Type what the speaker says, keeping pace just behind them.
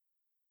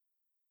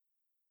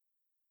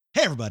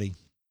Hey, everybody.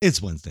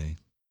 It's Wednesday.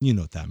 You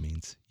know what that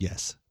means.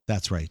 Yes,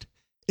 that's right.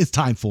 It's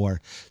time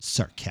for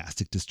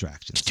Sarcastic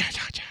Distractions.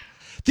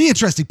 The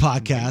interesting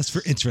podcast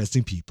for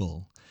interesting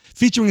people.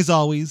 Featuring, as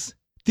always,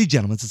 the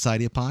Gentleman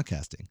Society of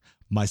Podcasting.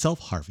 Myself,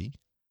 Harvey.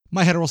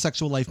 My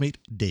heterosexual life mate,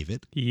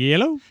 David.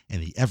 Yellow.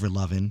 And the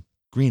ever-loving,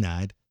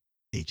 green-eyed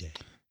AJ.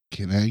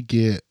 Can I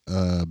get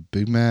a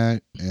Big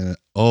Mac and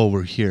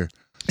we're here.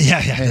 Yeah.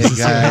 Hey,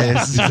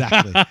 guys.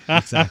 Exactly.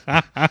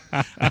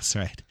 That's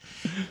right.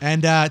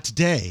 And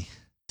today,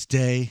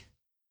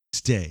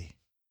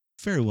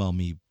 very well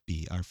may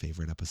be our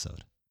favorite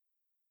episode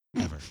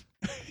ever.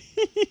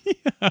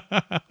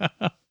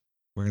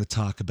 We're going to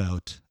talk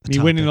about me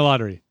winning the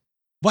lottery.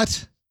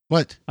 What?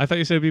 I thought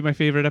you said it'd be my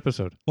favorite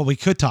episode. Well, we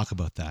could talk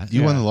about that.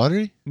 You won the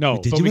lottery? No,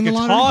 Did but you we win the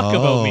could lottery? talk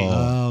about me.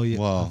 Oh, yeah.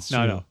 Wow. That's No,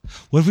 true. no.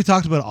 What if we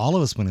talked about all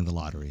of us winning the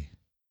lottery?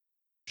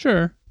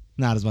 Sure.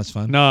 Not as much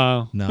fun.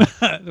 No.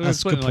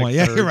 That's a good point.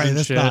 Yeah, you're right.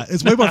 That's not.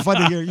 It's way more fun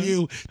to hear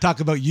you talk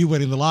about you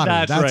winning the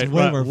lottery. That's right.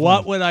 way more fun.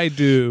 What would I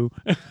do?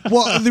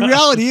 Well, the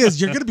reality is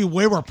you're going to be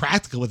way more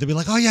practical with it. Be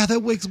like, oh yeah, that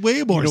makes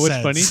way more You know what's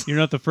sense. funny? You're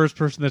not the first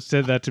person that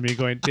said that to me.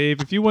 Going,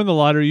 Dave, if you won the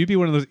lottery, you'd be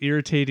one of those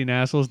irritating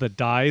assholes that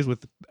dies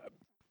with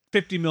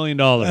 $50 million.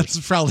 That's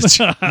probably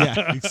true.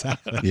 Yeah,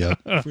 exactly. Yeah.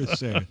 For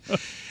sure.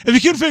 If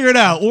you couldn't figure it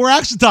out, what we're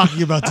actually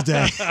talking about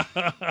today,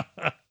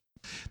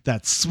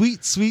 that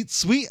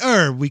sweet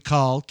herb we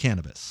call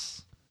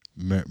cannabis.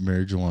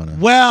 Marijuana.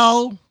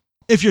 Well,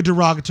 if you're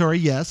derogatory,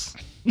 yes.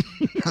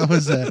 How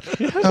was that?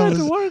 How's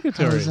that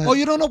derogatory? Oh,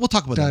 you don't know? We'll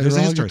talk about that. There's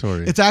a history.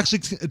 Derogatory. It's actually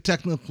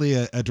technically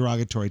a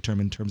derogatory term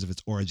in terms of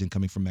its origin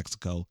coming from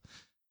Mexico.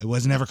 It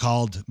was never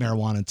called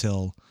marijuana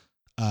until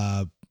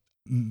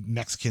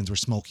Mexicans were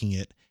smoking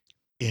it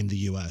in the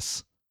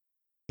U.S.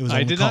 It was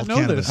I only did not called know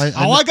cannabis. this.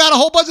 I got a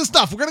whole bunch of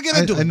stuff. We're going to get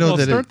into I it. know Well,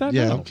 that start it, that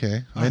yeah, now.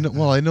 okay. All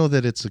right. I know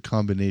that it's a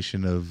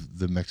combination of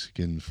the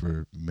Mexican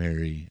for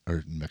Mary,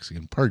 or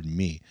Mexican, pardon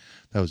me.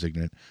 That was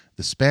ignorant.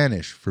 The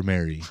Spanish for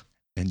Mary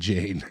and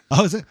Jane.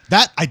 Oh, is it?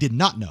 That I did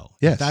not know.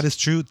 Yes. If that is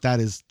true. That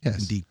is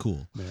Yes. indeed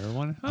cool.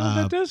 Marijuana? Oh,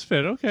 that does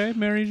fit. Okay.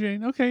 Mary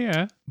Jane. Okay,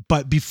 yeah.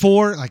 But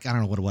before, like, I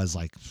don't know what it was,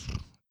 like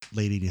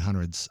late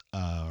 1800s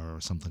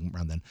or something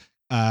around then,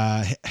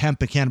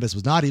 hemp and cannabis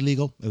was not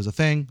illegal. It was a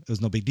thing. It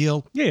was no big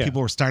deal. Yeah.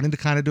 People were starting to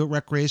kind of do it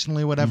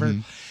recreationally, whatever.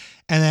 Mhm.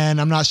 And then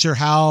I'm not sure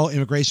how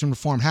immigration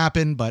reform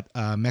happened, but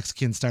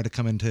Mexicans started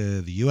coming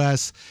to the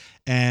U.S.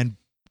 and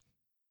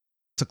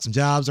took some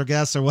jobs, I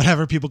guess, or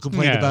whatever people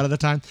complained Yeah. about at the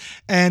time.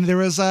 And there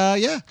was,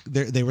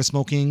 they were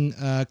smoking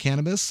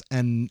cannabis,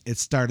 and it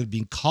started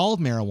being called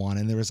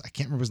marijuana. And there was, I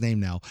can't remember his name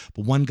now,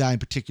 but one guy in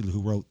particular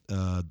who wrote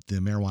the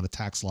marijuana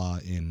tax law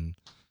in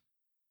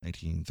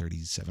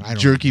 1937. I don't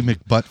Jerky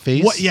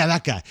McButtface. What? Yeah,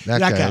 that guy. That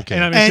guy, okay.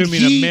 And I'm And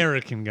assuming he-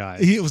 American guy.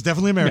 He was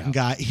definitely an American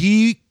Yeah. guy.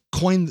 He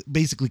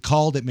basically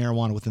called it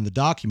marijuana within the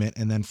document,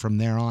 and then from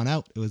there on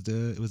out, it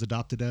was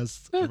adopted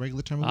as a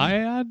regular term. I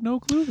had no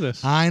clue of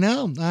this. I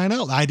know.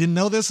 I didn't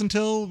know this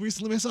until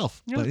recently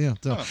myself. Yeah. But yeah.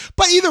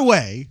 But either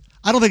way,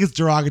 I don't think it's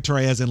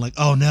derogatory as in like,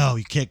 oh no,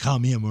 you can't call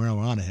me a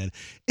marijuana head.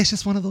 It's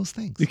just one of those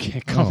things. You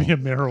can't call me a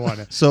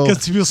marijuana. So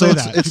Because people say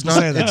that. It's People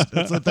not. say that.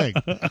 That's the thing.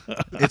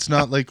 It's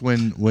not like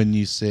when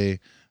you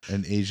say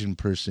an Asian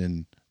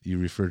person, you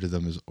refer to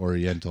them as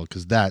Oriental,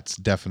 because that's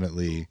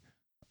definitely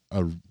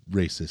a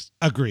racist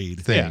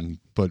Agreed. thing.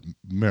 But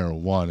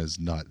marijuana is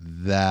not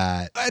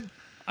that.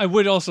 I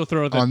would also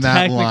throw that On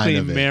that line technically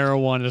of it.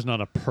 marijuana is not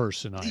a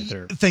person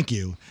either. Thank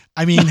you.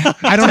 I mean,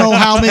 I don't know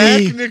how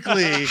many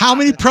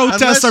Technically,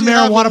 protests are unless you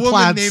have marijuana a woman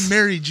plants. named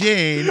Mary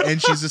Jane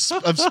and she's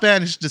of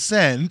Spanish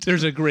descent.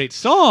 There's a great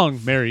song,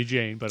 Mary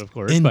Jane, but of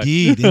course.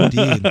 Indeed.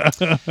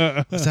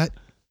 Was that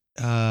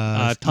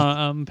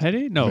Tom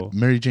Petty? No.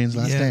 Mary Jane's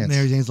Last Dance.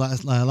 Mary Jane's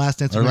last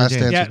dance. Or with Mary Last Jane.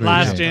 Dance Yeah, with Mary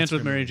Last Jane. Dance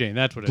with Mary Jane.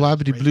 That's what it is. Blah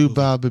bitty blue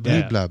blah blah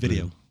Yeah, blah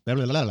Video. blue. Blah,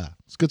 blah, blah, blah.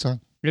 It's a good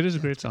song. It is a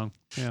great song.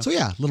 Yeah. So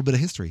yeah, a little bit of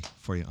history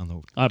for you on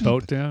the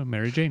About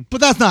Mary Jane.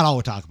 But that's not all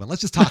we're talking about.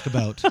 Let's just talk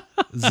about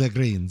the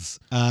greens.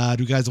 Do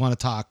you guys want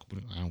to talk?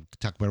 I don't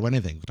talk about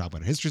anything. We talk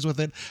about our histories with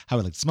it, how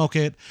we like to smoke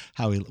it,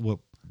 what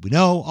we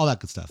know, all that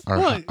good stuff.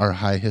 Our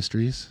high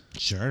histories.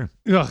 Sure.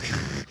 Ugh. Do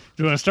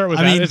you want to start with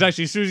I that? mean- It's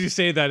actually, as soon as you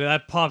say that,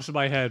 that pops in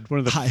my head. One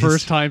of the Highest.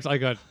 first times I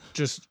got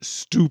just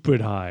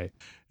stupid high.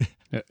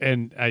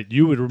 And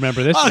you would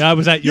remember this. I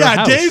was at your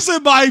house. Dave's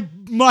and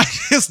my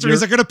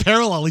histories are going to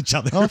parallel each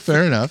other. Oh,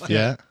 fair enough.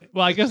 Yeah.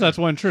 Well, I guess that's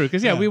one true.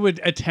 Because, Yeah. we would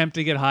attempt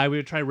to get high. We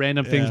would try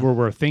random things Yeah. where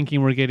we're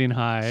thinking we're getting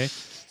high.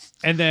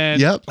 And then...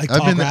 Yep. Like I've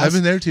tall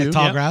been there too. Like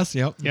tall Yep. grass.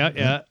 Yep.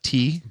 Yeah.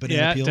 Tea. Banana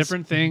Yeah, peels.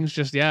 different things.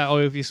 Just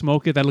if you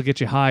smoke it, that'll get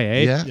you high,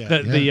 eh?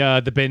 Yeah.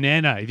 The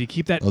banana. If you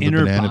keep that Oh, the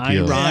inner banana vine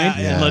peel. rind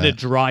Yeah, and let yeah. it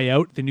dry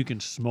out, then you can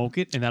smoke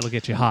it, and that'll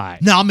get you high.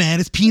 No, man,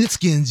 it's peanut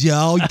skins,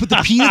 yo. You put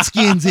the peanut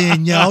skins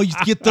in, yo. You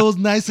get those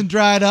nice and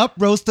dried up,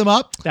 roast them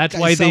up. That's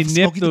Got why they yourself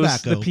nip smoky the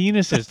tobacco.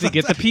 penises to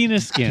get the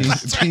penis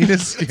skins.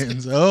 Penis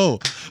skins. Oh,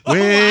 wait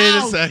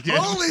wow. a second.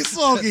 Holy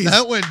smokies.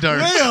 That went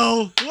dark.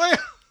 Wayo.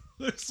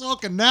 They're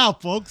smoking now,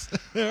 folks.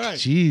 All right.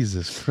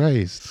 Jesus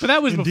Christ. But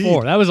that was Indeed.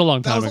 before. That was a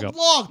long That time was ago. a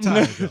long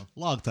time ago.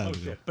 Long time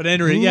ago. But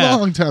anyway, yeah.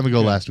 Long time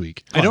ago last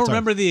week. I don't sorry.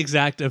 remember the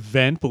exact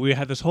event, but we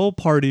had this whole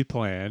party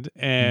planned,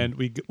 and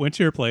we went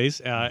to your place.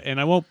 And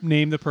I won't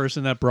name the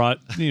person that brought,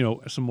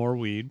 some more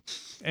weed.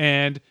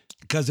 And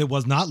Because it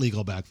was not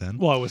legal back then.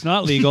 well, it was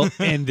not legal.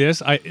 And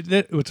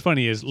what's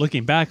funny is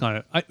looking back on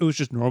it, it was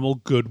just normal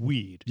good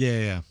weed.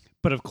 Yeah.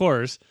 But of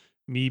course,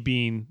 me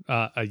being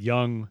a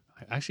young,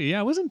 actually,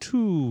 I wasn't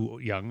too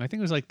young. I think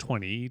it was like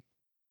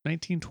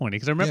 19, 20.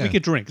 Because I remember we Yeah.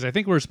 could drink. Because I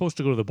think we were supposed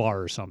to go to the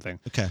bar or something.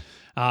 Okay.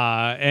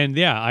 And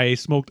yeah, I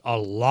smoked a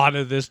lot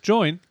of this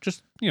joint.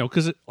 Just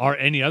because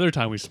any other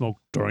time we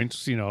smoked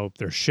joints,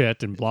 they're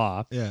shit and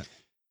blah. Yeah.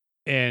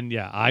 And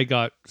yeah, I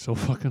got so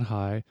fucking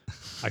high,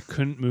 I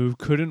couldn't move,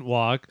 couldn't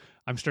walk.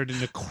 I'm starting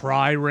to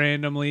cry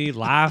randomly,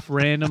 laugh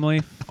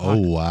randomly. Oh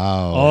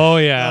wow. Oh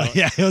yeah. Oh,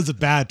 yeah. It was a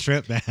bad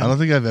trip, man. I don't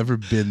think I've ever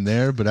been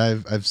there, but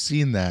I've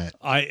seen that.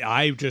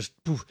 I just,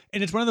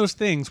 and it's one of those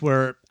things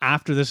where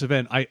after this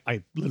event, I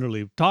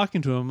literally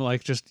talking to him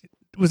like, just,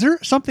 was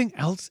there something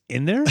else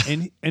in there?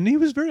 And he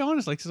was very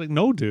honest. Like, he's like,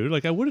 no, dude,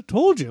 like I would have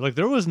told you, like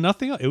there was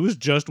nothing else. It was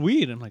just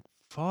weed. I'm like,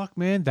 fuck,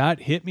 man, that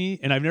hit me.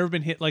 And I've never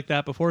been hit like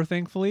that before,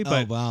 thankfully.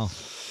 But oh, wow.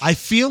 I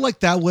feel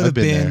like that would I've have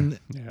been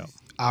been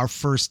our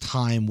first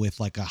time with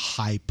like a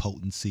high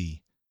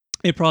potency.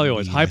 it probably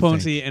was Weed, high I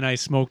potency, and I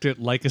smoked it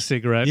like a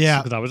cigarette. Yeah.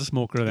 Because I was a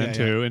smoker then Yeah,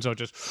 too. And so it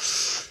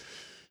just,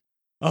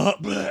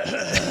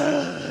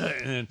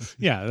 and then,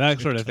 yeah,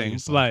 that sort of Kill thing.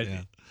 yourself, But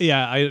yeah.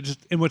 yeah,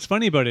 and what's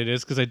funny about it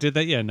is because I did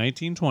that,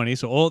 1920.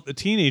 So all the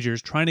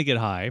teenagers trying to get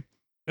high.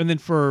 And then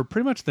for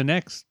pretty much the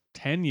next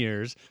 10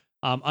 years,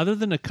 other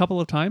than a couple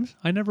of times,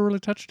 I never really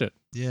touched it.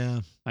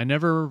 Yeah. I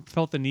never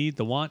felt the need,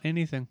 the want,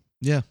 anything.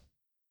 Yeah.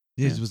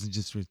 Yeah. It wasn't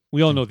just.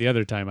 We all know the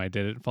other time I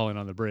did it, falling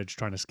on the bridge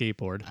trying to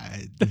skateboard.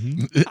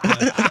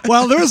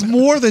 Well, there was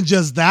more than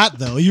just that,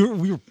 though. We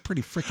were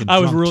pretty freaking. I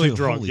was drunk, really too.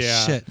 drunk, Holy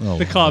yeah. shit. Oh,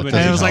 The wow, comedy. that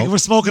And it doesn't was like help. we're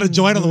smoking a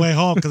joint on the way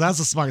home because that's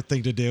a smart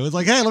thing to do. It's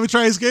like, hey, let me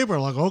try a skateboard.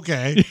 I'm like,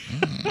 okay.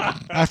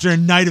 After a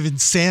night of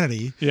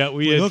insanity, Yeah,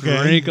 we had Okay.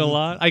 drank a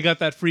lot. I got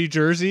that free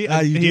jersey.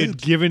 Ah, you he did.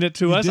 had given it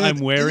to You us. did. I'm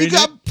And wearing you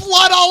got it.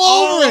 blood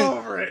all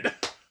over it.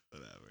 it.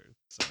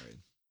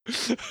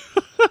 Sorry.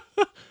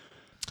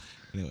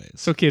 Anyways,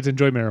 So kids,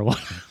 enjoy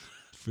marijuana.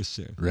 for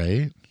sure.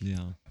 Right? Yeah,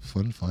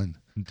 Fun.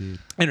 indeed,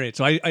 Anyway,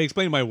 so I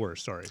explained my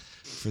worst. Sorry,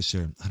 for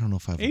sure. I don't know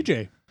if I've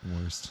AJ.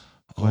 worst.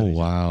 Oh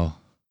wow.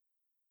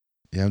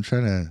 Yeah, I'm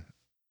trying to.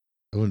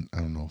 I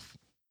don't know if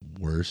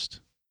worst.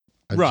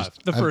 Rough.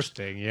 The first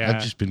thing. Yeah.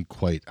 I've just been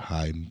quite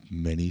high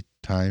many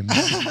times.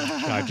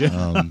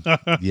 Gotcha.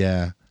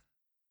 Yeah,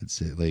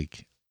 that's it.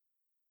 Like,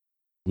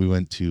 we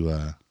went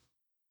to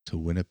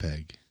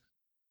Winnipeg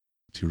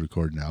to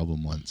record an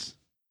album once,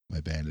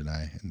 my band and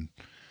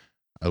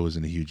I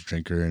wasn't a huge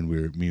drinker, and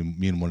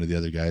me and one of the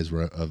other guys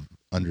were of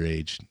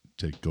underage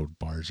to go to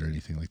bars or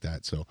anything like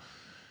that. So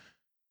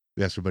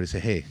we asked everybody, say,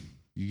 hey,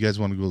 you guys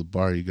want to go to the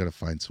bar? You got to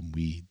find some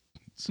weed.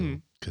 So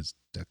because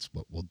that's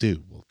what we'll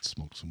do. We'll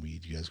smoke some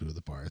weed. You guys go to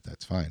the bar.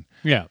 That's fine.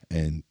 Yeah.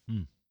 And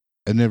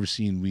I've never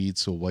seen weed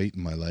so white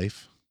in my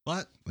life.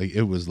 What? Like,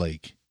 it was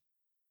like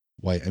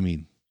white. I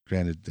mean,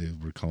 granted, they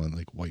were calling it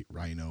like white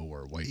rhino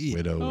or white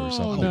widow Oh, or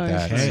something nice.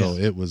 like that. Okay. So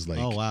it was like,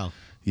 Oh wow,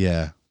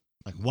 yeah,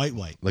 like white.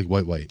 like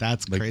white.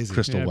 That's like crazy.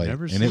 crystal Yeah, I've white.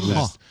 never And it seen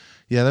was, that.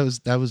 yeah,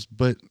 that was,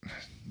 but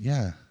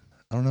yeah,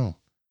 I don't know.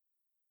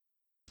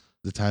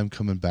 The time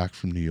coming back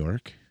from New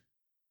York.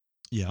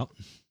 Yeah,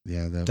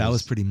 Yeah, that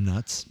was pretty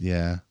nuts.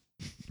 yeah.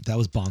 That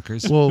was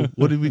bonkers. Well,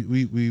 what did we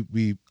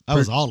that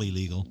was all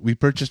illegal. we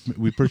purchased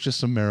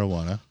some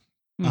marijuana.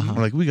 Uh-huh.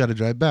 We're like, we got to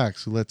drive back,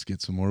 so let's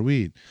get some more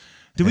weed.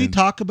 Did we And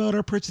talk about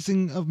our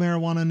purchasing of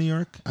marijuana in New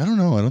York? I don't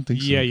know. I don't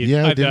think so. Yeah,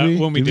 yeah. Did we?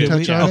 when we did did,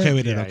 we touch on okay, it?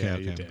 we did. Yeah, okay, yeah,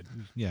 okay. you did.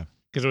 Yeah.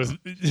 Because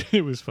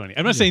it was funny.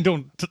 I'm not saying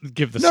don't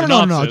give the No,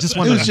 synopsis. no, just It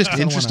wanted was just I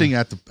don't interesting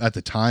at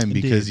the time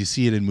Indeed. because you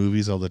see it in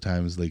movies all the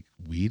time. It's like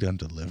weed on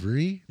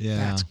delivery. Yeah.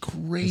 That's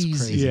crazy.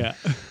 crazy. Yeah.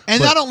 And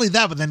But- not only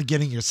that, but then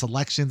getting your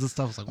selections and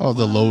stuff. It's like, Oh,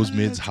 the lows, what?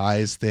 mids,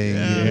 highs thing.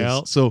 Yeah.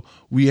 Yeah. So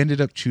we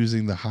ended up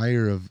choosing the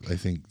higher of, I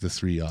think, the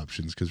three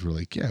options because we're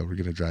like, yeah, we're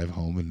gonna drive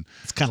home and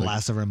It's kind of like-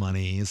 last of our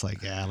money. It's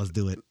like, yeah, let's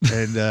do it.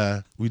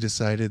 and we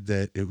decided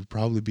that it would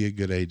probably be a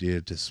good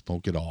idea to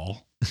smoke it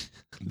all.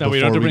 That we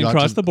don't have to before bring got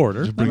across the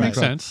border. to That bring it makes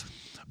across- sense.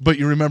 But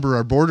you remember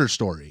our border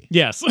story.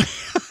 Yes.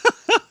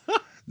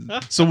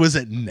 So was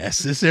it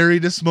necessary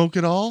to smoke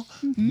it all?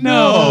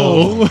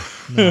 No.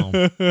 No,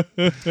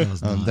 that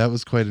was not, That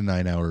was quite a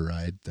 9-hour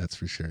ride, that's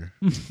for sure.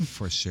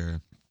 for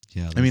sure.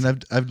 Yeah, I mean,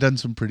 I've done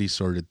some pretty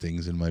sordid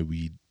things in my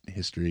weed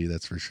history,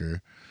 that's for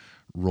sure.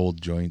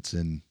 Rolled joints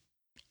and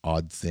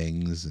odd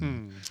things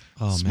and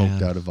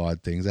smoked out of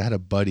odd things. I had a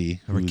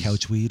buddy Over who's-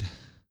 couch weed.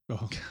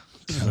 Oh.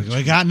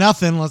 We got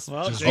nothing. Let's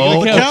Well, just take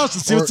go the to the couch. couch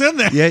and see what's in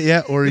there.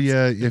 Yeah, or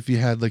if you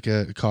had like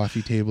a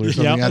coffee table or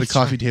something, Yep, you had a that's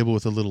coffee table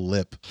with a little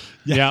lip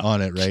Yeah.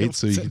 on it, right?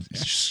 So you can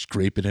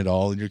scraping it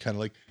all, and you're kind of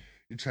like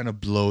you're trying to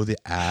blow the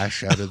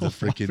ash out of the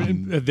freaking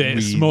The weed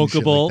and shit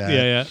smokable. like that.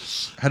 Yeah.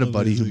 I had a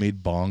buddy who Amazing.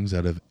 made bongs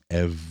out of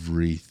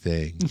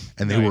everything,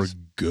 and they were Nice.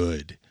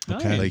 good.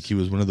 Okay. Like he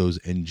was one of those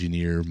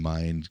engineer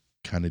mind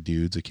kind of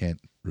dudes. I can't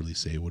really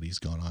say what he's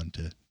gone on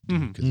to do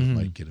because it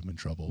might get him in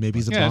trouble. Maybe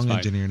he's a Yeah, that's bong fine.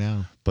 engineer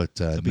now. But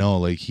no,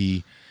 like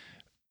he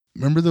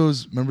remember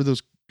those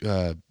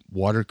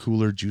water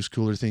cooler, juice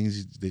cooler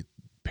things that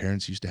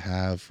parents used to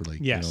have for like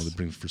Yes. they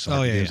bring for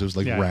soccer games. yeah. It was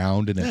like Yeah.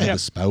 round and it Yeah. had a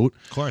spout.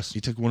 Of course.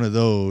 He took one of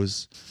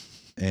those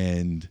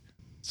and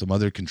some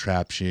other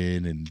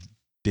contraption and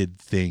did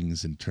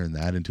things and turned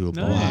that into a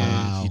bong.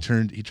 Wow. He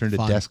turned Fun.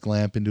 a desk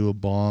lamp into a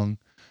bong.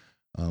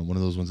 One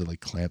of those ones that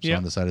like clamps Yep.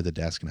 on the side of the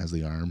desk and has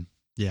the arm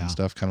Yeah. and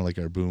stuff, kind of like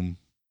our boom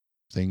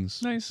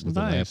things. Nice, with the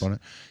lamp nice. on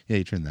it. Yeah,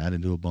 he turned that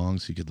into a bong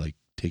so you could like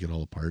take it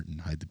all apart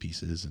and hide the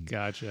pieces and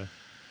Gotcha.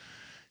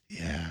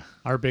 yeah.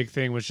 Our big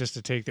thing was just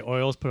to take the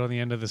oils, put it on the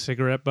end of the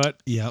cigarette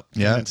butt, Yep.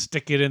 Yeah. and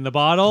stick it in the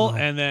bottle, Oh.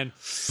 and then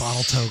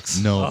Bottle tokes.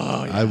 No,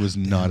 Oh, yeah. I was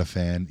not a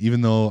fan.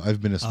 Even though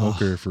I've been a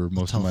smoker for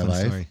most of tell a my funny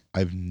life, story.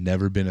 I've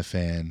never been a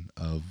fan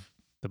of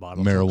the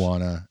bottle.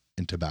 marijuana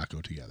and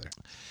tobacco together.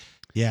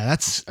 Yeah,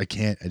 that's I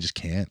just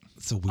can't.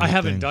 a weird I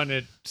haven't thing. done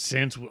it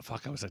since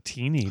I was a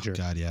teenager. Oh,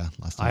 God, yeah.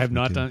 Last time I have for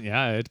me not too. done.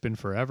 Yeah, it's been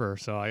forever.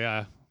 So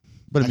yeah,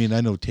 But I mean, I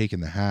know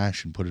taking the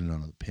hash and putting it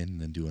on a pin and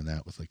then doing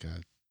that with like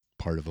a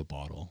part of a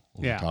bottle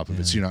over Yeah. top of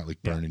Yeah. it, so you're not like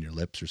Yeah. burning your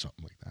lips or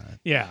something like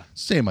that. yeah,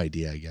 Same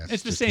idea, I guess.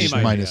 It's the Just same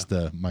idea.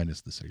 minus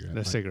the cigarette.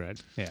 the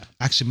cigarette. Yeah,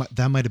 Actually,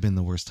 that might have been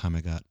the worst time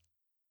I got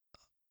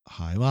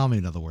high. Well,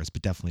 maybe not the worst,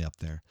 but definitely up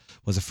there.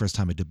 Was the first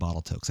time I did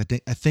bottle tokes. I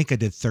think I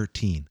did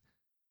 13.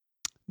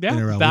 In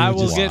a row. yeah. We That were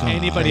will just get going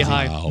anybody crazy.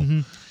 high. Wow.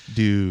 Mhm.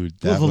 Dude,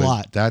 That was a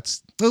lot.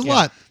 That's There's a Yeah.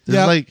 lot. there's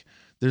Yeah.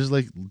 there's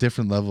like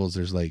different levels.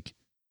 There's like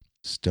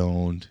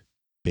stoned,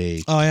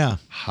 baked, Oh yeah.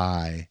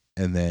 high,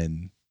 and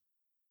then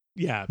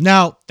Yeah,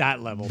 Now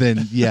that level.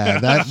 Here's-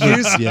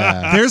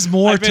 yeah. there's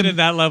more I've been to in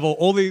that level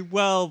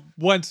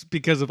once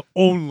because of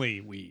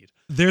only weed.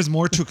 there's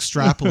more to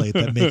extrapolate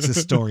that makes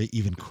this story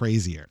even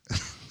crazier.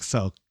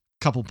 So,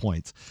 couple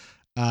points.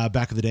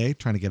 Back in the day,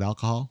 trying to get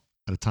alcohol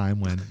at a time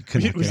when you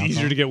couldn't It was get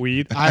easier alcohol. to get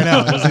weed. I know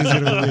it was easier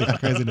to believe the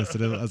craziness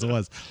as it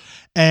was.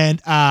 And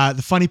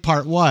the funny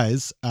part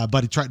was,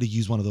 Buddy tried to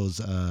use one of those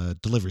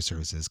delivery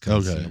services.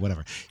 'Cause, Okay.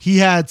 whatever. He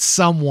had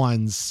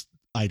someone's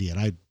idea,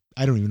 and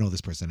I don't even know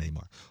this person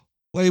anymore.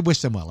 Well, I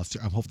wish them well.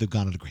 I hope they've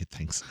gone into great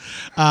things.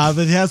 But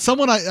he had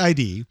someone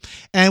ID,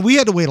 and we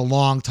had to wait a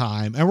long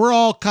time, and we're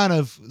all kind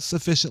of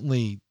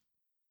sufficiently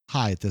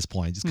high at this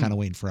point, just kind of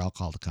waiting for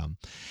alcohol to come.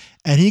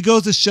 And he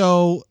goes to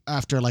show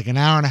after like an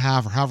hour and a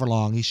half or however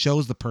long, he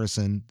shows the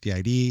person the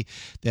ID,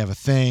 they have a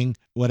thing,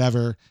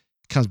 whatever,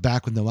 comes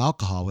back with no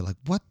alcohol. We're like,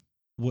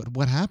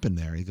 what happened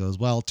there? He goes,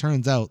 well, it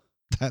turns out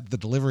that the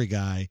delivery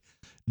guy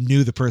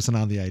knew the person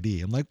on the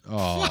ID. I'm like,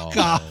 Oh, fuck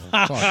off.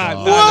 fuck That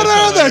off. What is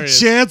are the hilarious.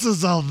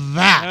 chances of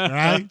that,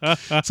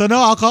 right? So no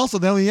alcohol. So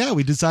then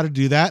we decided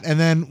to do that. And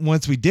then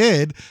once we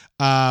did,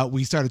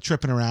 we started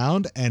tripping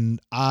around, and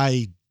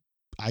I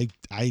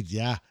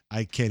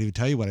can't even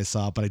tell you what I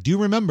saw, but I do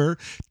remember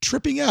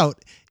tripping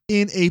out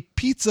in a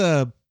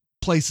pizza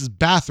place's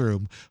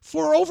bathroom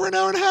for over an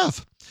hour and a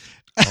half.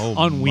 Oh,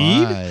 On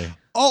weed? my.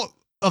 Oh,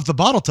 of the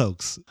bottle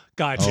tokes.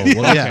 Gotcha. Oh,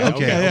 well, yeah,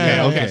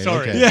 okay.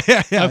 Sorry.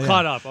 Yeah. I'm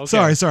caught up.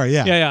 Okay. Sorry.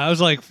 Yeah. Yeah. I was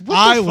like, what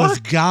I the was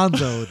fuck?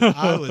 gonzoed.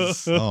 I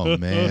was. Oh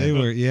man. They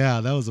were. Yeah,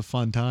 that was a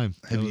fun time.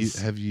 It was-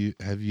 Have you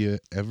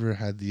ever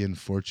had the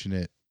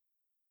unfortunate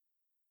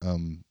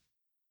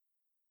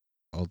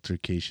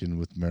altercation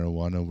with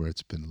marijuana where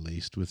it's been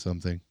laced with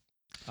something?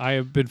 I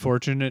have been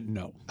fortunate.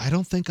 No. I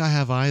don't think I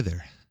have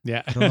either.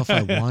 Yeah. I don't know if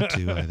I want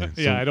to either.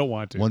 Yeah, I don't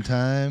want to. One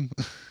time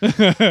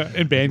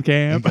In band I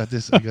camp. got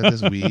this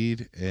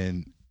weed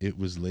and it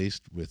was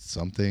laced with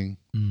something.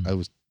 Mm. I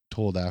was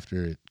told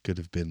after it could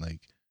have been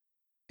like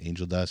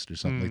angel dust or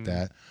something like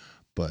that.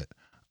 But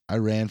I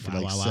ran for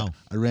Wow.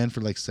 I ran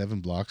for like 7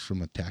 blocks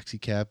from a taxi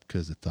cab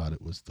because I thought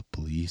it was the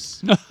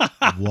police.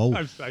 Whoa.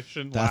 I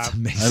shouldn't That's laugh.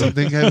 amazing. I don't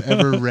think I've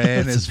ever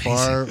ran That's as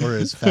far or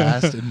as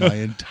fast in my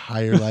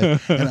entire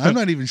life. And I'm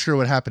not even sure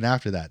what happened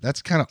after that.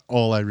 That's kind of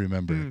all I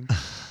remember.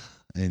 Mm.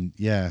 And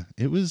yeah,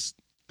 it was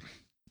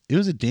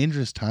a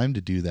dangerous time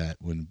to do that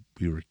when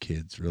we were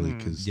kids, really,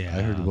 because I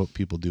heard Yeah. about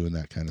people doing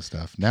that kind of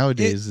stuff.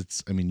 Nowadays,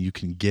 you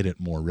can get it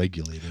more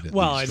regulated. At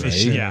Well, least, I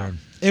mean, right? yeah.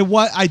 It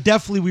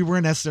was. We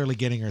weren't necessarily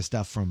getting our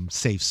stuff from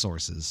safe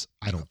sources.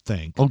 I don't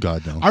think. Oh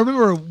God, no. I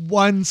remember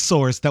one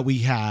source that we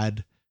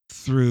had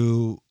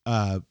through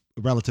a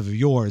relative of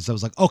yours that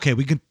was like, okay,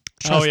 we can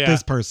trust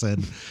this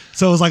person.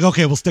 So it was like,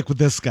 okay, we'll stick with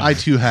this guy. I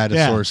too had a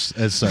Yeah. source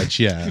as such.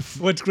 Yeah.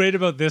 What's great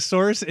about this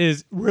source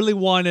is really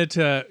wanted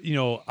to,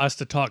 us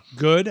to talk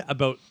good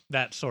about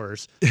that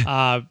source.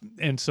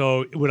 And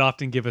so it would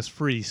often give us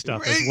free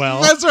stuff as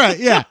well. That's right.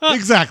 Yeah,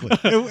 exactly.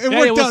 It worked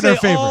we'll out in our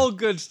say favor. all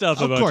good stuff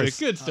Of about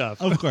course. you. Good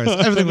stuff. Of course.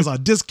 Everything was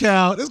on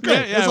discount. It was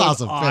great. Yeah, it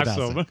was awesome. awesome.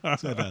 Fantastic.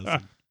 It's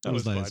fantastic. That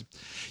was nice. fun.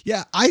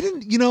 Yeah, I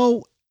didn't,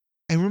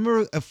 I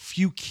remember a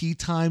few key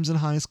times in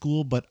high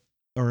school,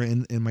 or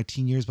in my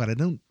teen years, but I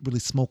don't really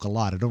smoke a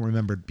lot. I don't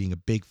remember it being a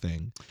big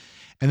thing.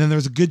 And then there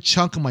was a good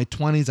chunk of my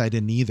 20s I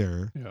didn't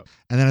either. Yeah.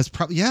 And then it's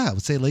probably, I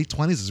would say late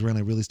 20s is when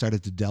I really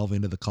started to delve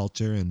into the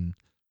culture and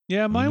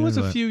Yeah, mine you was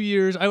know a what? few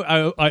years.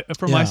 I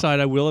from my Yeah. side,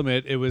 I will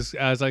admit, it was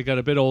as I got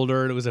a bit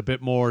older, it was a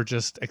bit more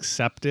just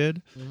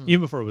accepted.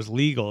 Even before it was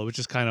legal, it was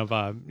just kind of,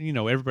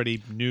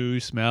 everybody knew,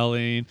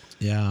 smelling.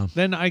 Yeah.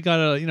 Then I got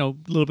a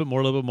little bit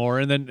more,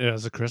 and then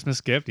as a Christmas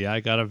gift,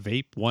 I got a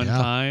vape one Yeah.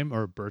 time,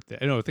 or birthday.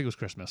 No, I think it was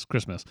Christmas.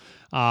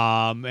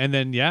 And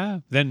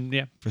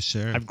then For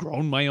sure. I've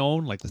grown my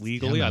own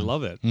legally. I man.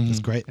 love it. That's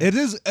great. It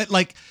is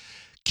like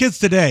kids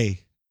today,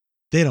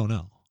 they don't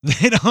know.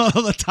 They don't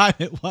know the time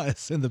it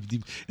was in the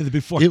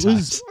before It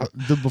times. was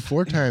the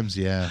before times,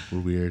 were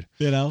weird.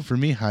 You know? For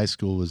me, high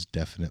school was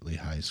definitely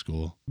high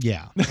school.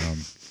 Yeah.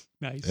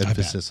 Nice.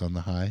 Emphasis on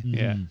the high.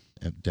 Yeah.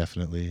 Mhm.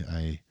 Definitely.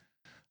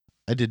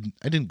 I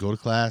didn't go to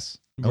class.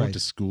 I Right. went to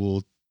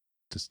school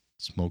to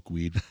smoke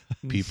weed.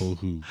 People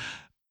who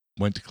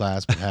went to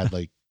class but had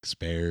like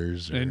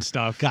spares or And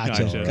stuff.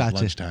 Gotcha. or at Gotcha.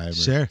 lunchtime or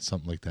Sure.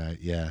 something like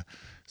that. Yeah.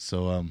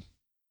 So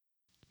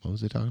what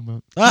was I talking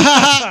about?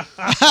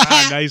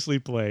 Nicely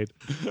played.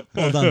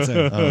 Well done,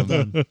 sir. Well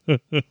done.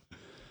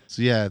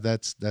 So yeah,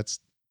 that's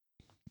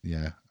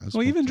yeah.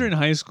 Well, even during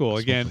high school,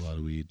 again, a lot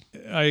of weed.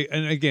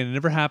 it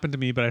never happened to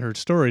me, but I heard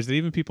stories that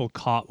even people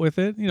caught with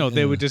it, they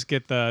Yeah. would just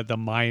get the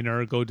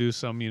minor, go do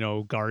some,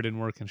 garden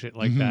work and shit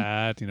like Mhm.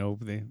 that,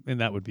 and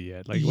that would be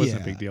it. Like, it wasn't a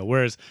Yeah. big deal.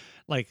 Whereas,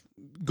 like,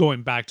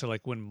 going back to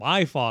like when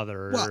my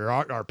father Well- or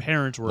our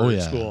parents were Oh, in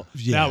yeah. school,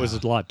 Yeah. that was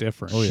a lot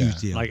different. Oh, yeah. Huge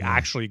deal. Like, yeah.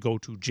 actually go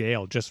to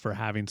jail just for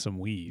having some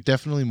weed.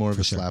 Definitely more of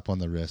For a sure. slap on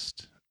the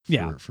wrist.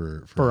 Yeah.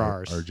 For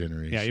ours. our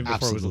generation. Yeah, even before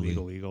Absolutely. it was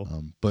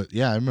illegal. But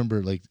yeah, I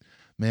remember like,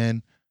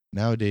 man,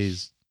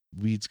 nowadays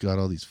weed's got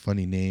all these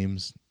funny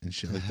names and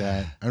shit like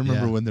that. I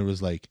remember Yeah. when there was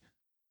like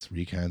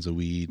 3 kinds of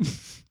weed.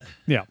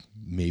 Yeah.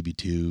 Maybe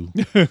 2.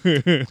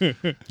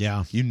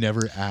 Yeah. You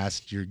never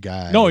asked your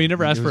guy. No, you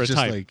never It asked for was a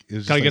just type. Like, it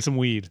was just Gotta like, get some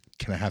weed.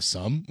 can I have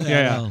some? Yeah,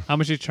 Yeah. no. How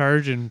much you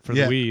charging for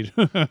Yeah. the weed?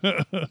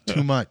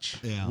 Too much.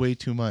 Yeah. Way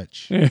too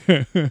much.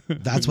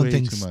 That's when Way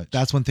things. too much.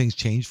 That's when things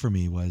changed for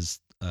me. Was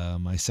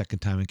my second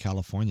time in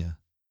California,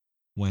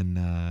 when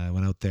I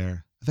went out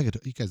there. I think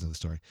you guys know the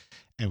story.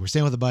 And we're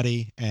staying with a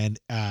buddy, and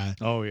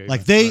Oh yeah.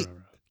 Like yeah. they- Right.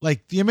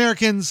 like the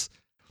Americans,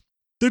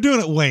 they're doing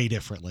it way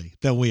differently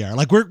than we are.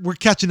 Like we're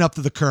catching up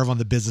to the curve on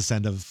the business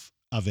end of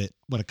it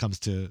when it comes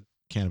to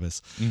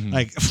cannabis. Mhm.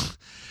 Like,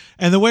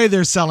 and the way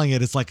they're selling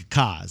it, it's like a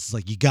cause. It's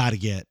like you got to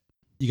get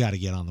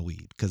on the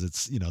weed because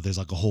it's there's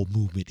like a whole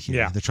movement here.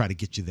 Yeah. They're trying to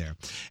get you there.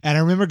 And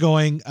I remember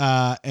going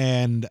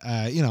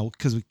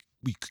because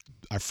we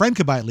our friend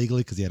could buy it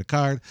legally because he had a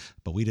card,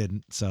 but we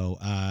didn't. So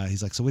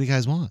he's like, so what do you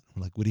guys want?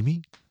 We're like, what do you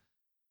mean?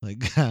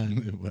 Like, How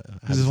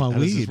just want how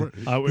does this weed. work?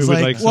 It it's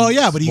would like, some well,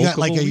 yeah, but you got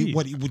like, smokable weed.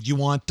 what would you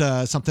want?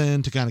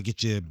 Something to kind of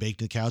get you baked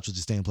to the couch, or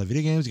just stay and play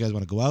video games? You guys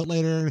want to go out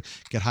later,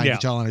 get high, Yeah.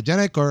 get y'all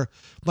energetic, or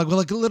like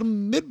a little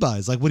mid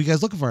buzz? Like, what are you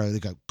guys looking for? They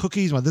got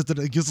cookies. Want this?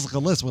 It gives us like a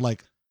list. We're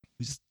like,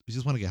 we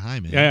just want to get high,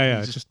 man.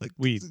 Yeah. It's Just like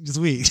weed. just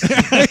weed.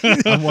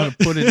 I want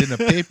to put it in a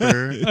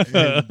paper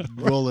and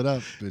roll it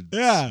up and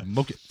Yeah.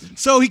 smoke it.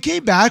 So he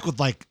came back with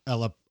like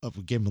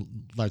we gave him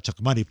a large chunk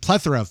of money,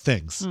 plethora of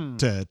things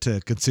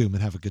to consume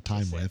and have a good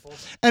time with.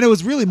 And it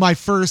was really my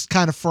first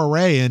kind of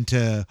foray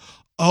into,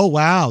 oh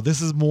wow,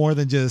 this is more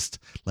than just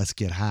let's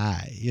get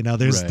high.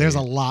 There's Right.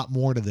 a lot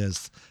more to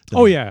this.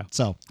 Oh yeah.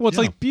 So Well, it's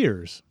yeah, like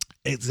beers.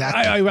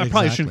 exactly. I probably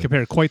exactly. shouldn't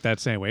compare it quite that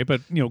same way, but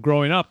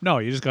growing up, no,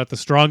 you just got the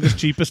strongest,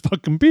 cheapest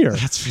fucking beer.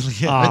 That's really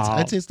it.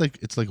 I'd say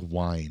it's like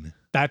wine,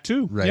 That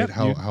too, right? Yep.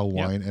 How You-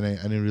 wine and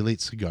I relate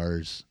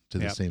cigars to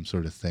the Yep. same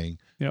sort of thing.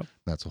 Yep.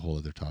 That's a whole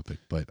other topic,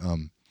 but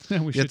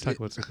Yeah, we should it's- talk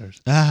about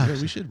cigars. Ah, yeah,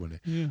 we should one day.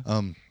 Yeah.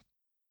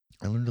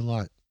 I learned a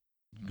lot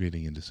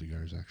getting into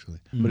cigars actually.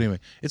 Mm. But anyway,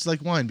 it's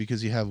like wine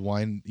because you have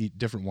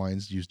different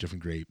wines use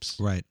different grapes,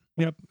 right.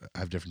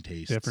 have different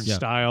tastes, Different Yeah.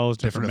 styles,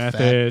 different, Different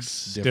methods,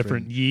 effects, different,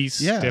 different- yeast,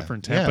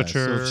 different Yeah,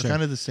 temperature. so it's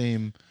kind of the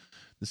same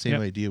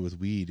Yep. idea with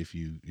weed. If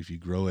you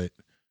grow it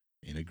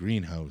in a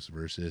greenhouse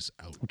versus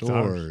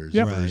outdoors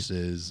Yep. Right.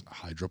 versus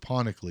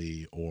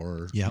hydroponically,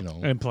 or Yep.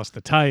 and plus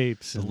the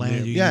types. The and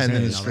land you yeah, use and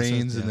then and the all that stuff,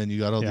 strains, yeah. and then you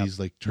got all Yeah. these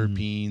like Mhm.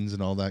 terpenes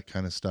and all that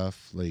kind of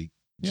stuff. Like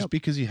just Yep.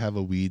 because you have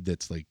a weed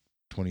that's like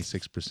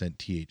 26%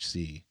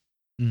 THC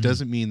Mhm.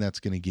 doesn't mean that's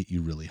going to get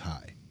you really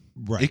high.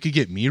 right. It could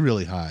get me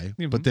really high,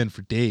 Mhm. but then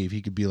for Dave,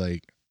 he could be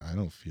like, I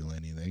don't feel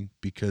anything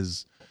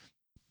because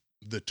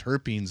the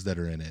terpenes that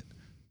are in it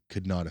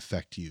could not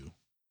affect you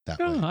that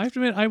No, way. I have to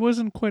admit, I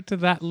wasn't quite to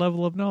that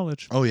level of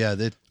knowledge. Oh yeah,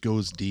 that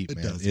goes deep, It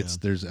man. does, yeah.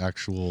 There's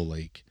actual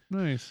like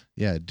Nice.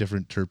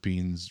 different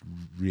terpenes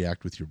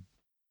react with your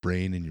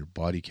brain and your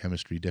body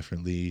chemistry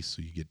differently,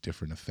 so you get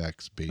different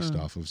effects based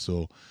off of.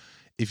 So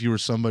if you were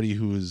somebody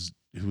who was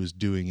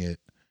doing it,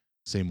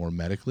 say more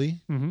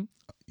medically, Mm-hmm.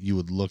 you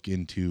would look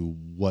into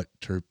what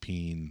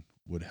terpene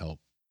would help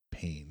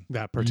pain.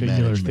 That particular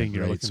Management, thing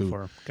you're right? looking So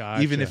for.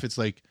 Gotcha. Even if it's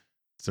like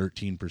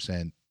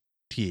 13%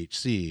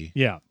 THC,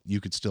 yeah, you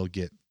could still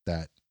get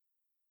that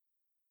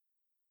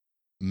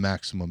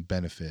maximum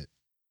benefit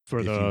for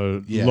if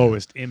the you- yeah.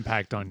 lowest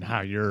impact on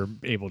how you're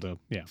able to.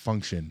 Yeah.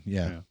 function.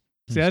 Yeah. Yeah.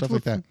 See, that's stuff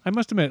like that. I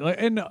must admit,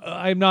 and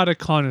I'm not a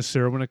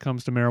connoisseur when it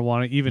comes to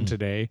marijuana. Even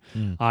today,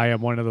 I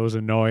am one of those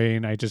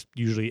annoying. I just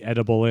usually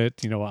edible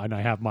it, and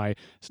I have my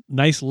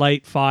nice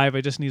light 5.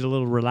 I just need a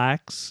little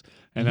relax,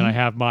 and then I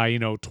have my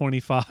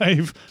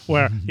 25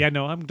 where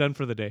I'm done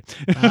for the day.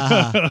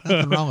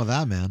 Nothing wrong with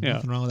that, man. Yeah.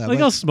 Nothing wrong with that. Like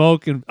But- I'll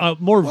smoke and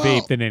more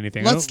vape than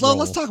anything. Let's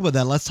talk about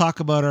that. Let's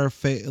talk about our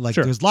Sure.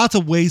 There's lots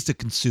of ways to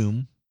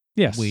consume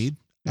weed.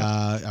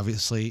 Yeah.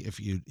 Obviously, if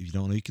you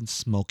don't know, you can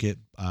smoke it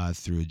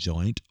through a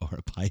joint or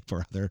a pipe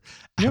or other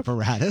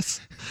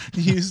apparatus.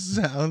 You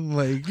sound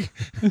like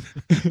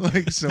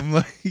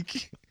some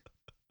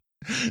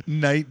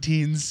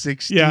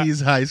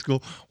 1960s high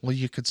school. Well,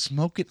 you could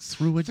smoke it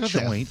through a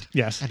joint.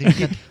 Yes. And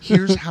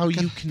here's how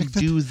you can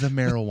do the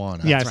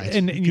marijuana. Yes, right.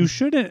 and you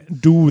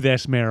shouldn't do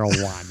this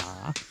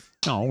marijuana.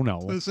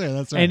 No.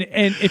 That's right.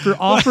 And if you're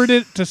offered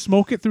it to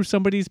smoke it through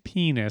somebody's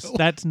penis,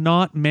 that's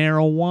not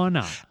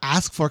marijuana.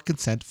 Ask for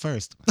consent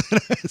first.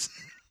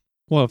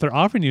 Well, if they're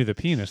offering you the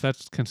penis,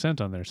 that's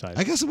consent on their side.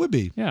 I guess it would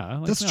be. Yeah,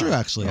 like, That's no. true,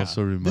 actually. Yeah.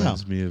 Also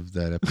reminds me of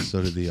that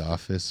episode of The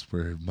Office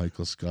where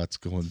Michael Scott's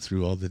going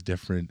through all the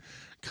different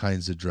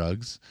kinds of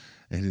drugs,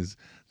 and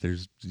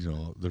there's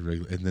the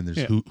regular, and then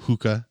there's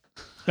hookah.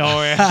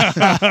 Oh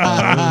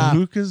yeah,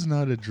 Hookah's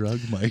not a drug,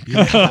 Mike.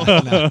 No,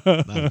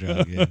 not a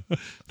drug, yeah,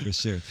 for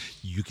sure.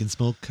 You can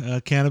smoke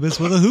cannabis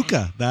with a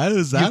hookah. That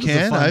is a fun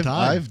time.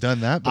 I've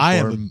done that before. I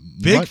am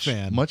a big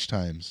fan. Much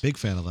times. Big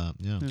fan of that.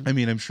 Yeah. I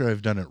mean, I'm sure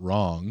I've done it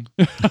wrong.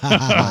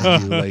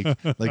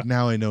 like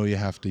now I know you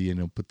have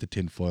to, put the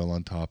tin foil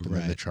on top and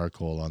then the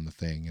charcoal on the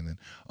thing. And then,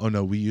 oh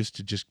no, we used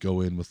to just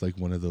go in with like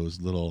one of those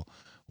little,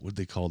 what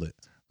they called it?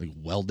 Like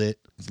weld it.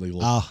 It's like a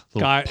little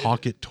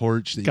pocket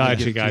torch that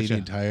you could get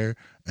Canadian Tire.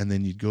 And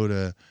then you'd go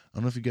to, I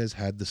don't know if you guys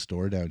had the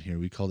store down here.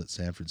 We called it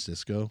San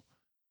Francisco.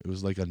 It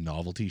was like a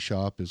novelty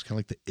shop. It was kind of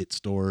like the IT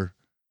store.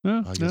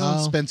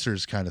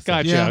 Spencer's kind of thing.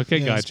 Gotcha. Yeah, Okay,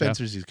 yeah, gotcha.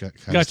 Spencer's kind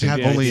of Gotcha. stuff.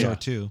 Yeah, Only yeah.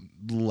 too.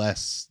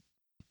 less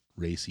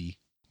racy,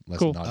 less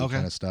Cool. naughty Okay.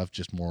 kind of stuff,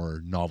 just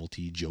more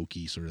novelty,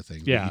 jokey sort of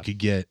thing. Yeah. But you could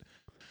get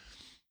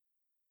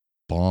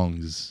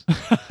bongs.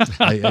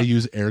 I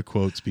use air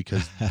quotes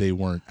because they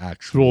weren't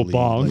actually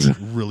bongs. like,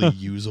 really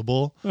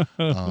usable.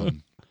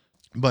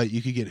 But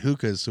you could get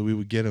hookahs, so we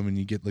would get them, and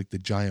you get like the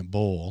giant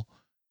bowl,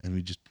 and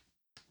we just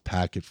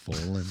pack it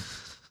full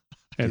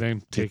and then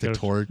take take the out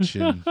torch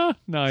and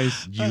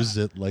nice. use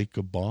it like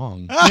a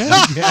bong.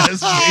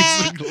 Yes,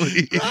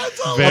 basically.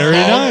 Very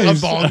nice.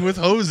 A bong with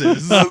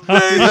hoses.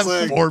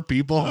 Amazing. 4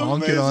 people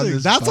honking on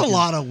this. That's a fucking-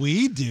 lot of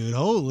weed, dude.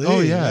 Holy. Oh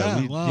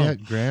yeah, wow.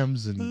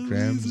 grams and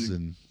grams Amazing.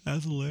 and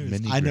That's hilarious.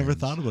 many I never grams.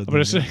 thought about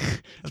But it's, that.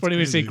 it's funny when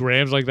you say crazy.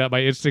 grams like that.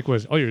 My instinct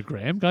was, "Oh, your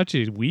gram got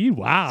you weed?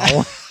 Wow!"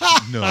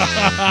 no.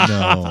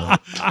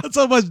 That's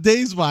how much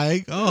Dave's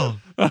buying. Oh,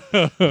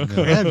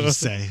 Graham just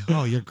say,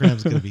 "Oh, your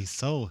Graham's gonna be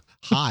so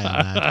high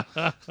on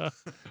that."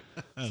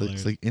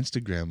 It's like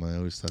Instagram. I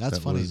always thought That's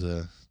that funny. was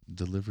a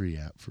delivery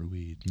app for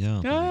weed.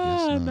 Yeah,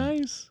 Ah, not.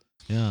 nice.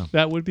 yeah.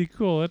 That would be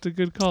cool. That's a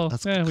good call.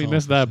 That's a Yeah, good we call.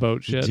 missed that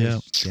boat. Shit. Yeah.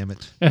 Damn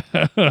it. All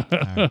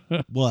right.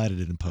 We'll edit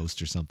it in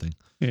post or something.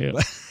 Yeah.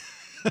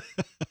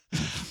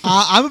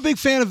 I'm a big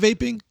fan of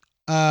vaping.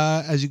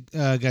 As you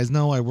guys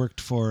know, I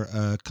worked for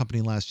a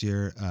company last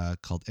year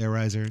called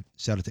Airizer.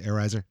 Shout out to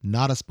Airizer.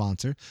 Not a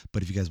sponsor,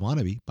 but if you guys want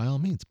to be, by all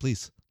means,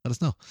 please let us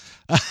know.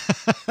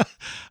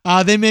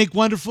 They make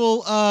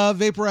wonderful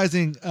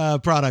vaporizing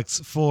products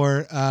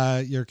for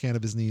your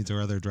cannabis needs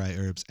or other dry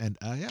herbs. And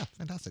yeah,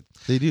 fantastic.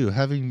 They do.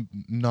 Having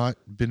not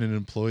been an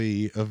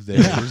employee of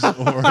theirs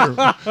or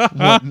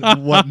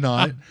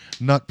whatnot,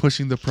 not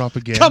pushing the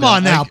propaganda. Come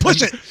on now, push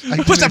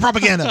push that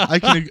propaganda. I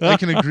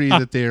can agree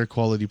that they are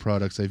quality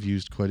products. I've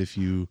used quite a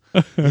few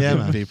Yeah,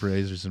 man.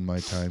 vaporizers in my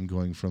time,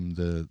 going from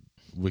the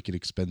wicked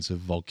expensive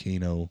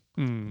Volcano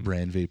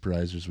brand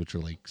vaporizers, which are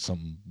like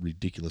some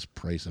ridiculous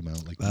price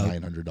amount, like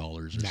 $900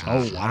 or something. I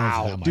don't know if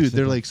that much. Dude,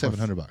 they're They like go for-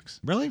 $700.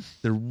 Really?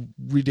 They're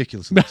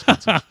ridiculously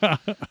expensive.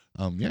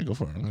 Yeah, go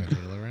for it. I'm gonna Okay.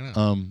 do it right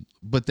now.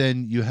 But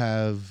then you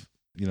have,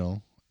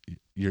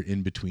 your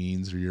in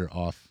betweens or your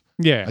off.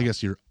 Yeah. I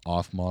guess your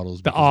off models.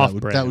 The because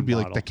off-brand that would be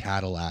like model. the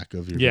Cadillac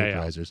of your Yeah,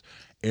 vaporizers.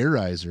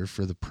 Airizer,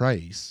 for the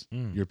price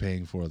Mm. you're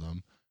paying for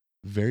them,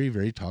 very,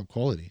 very top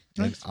quality.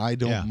 Nice. And I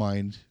don't Yeah.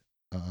 mind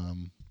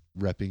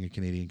repping a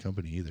Canadian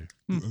company either.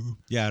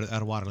 Yeah,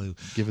 out of Waterloo.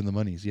 Giving the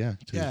monies, to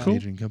Yeah. a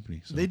Canadian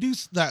company. So. They do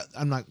that.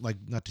 I'm not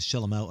not to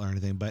shill them out or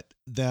anything, but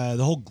the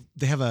whole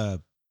they have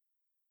a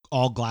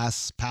all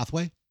glass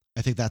pathway.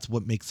 I think that's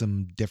what makes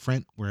them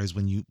different. Whereas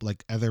when you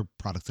like other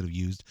products that I've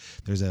used,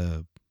 there's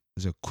a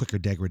quicker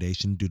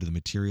degradation due to the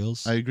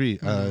materials. I agree.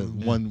 Yeah.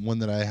 One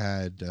that I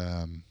had,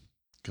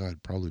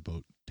 probably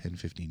about 10,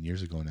 15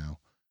 years ago now.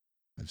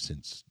 I've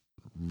since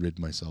rid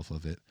myself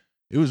of it.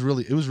 It was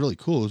really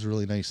cool. It was a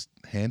really nice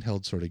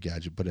handheld sort of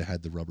gadget, but it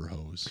had the rubber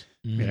hose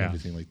and Yeah.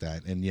 everything like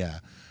that. And yeah,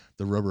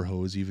 the rubber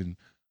hose,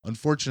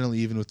 unfortunately,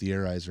 even with the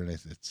Airizer, and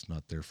it's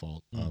not their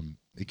fault.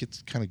 It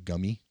gets kind of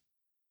gummy.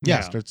 Yeah.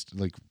 It starts to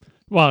like,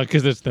 Well,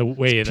 because it's the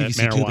way that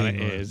PVC marijuana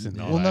tubing or- is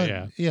and all well, that.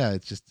 Yeah. yeah,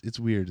 it's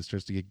weird. It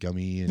starts to get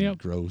gummy and Yep.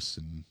 gross,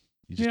 and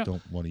You just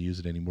don't want to use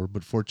it anymore.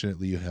 But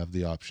fortunately, you have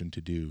the option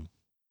to do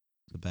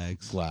The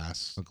bags.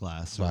 glass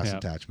Glass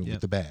attachment Yep.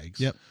 with the bags.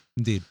 Yep.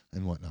 Indeed.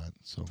 And whatnot.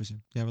 So For sure.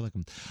 Yeah, we like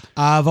them.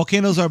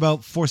 Volcanoes are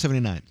about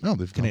 $4.79. no,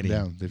 they've Canadian.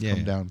 come down. They've Yeah,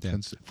 come down. yeah.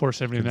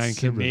 $4.79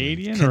 Considerably.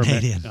 Canadian.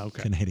 Canadian.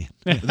 Okay. Canadian.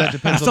 That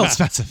depends Still on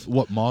expensive.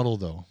 what model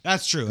though.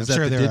 That's true. Is I'm that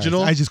sure the they're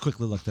digital? I just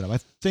quickly looked it up. I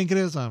think it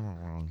is. I'm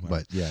wrong.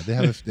 But yeah, they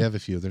have a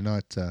few. They're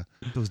not.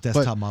 Those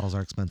desktop models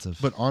are expensive.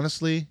 But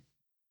honestly,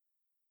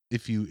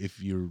 if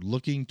you're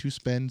looking to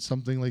spend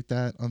something like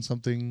that on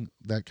something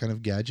that kind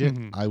of gadget,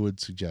 Mhm. I would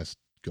suggest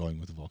going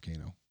with a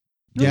Volcano.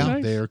 Yeah.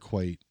 nice. They are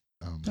quite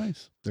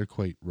Nice. they're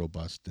quite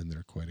robust and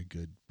they're quite a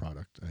good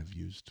product. I've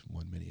used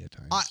one many a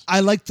times.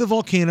 I like the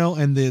Volcano,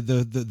 and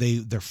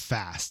they're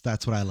fast.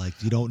 That's what I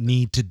like. You don't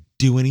need to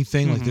do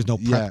anything. Like there's no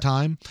prep Yeah.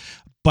 time.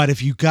 But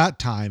if you got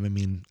time, I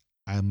mean,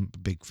 I'm a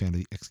big fan of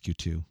the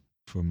XQ2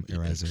 from The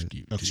Eraser.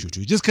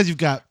 XQ2. Just because you've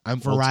got I'm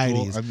old school.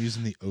 varieties. I'm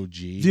using the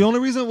OG. The only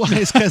reason why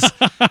is because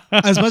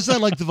as much as I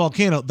like the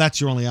Volcano, that's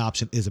your only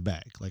option is a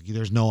bag. Like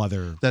there's no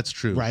other. That's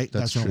true. Right.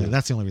 That's the true. only.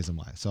 That's the only reason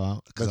why.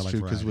 So because I That's like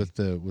true because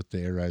variety. with the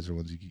Air Riser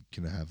ones, you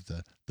can have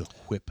the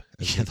whip.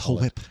 as Yeah, they the whole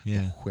call it. whip.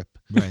 Yeah. The whip.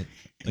 Right. And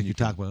Like you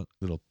can- talk about.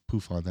 little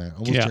poof on that.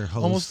 Almost, Get your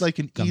hose almost like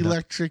an gummed up.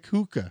 electric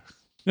hookah.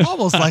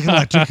 Almost like an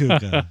electric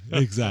hookah.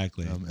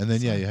 Exactly. And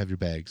then you have your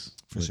bags.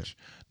 For sure.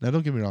 Now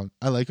don't get me wrong,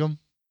 I like them,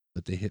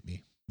 but they hit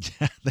me.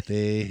 Yeah.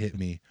 They hit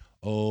me.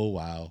 Oh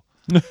wow.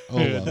 Oh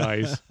wow.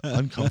 Nice.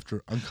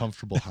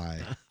 Uncomfortable high.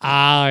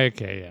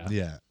 Okay, yeah.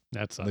 Yeah.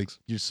 That sucks. Like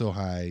you're so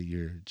high,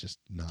 you're just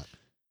not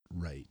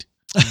right.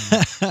 So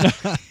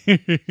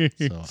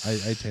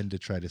I tend to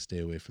try to stay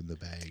away from the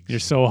bags. You're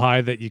so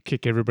high that you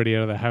kick everybody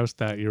out of the house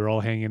that you're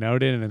all hanging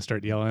out in and then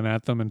start yelling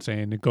at them and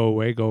saying, go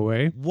away, go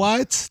away.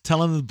 What? Tell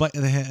them don't bite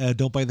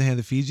the hand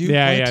that feeds you?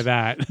 Yeah, What? yeah,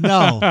 that.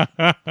 No.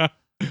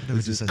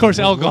 Of course, What-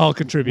 alcohol what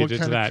contributed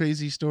kind to of that.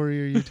 crazy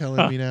story are you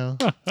telling me now?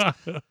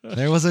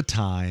 There was a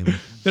time.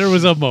 There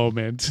was a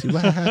moment. See,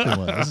 what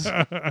happened was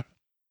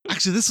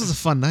Actually, this was a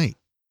fun night.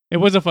 It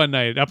was a fun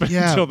night up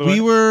Yeah, until the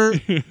we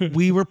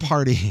were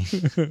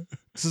partying.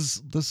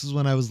 This is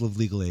when I was of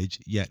legal age.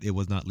 Yet it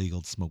was not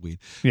legal to smoke weed.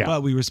 Yeah.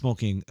 But we were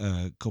smoking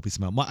copious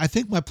amount. I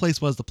think my place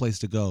was the place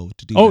to go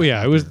to do. Oh that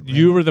yeah, it was. after, right?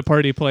 You were the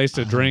party place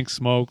to Uh-huh. drink,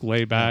 smoke,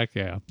 lay back.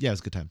 Yeah. Yeah, it was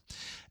a good time.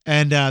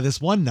 And this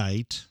one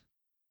night,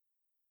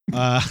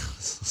 so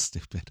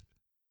stupid.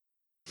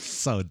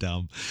 So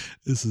dumb.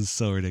 This is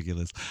so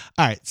ridiculous.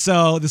 All right.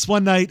 So this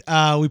one night,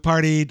 we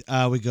partied.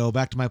 We go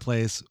back to my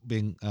place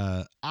being,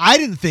 I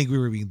didn't think we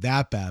were being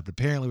that bad, but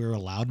apparently we were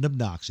loud and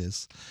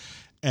obnoxious.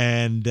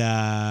 And,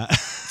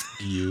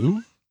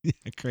 you. yeah,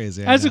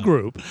 crazy. I As a know,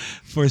 group.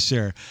 for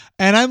sure.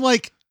 And I'm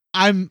like,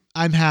 I'm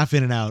half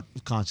in and out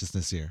of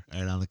consciousness here,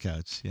 right on the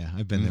couch. Yeah.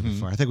 I've been there Mhm.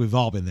 before. I think we've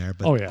all been there,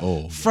 but Oh yeah.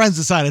 Oh, friends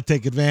decided to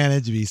take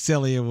advantage, be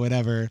silly or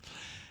whatever.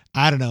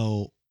 I don't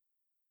know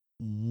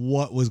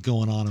what was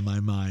going on in my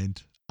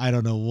mind. I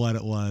don't know what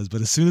it was,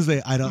 but as soon as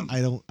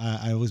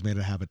I always made it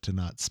a habit to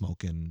not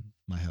smoke in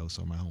my house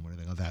or my home or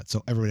anything like that.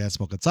 So everybody had to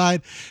smoke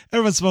outside.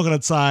 Everyone's smoking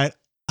outside.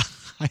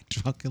 I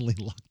drunkenly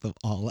locked them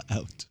all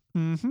out.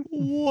 Mm-hmm.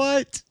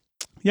 What?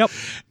 Yep.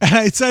 And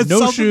I said No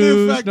something to the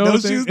shoes. effect, No no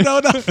thing. shoes, no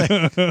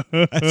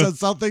nothing. I said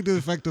something to the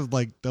effect of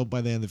like, don't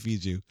buy the hand that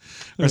feeds you.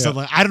 Or Yeah.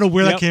 something. I don't know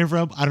where Yep. that came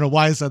from. I don't know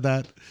why I said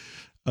that.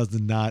 I was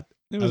not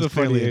It I was was a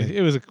funny. clearly in it.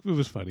 It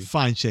was funny.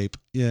 fine shape.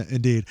 Yeah,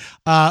 indeed.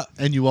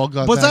 and you all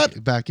got Was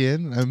back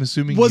in. I'm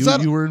assuming Was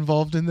that- you were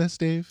involved in this,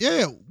 Dave.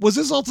 Yeah. Was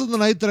this also the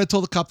night that I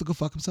told the cop to go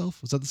fuck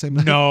himself? Was that the same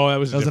night? No, that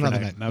was a That was different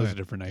another night. night. That was Okay. a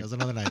different That night. was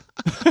another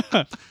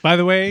night. By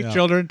the way, Yeah.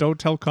 children, don't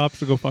tell cops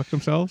to go fuck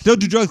themselves. Don't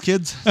do drugs,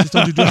 kids. Just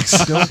don't do drugs.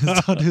 Just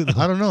don't do them.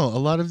 I don't know. A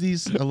lot of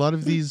these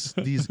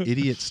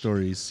idiot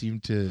stories seem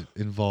to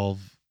involve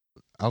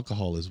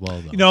alcohol as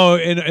well, though. You know,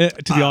 and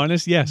to be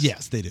honest, yes.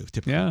 Yes, they do.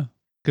 Typically. Yeah.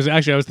 Because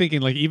actually, I was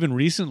thinking, like, even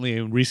recently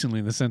in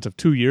the sense of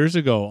 2 years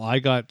ago, I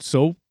got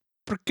so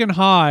freaking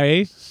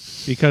high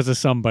because of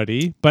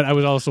somebody, but I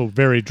was also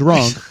very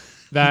drunk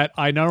that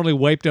I not only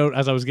wiped out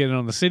as I was getting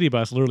on the city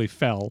bus, literally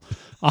fell.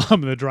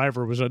 The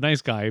driver was a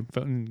nice guy,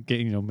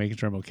 making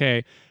sure I'm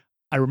okay.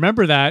 I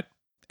remember that,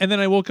 and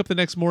then I woke up the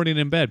next morning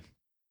in bed.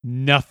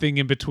 Nothing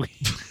in between.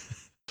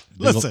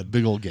 Listen.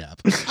 big old gap.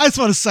 I just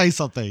want to say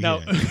something No.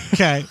 here.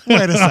 Okay,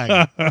 wait a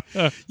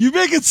second. You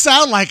make it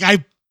sound like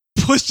I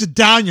pushed it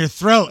down your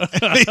throat.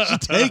 You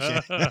should take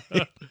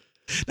it.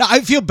 Now,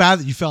 I feel bad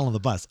that you fell on the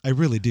bus. I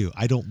really do.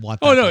 I don't want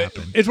that Oh to no,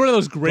 happen. it's one of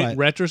those great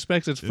But,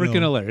 retrospects. It's you freaking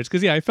know. hilarious.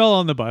 Because I fell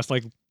on the bus,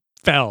 like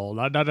fell,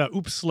 not a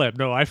oops slip.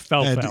 No, I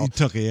fell. And you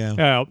took it,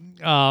 yeah.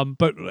 Yeah.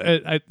 But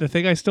the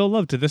thing I still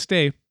love to this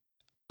day,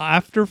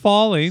 after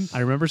falling, I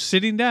remember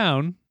sitting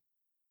down,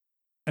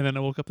 and then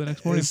I woke up the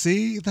next morning.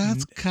 See,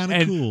 that's kind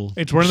of And cool.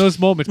 It's one of those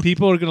moments.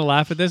 People are going to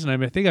laugh at this, and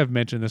I think I've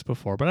mentioned this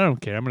before, but I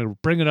don't care. I'm going to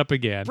bring it up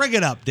again. Bring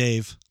it up,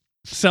 Dave.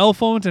 Cell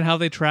phones and how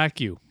they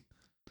track you.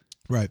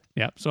 Right.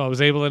 Yep. So I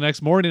was able the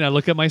next morning, I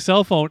look at my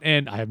cell phone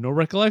and I have no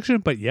recollection,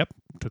 but yep,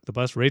 took the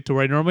bus right to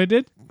where I normally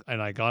did.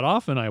 And I got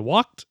off and I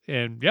walked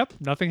and yep,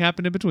 nothing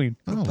happened in between.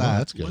 Oh, wow, That.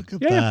 that's good. Look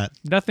at Yeah, that.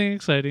 nothing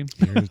exciting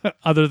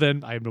other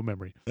than I have no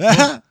memory.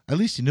 At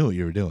least you knew what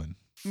you were doing.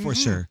 For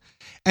sure.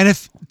 And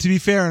if, to be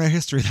fair in our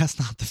history, that's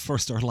not the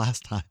first or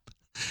last time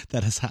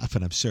that has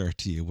happened, I'm sure,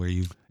 to you, where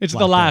you've. It's the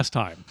blacked out. last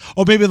time.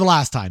 Oh, maybe the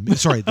last time.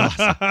 Sorry, the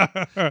last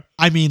time.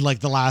 I mean, like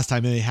the last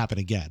time it may happen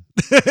again.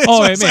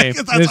 Oh, That's it may.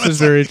 what I'm This is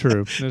saying. very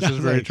true. This That's is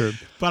very right. true.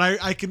 But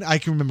I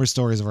can remember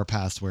stories of our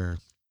past where,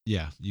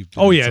 yeah, you.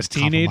 Oh, yeah. As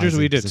teenagers,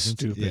 we did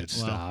stupid Yeah,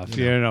 well, stuff.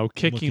 you know,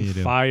 Kicking can you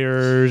do?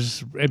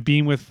 fires,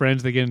 being with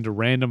friends that get into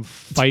random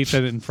fights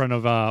in front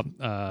of a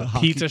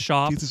hockey- pizza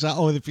shop. Pizza shop.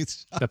 Oh, the pizza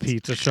shop. The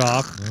pizza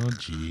shop. Oh,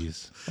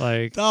 jeez.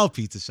 Like, Oh,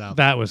 pizza shop.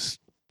 that was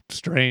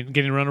strange.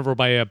 Getting run over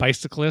by a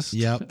bicyclist.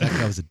 Yep, that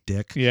guy was a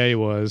dick. Yeah, he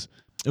was.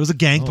 It was a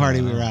gang Oh,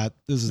 party we wow. were at.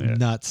 This was Yeah.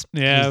 nuts.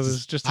 Yeah, it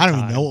was just a I don't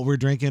even time. know what we were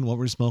drinking, what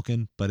we were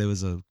smoking, but it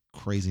was a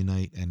crazy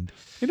night. And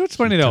You know what's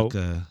funny, though?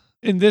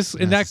 In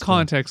massive that spot.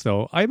 context,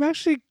 though, I'm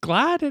actually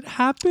glad it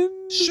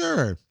happened.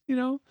 Sure. You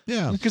know?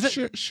 Yeah. Because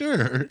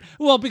Sure.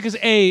 well, because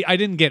A, I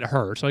didn't get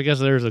hurt, so I guess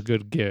there's a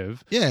good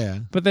give. Yeah.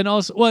 But then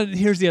also, well,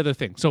 here's the other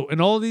thing. So,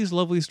 in all these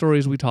lovely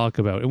stories we talk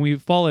about, and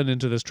we've fallen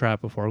into this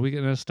trap before, we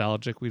get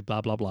nostalgic, we blah,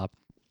 blah, blah.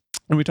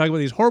 And we talk about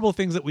these horrible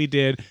things that we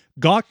did,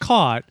 got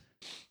caught,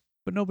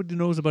 but nobody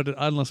knows about it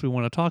unless we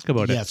want to talk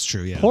about Yeah, it. that's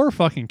true. Yeah. Poor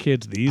fucking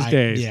kids these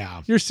days.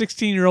 Yeah. You're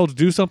 16-year-olds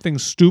do something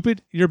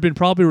stupid, you've been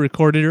probably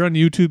recorded, you're on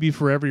YouTube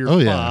forever, you're Oh,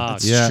 yeah.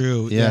 fucked. It's Yeah,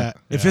 true. yeah. Yeah.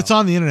 If Yeah. it's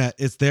on the internet,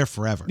 it's there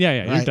forever.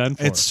 Yeah, you're right? done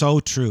for. It's so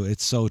true.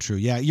 It's so true.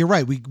 Yeah, you're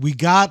right. We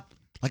got,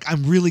 like,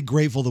 I'm really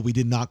grateful that we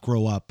did not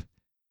grow up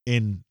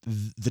in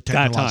the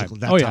technological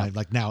time. Oh, yeah. time,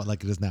 like now,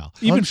 like it is now.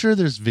 Even I'm sure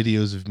there's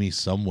videos of me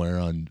somewhere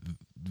on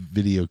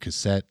video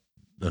cassette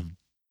of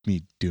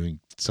me doing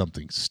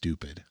something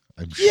stupid.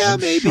 I'm sure. Yeah, I'm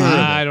maybe. Sure of it.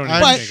 I don't even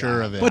I'm think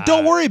sure I- of it. But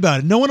don't worry about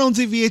it. No one owns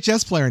a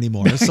VHS player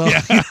anymore. So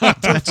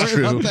don't That's worry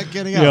true. about that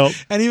getting out. Yep.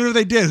 And even if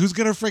they did, who's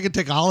going to freaking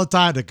take all the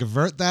time to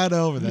convert that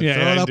over? Then Yeah,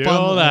 throw it yeah, up do on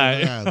all the- that.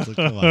 Yeah, it's like,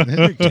 come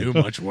on. Too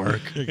much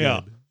work. You're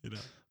Yeah. good. You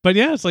know. But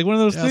yeah, it's like one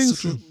of those Yeah, it's things.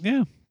 so true.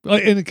 Yeah,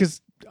 and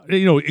because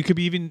it could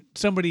be even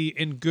somebody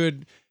in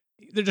good.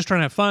 They're just trying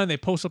to have fun. They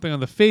post something on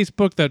the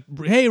Facebook that,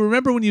 hey,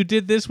 remember when you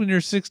did this when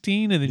you're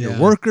 16, and then your Yeah.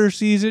 worker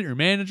sees it, your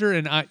manager,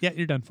 and yeah,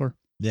 you're done for.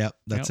 Yeah,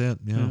 that's it.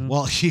 Yeah. Yeah.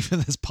 Well,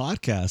 even this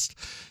podcast,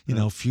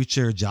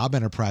 future job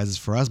enterprises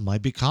for us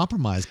might be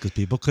compromised because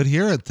people could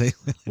hear it.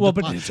 Well,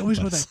 but it's always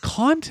about that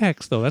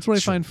context, though. That's what I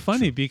Sure, find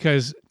funny sure.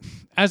 because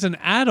as an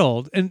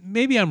adult, and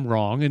maybe I'm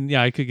wrong, and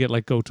yeah, I could get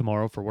let go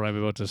tomorrow for what I'm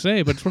about to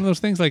say, but it's one of those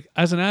things like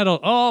as an adult,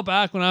 oh,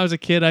 back when I was a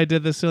kid, I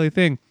did this silly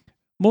thing.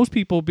 Most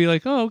people will be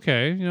like, oh,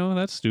 okay,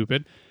 that's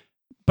stupid.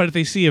 But if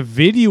they see a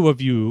video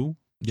of you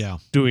Yeah.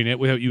 doing it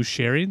without you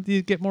sharing,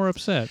 you get more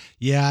upset.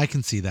 Yeah, I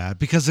can see that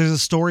because there's a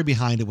story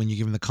behind it. When you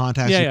give them the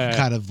context, Yeah, you yeah, can yeah.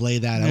 kind of lay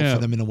that out Yeah.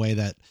 for them in a way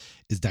that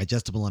is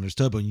digestible,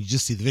 understood. But when you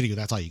just see the video,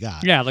 that's all you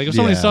got. Yeah, like if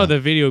somebody Yeah. saw the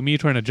video of me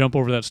trying to jump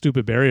over that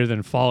stupid barrier,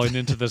 then falling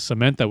into the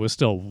cement that was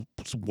still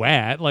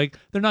wet, like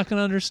they're not going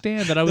to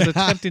understand that I was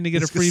attempting to get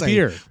a Just gonna free say,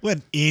 beer. What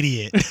an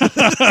idiot.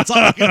 That's all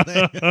I'm going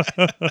to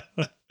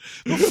say.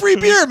 Well, free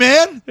beer,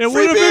 man. It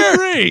free would have beer.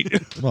 been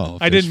great. Well,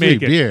 if I there's didn't make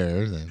free it.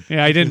 beer, then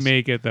Yeah, I didn't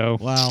make it though.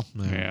 Wow.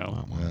 Yeah.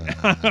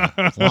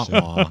 Wah,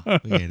 wah.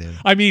 We ain't it.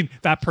 I mean,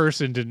 that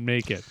person didn't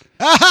make it.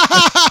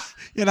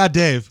 Yeah, not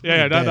Dave.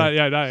 Yeah, Dave.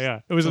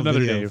 yeah. It was On another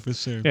video, Dave. for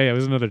sure. Yeah, it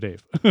was another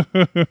Dave.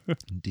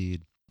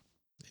 Indeed.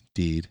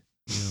 indeed.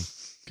 Yeah.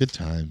 Good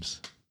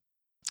times.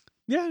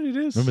 Yeah, it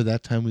is. Remember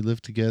that time we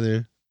lived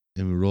together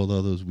and we rolled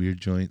all those weird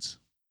joints?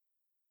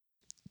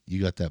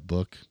 You got that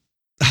book?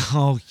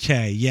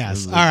 Okay.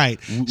 Yes. We- All right.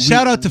 we-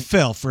 Shout out to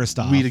Phil first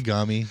off.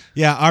 Weedagami.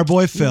 Yeah, our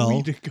boy Phil.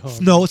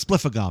 Weedagami. No, it's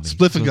Spliffagami.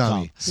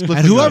 Spliffagami.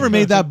 And whoever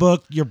made that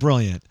book, you're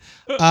brilliant.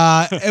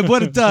 And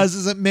what it does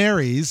is it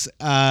marries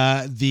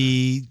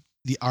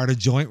the art of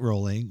joint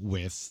rolling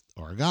with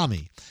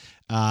origami,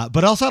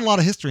 but also had a lot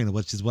of history in it,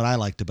 which is what I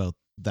liked about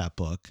that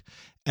book.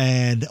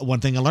 And one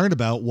thing I learned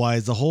about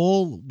was the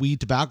whole weed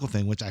tobacco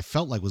thing, which I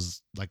felt like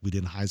was like we did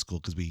in high school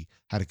because we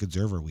had to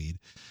conserve our weed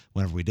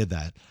whenever we did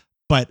that.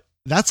 But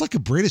that's like a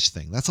British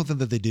thing. That's something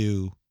that they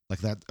do, like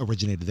that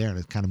originated there and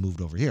it kind of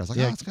moved over here. I was like,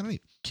 Yeah. oh, it's kind of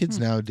neat. Kids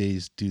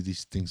nowadays do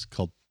these things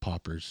called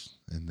poppers,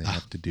 and they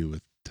have to do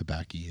with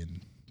tobacco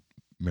and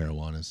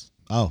marijuanas.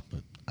 Oh,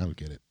 But I don't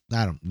get it.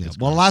 I don't know. It's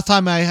Well, the gross. last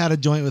time I had a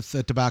joint with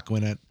tobacco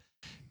in it,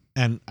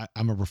 and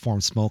I'm a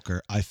reformed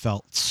smoker, I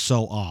felt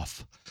so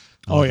off.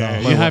 Oh, yeah,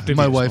 Although- you have to be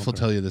My a wife will smoker.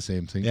 tell you the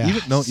same thing. Yeah,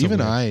 so Even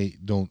weird. I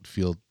don't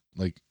feel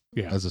like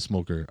Yeah. as a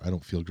smoker, I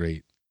don't feel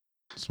great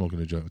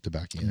smoking a joint with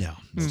tobacco. in it. No,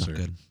 that's sir. not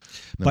good.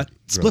 No, But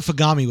gross.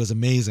 Spliffagami was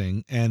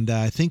amazing. And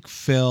I think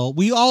Phil,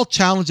 we all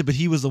challenged it, but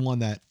he was the one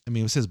that, I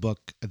mean, it was his book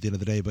at the end of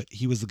the day, but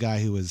he was the guy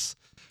who was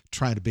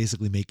trying to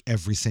basically make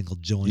every single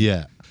joint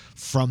Yeah.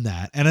 from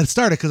that. And it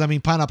started because, I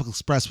mean, Pineapple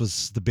Express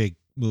was the big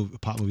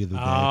pop movie of the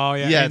day. Oh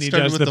yeah, Yeah, and it he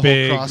started does with the the whole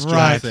big cross joint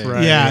Right, thing.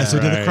 yeah. So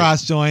he did the right.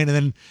 cross joint, and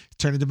then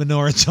turned into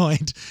menorah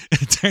joint.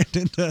 It turned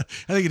into,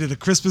 I think he did a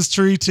Christmas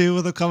tree too,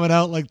 with it coming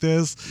out like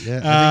this.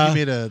 Yeah, I think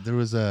he made it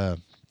was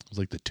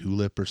like the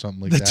tulip or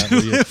something like The that.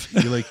 tulip.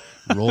 Where you like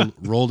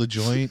rolled a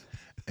joint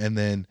and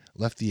then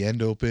left the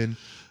end open,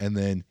 and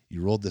then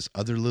you rolled this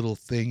other little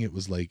thing. It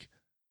was like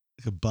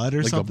a bud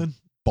or like something.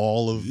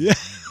 ball of Yeah.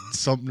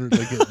 something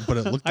like it, but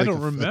it looked I like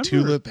don't a remember.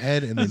 tulip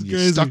head, and That's then you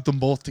crazy. stuck them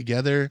both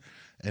together,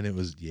 and it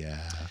was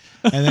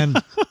And then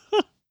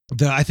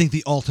I think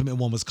the ultimate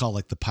one was called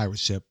like the pirate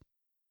ship.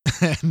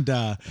 And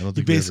I don't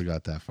think we ever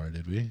got that far,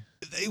 did we?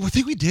 I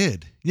think we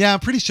did. Yeah, I'm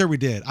pretty sure we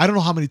did. I don't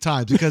know how many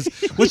times, because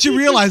what you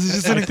realize is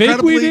it's an I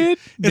think we incredibly did.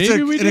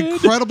 Maybe we an did.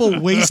 incredible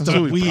waste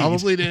of We weed.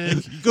 probably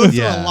did. You go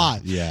through a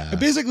lot. Yeah. And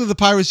basically, the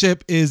pirate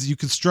ship is you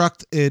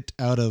construct it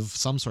out of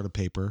some sort of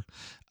paper,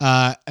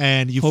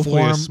 and you Hopefully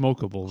form. a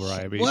smokable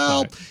variety.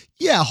 Well, but-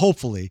 yeah,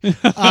 hopefully,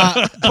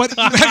 but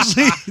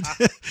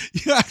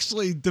you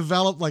actually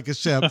develop like a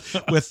ship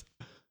with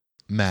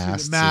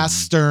Masts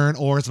stern,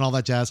 oars, and all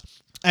that jazz.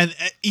 And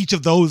each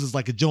of those is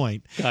like a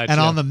joint. Gotcha.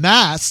 And on the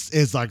mast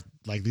is like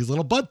these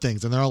little bud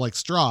things, and they're all like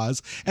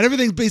straws, and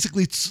everything's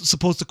basically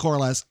supposed to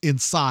coalesce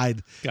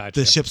inside Gotcha.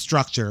 the ship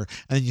structure,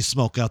 and then you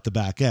smoke out the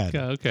back end.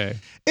 Okay.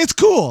 It's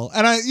cool,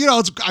 and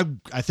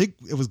I think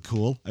it was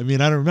cool. I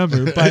mean, I don't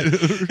remember, but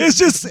it's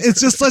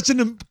just such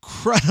an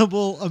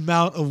incredible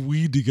amount of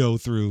weed to go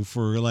through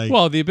for like.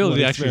 Well, the ability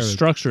to what actually experiment.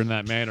 structure in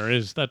that manner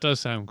that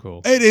does sound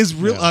cool. It is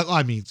real. Yeah.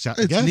 I mean, It's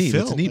again, neat.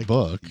 Phil, It's a neat like,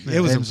 book.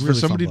 It was and a for really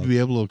somebody fun to book. be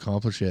able to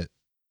accomplish it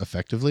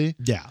effectively.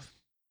 Yeah.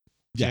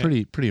 It's Yeah.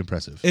 pretty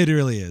impressive. It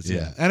really is. Yeah.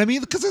 Yeah. And I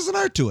mean, because there's an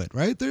art to it,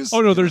 right? There's.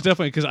 Oh no, there's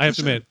definitely, because I have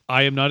to sure. admit,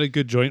 I am not a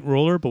good joint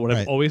roller. But what Right.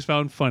 I've always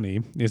found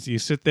funny is you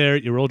sit there,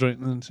 you roll joint,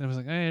 and I was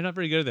like, "Hey, you're not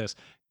very good at this."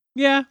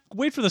 Yeah,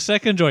 wait for the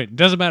second joint.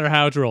 Doesn't matter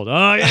how it's rolled.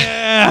 Oh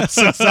yeah, Yes,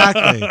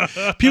 exactly.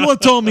 People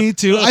have told me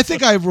to. I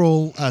think I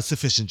roll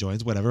sufficient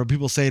joints, whatever.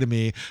 People say to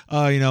me,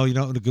 "Oh, you don't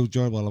want to go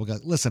joint." Well,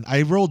 listen,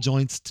 I roll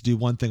joints to do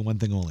one thing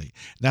only. And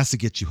that's to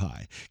get you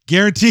high.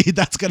 Guaranteed,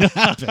 that's going to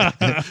happen.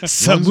 As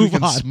So long as we move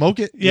can on. smoke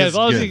it. Yeah, it's as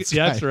long as good. you,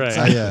 yeah, that's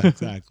right. Yeah.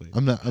 Exactly.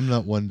 I'm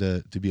not one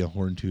to be a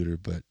horn tooter,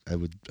 but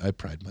I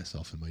pride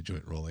myself in my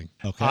joint rolling.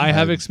 Okay. I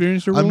have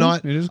experienced a roll. I'm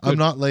not. It is good. I'm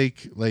not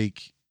like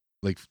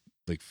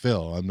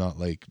Phil. I'm not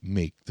like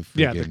make the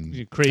Yeah, friggin'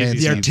 the crazy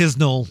fancy- the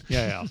artisanal.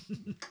 Yeah,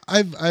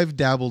 I've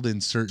dabbled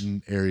in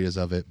certain areas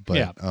of it, but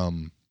Yeah.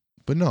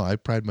 but no, I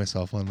pride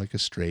myself on like a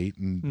straight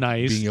and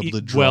Nice, being able to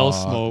eat draw. well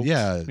smoked.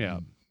 Yeah, Yeah.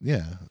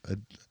 yeah.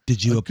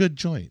 Did A you good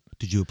joint.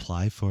 did you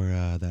apply for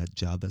that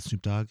job that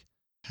Snoop Dogg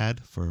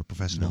had for a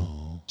professional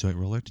No, joint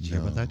roller? Did you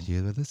hear about that? No. Did you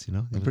hear about this? You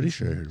know, I'm pretty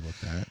sure I heard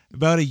about that.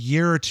 About a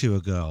year or two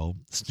ago,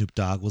 Snoop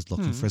Dogg was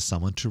looking Hmm. for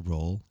someone to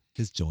roll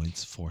his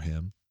joints for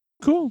him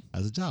cool.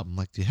 as a job. I'm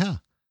like, yeah,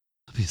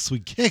 that'd be a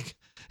sweet gig.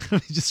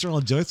 just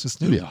rolling joints for It'd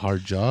be Snoop. a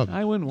hard job.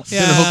 I wouldn't. I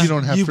hope you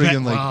don't have You bet-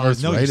 friggin' like well,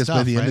 know your arthritis by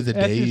stuff, the end right? of the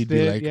That's day. just You'd be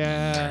it, like,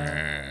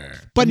 yeah.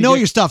 But And you know get-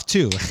 your stuff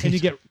too. And you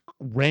get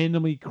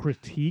randomly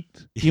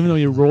critiqued, even though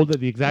you rolled it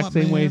the exact What,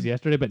 same way as man?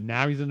 yesterday, but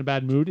now he's in a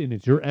bad mood and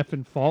it's your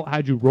effing fault.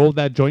 How'd you roll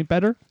that joint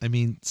better? I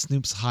mean,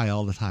 Snoop's high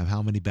all the time.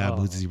 How many bad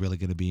moods Oh. is he really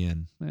going to be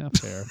in? Yeah,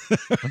 fair.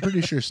 I'm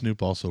pretty sure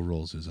Snoop also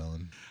rolls his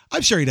own.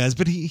 I'm sure he does,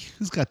 but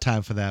who's got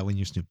time for that when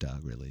you're Snoop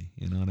Dogg, really?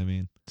 You know what I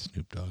mean?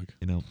 Snoop Dogg.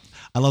 You know,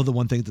 I love the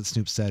one thing that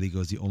Snoop said. He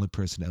goes, the only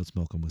person to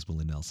outsmoke him was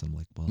Willie Nelson. I'm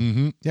like, well,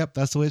 Mm-hmm. yep,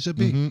 that's the way it should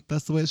be. Mhm.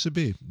 That's the way it should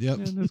be. Yep.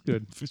 Yeah, that's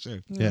good. For sure.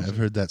 Yeah, I've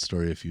heard that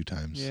story a few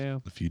times. Yeah.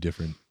 A few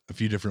different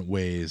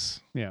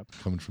ways Yeah.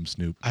 coming from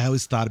Snoop. I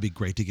always thought it'd be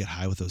great to get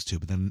high with those two,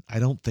 but then I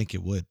don't think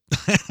it would.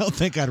 I don't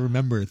think I'd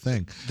remember a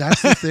thing.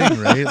 That's the thing,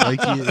 right? Like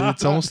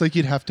it's almost like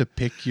you'd have to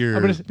pick your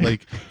I'm gonna-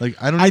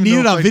 like I don't. I even need know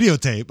it if on I'd-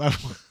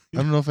 videotape. I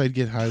don't know if I'd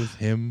get high with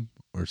him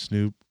or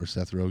Snoop or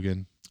Seth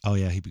Rogen. Oh,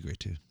 yeah, he'd be great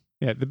too.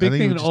 Yeah, the big think thing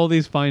we in just- all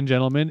these fine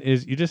gentlemen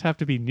is you just have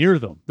to be near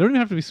them. They don't even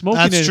have to be smoking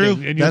That's anything,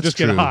 true. and you That's just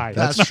true. get high.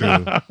 That's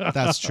true.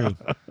 That's true.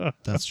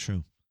 That's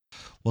true.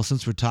 Well,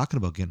 since we're talking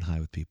about getting high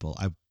with people,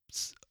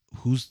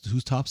 who's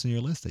tops in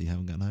your list that you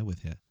haven't gotten high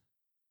with yet?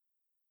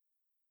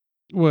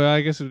 Well,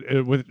 I guess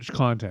with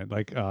content,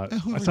 like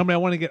whoever- somebody I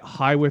want to get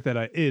high with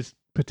that is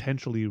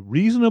potentially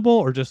reasonable,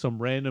 or just some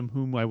random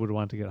whom I would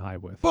want to get high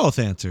with. Both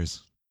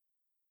answers.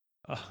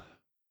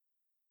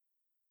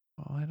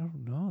 Oh, I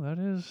don't know. That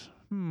is,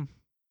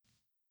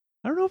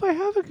 I don't know if I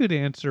have a good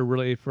answer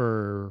really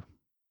for.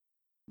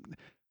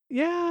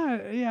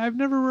 Yeah. I've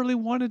never really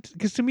wanted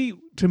because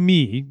to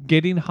me,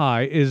 getting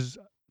high is,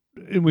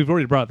 and we've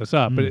already brought this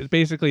up, but it's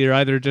basically you're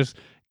either just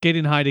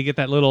getting high to get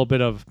that little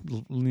bit of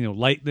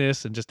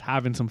lightness and just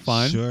having some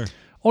fun, Sure.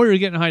 or you're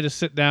getting high to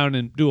sit down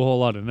and do a whole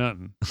lot of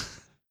nothing.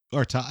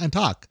 Or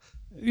talk.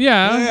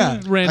 Yeah.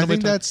 I Randomly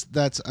think that's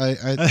I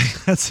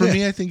That's for it.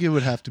 me. I think it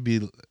would have to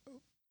be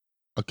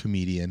a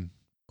comedian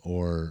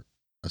or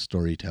a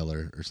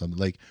storyteller or something.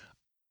 Like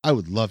I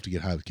would love to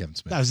get high with Kevin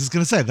Smith. I was just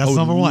gonna say I that's would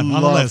number one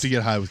on the love list. to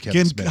get high with Kevin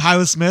Getting Smith. high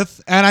with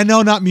Smith, and I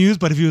know not Muse,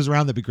 but if he was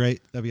around, that'd be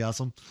great. That'd be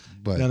awesome.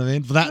 but You know what I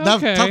mean? But that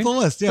Okay. top of the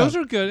list. Yeah. Those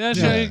are good. That's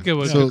Yeah. a good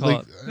one so to call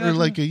like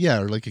it.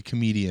 or like a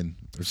comedian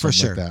or For something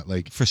sure. like that.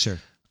 Like For sure.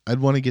 I'd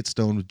want to get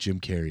stoned with Jim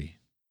Carrey.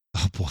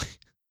 Oh boy,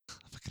 if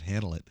I could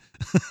handle it.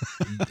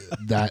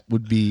 That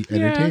would be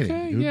entertaining.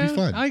 okay, It would be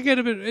fun. I get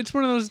a bit. It's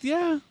one of those.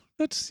 Yeah,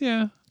 that's I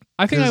think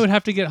I 'Cause- would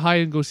have to get high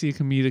and go see a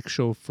comedic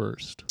show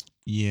first.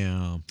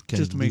 Yeah,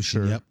 Just to make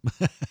sure. Yep.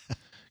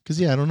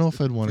 Because I don't know if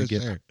I'd want to For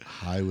get sure.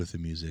 high with a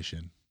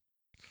musician.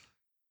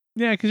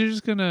 Yeah, because you're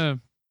just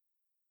gonna.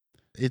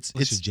 It's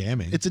Unless you're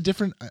jamming. it's a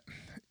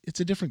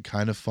different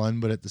kind of fun,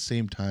 but at the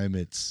same time,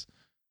 it's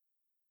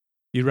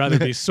You'd rather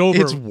be sober.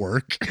 it's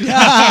work.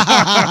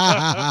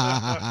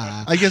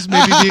 I guess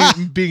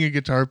maybe being a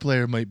guitar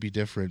player might be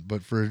different,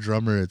 but for a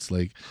drummer, it's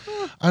like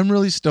I'm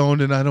really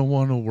stoned and I don't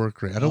want to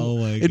work right. I don't. Oh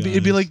my It'd be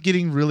gosh. like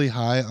getting really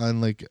high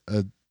on like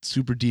a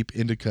super deep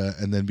indica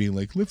and then being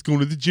like, let's go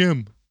to the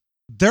gym.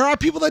 There are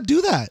people that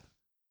do that.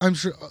 I'm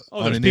sure Oh,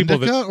 on there's an people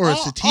indica that- or a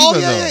Oh, sativa oh, though.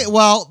 yeah.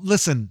 Well,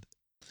 listen.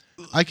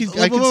 I could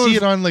see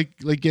it on like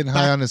getting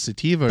high on a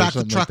sativa or Back the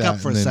something truck like that. up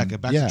for and a then-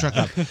 second. Back yeah. the truck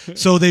up.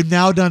 So they've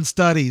now done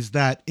studies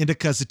that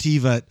indica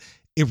sativa,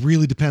 it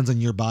really depends on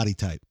your body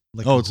type.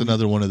 Like Oh, it's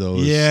another one of those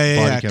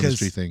body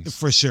chemistry 'cause- things.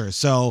 for sure.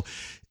 So,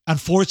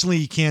 unfortunately,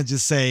 you can't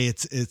just say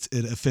it's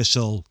an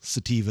official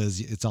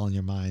sativas. It's all in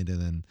your mind and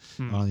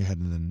then all in your head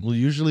and then. Well,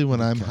 usually when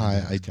I'm Okay, high,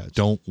 yeah, I gotcha.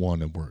 don't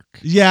want to work.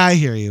 Yeah, I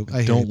hear you. I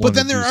hear don't you. But wanna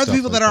then there do are other stuff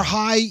people that like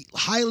are that.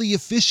 highly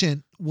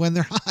efficient when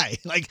they're high.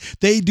 Like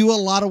they do a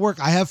lot of work.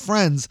 I have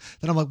friends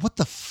that I'm like, what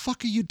the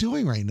fuck are you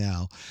doing right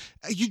now?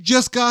 You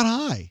just got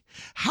high.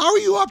 How are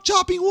you up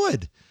chopping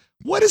wood?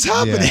 What is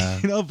happening? Yeah.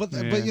 You know, but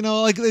Yeah. you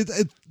know, like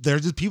they're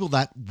just people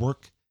that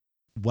work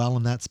well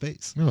in that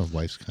space. My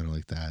wife's kind of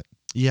like that,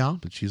 Yeah.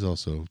 but she's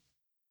also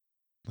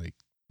like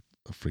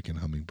a freaking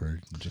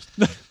hummingbird, and just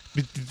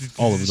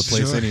all over the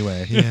place. Sure.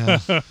 Anyway, Yeah.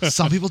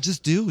 Some people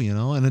just do, you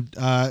know, and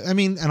I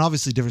mean, and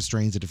obviously different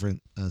strains of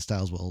different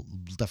styles will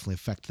definitely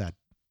affect that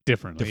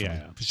differently.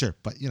 differently Yeah. for sure.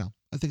 But you know,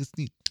 I think it's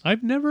neat.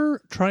 I've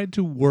never tried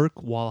to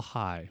work while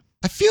high.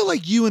 I feel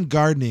like you and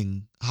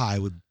gardening high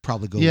would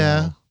probably go Yeah.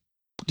 well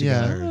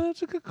Yeah. together. Oh,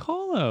 that's a good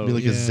call out. be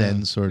like a yeah.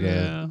 Zen sort of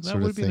Yeah, that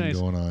would be thing nice.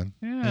 going on.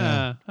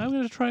 Yeah, I'm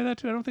gonna try that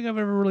too. I don't think I've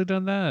ever really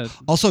done that.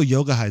 Also,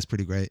 yoga high is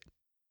pretty great.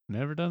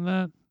 Never done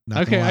that.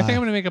 Not Okay, gonna I think lie.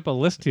 I'm gonna make up a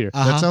list here.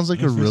 Uh-huh. That sounds like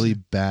Yeah, a for really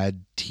sure.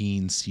 bad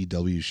teen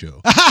CW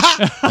show.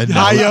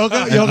 High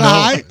yoga, and yoga now-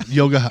 high.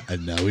 yoga high,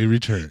 and now we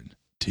return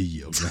to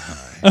yoga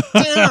high.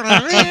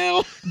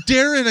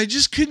 Darren, I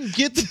just couldn't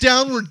get the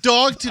downward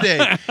dog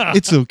today.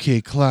 It's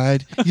okay,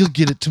 Clyde. You'll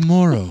get it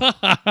tomorrow.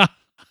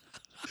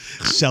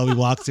 Shelby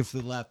walks in for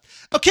the left.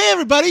 Okay,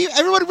 everybody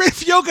ready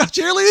for yoga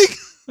cheerleading?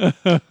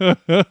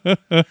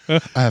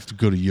 I have to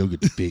go to yoga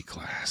debate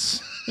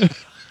class.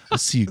 I'll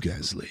see you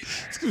guys later.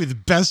 It's gonna be the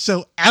best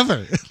show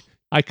ever.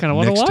 I kind of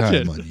want to Next watch time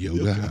it. on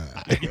Yoga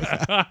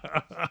High.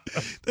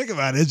 Think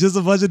about it. It's just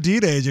a bunch of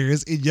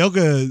teenagers in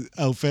yoga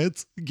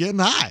outfits getting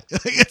high.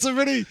 It's a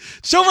pretty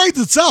show writes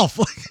itself.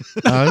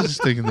 I was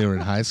just thinking they were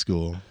in high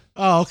school.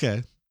 Oh,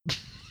 okay.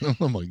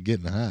 I'm like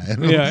getting high. I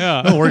don't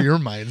Yeah. know where your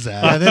mind's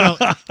at. Yeah, they don't.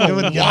 They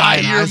wouldn't get high Why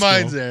in high your school.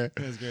 mind's there?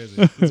 That's crazy.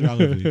 What's wrong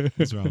with you?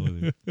 What's wrong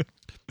with you?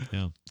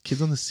 Yeah.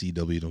 Kids on the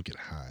CW don't get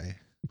high.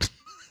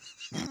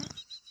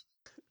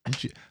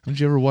 Haven't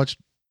you ever watched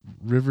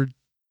River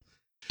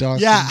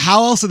Dawson? Yeah.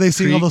 How else are they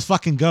seeing all Creek? those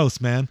fucking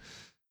ghosts, man?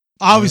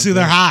 Obviously,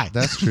 they're high.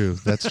 That's true.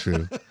 That's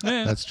true.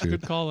 Yeah, That's true.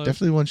 Good call out.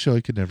 Definitely one show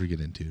I could never get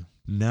into.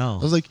 No.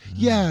 I was like,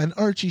 yeah, an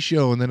Archie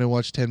show. And then I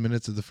watched 10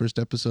 minutes of the first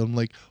episode. I'm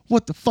like,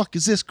 what the fuck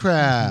is this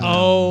crap?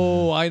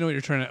 Oh, I know what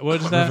you're trying to.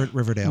 What is that?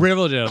 Riverdale.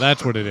 Riverdale.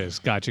 That's what it is.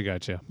 Gotcha. I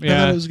thought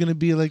Yeah. it was going to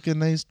be like a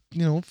nice,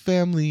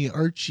 family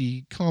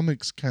Archie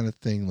comics kind of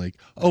thing. Like,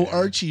 oh,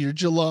 Archie, you're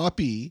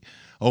jalopy.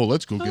 Oh,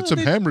 let's go get some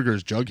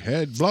hamburgers,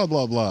 Jughead, blah,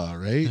 blah, blah,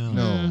 right? No.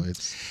 No,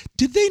 it's...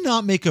 Did they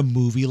not make a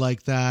movie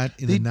like that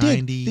in They the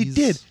did.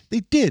 90s?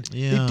 They did.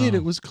 Yeah. They did.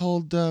 It was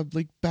called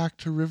like Back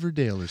to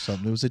Riverdale or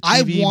something. It was a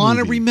I TV want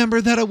to movie.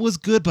 remember that it was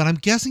good, but I'm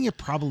guessing it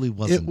probably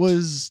wasn't. It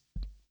was...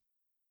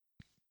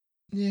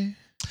 Yeah,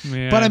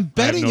 Yeah, But I I'm have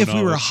betting no if we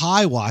were knowledge.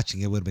 high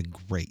watching it, would have been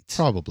great.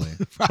 probably.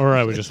 Or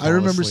I would just. I fall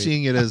remember asleep.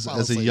 seeing it as a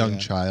Honestly, young yeah.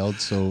 child,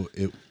 so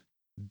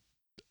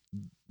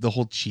the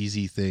whole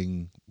cheesy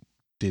thing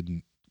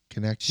didn't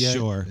connect yet.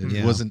 Sure, It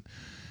yeah.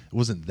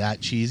 wasn't that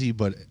cheesy,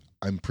 but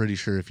I'm pretty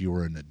sure if you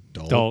were an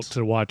adult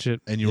to watch it.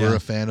 and you Yeah. were a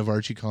fan of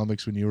Archie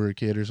comics when you were a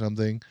kid or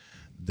something,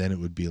 then it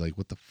would be like,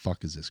 what the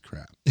fuck is this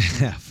crap?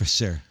 Yeah, for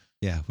sure.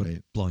 Yeah, would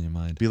Right. blow your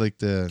mind. Be like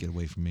the Get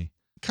away from me.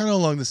 kind of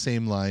along the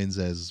same lines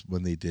as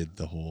when they did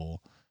the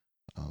whole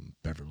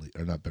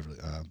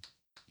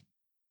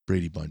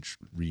Brady Bunch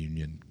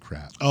reunion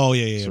crap. Oh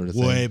yeah, Sort of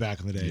way thing. back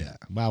in the day. Yeah.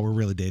 Wow, we're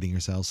really dating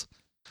ourselves.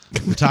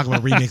 We're talking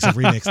about remix of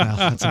remix now.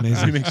 That's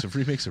amazing. Remix of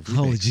remix of remix.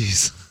 Holy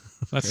jeez.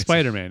 That's Crazy.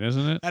 Spider-Man,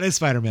 isn't it? That is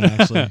Spider-Man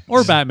actually.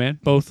 Or Yeah. Batman,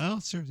 both. Oh,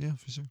 sure. Yeah,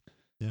 for sure.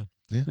 Yeah.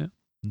 Yeah.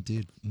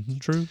 Indeed. Mhm.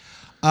 True.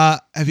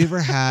 Have you ever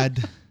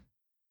had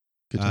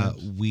Good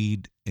times.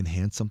 weed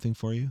enhance something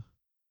for you?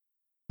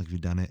 Like have you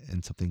done it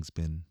and something's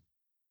been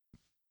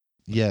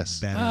Yes.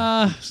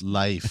 better?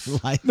 Life.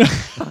 Like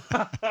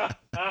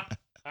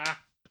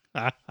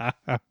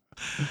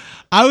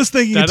I was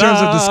thinking in terms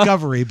of Ta-da!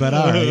 discovery, but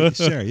all right,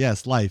 sure.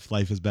 Yes, life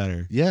is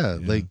better. Yeah,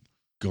 like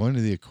going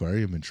to the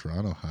aquarium in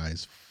Toronto High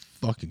is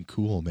fucking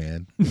cool,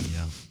 man.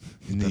 Yeah.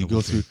 And then you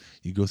go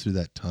through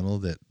that tunnel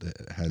that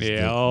has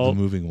the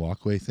moving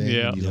walkway thing.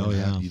 Yeah. And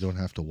you don't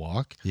have to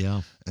walk.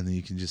 Yeah. And then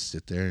you can just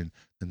sit there, and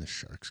then the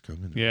sharks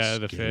come in. Yeah,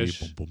 the scary. fish.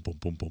 Boom, boom,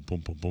 boom, boom, boom,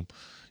 boom, boom.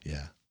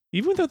 Yeah.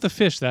 Even without the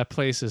fish, that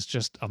place is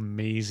just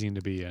amazing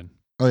to be in.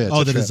 Oh yeah.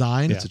 Oh, the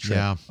design. It's a trip.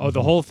 Yeah. Oh,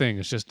 the whole thing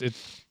is just,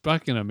 it's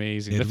fucking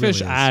amazing. It The really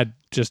fish is. add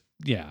just,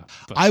 yeah.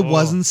 But, I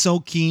wasn't so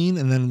keen,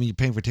 and then when you're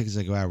paying for tickets,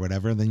 like or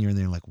whatever, and then you're in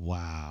there like,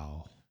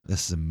 wow,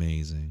 this is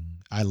amazing.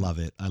 I love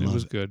it. I It love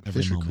was it. good.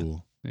 Every Fish are moment.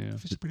 cool. Yeah.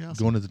 Fish are pretty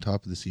awesome. Going to the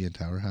top of the CN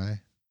Tower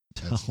High.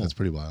 That's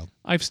pretty wild.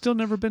 I've still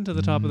never been to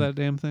the top of that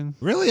damn thing.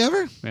 Really,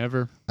 ever?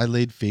 Ever. I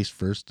laid face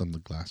first on the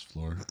glass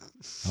floor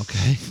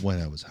Okay.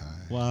 when I was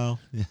high. Wow.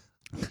 Yeah.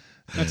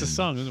 That's a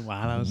song, isn't it?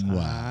 Wow, that was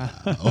Wow.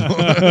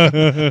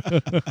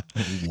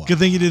 Good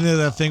thing you didn't do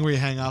that thing where you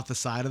hang off the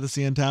side of the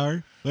CN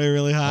Tower way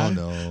really high. Oh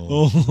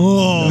no.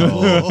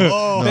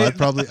 Oh. No,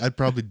 I'd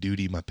probably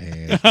duty my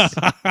pants.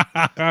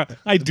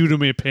 I do to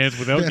my pants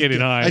without getting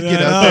high. I'd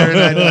get out there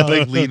and I'd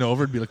like lean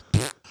over and be like,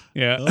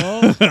 Yeah.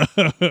 Oh.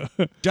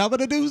 Jabba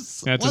the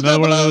deuce. That's What's another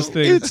up, one of hello? those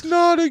things. "It's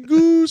not a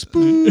goose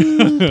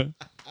poop."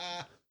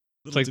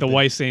 It's like the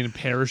wife saying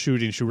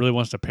parachuting. She really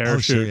wants to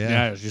parachute. sure,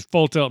 yeah. She's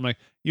full tilt. I'm like,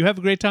 you have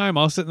a great time.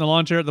 I'll sit in the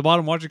lawn chair at the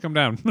bottom, watch it come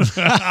down.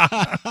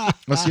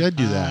 Well, see, I'd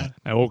do that.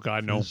 Oh,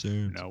 God, no. For sure.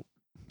 No.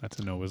 That's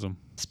a noism.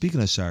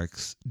 Speaking of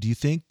sharks, do you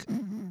think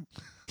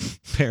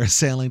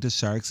parasailing to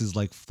sharks is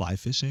like fly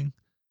fishing?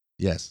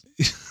 Yes.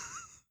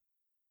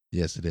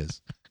 Yes, it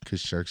is. Because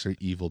sharks are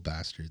evil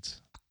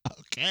bastards.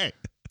 Okay.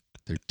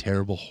 They're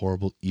terrible,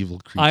 horrible, evil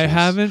creatures. I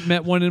haven't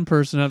met one in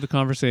person to have the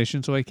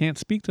conversation, so I can't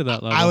speak to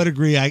that level. I would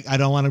agree. I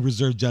don't want to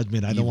reserve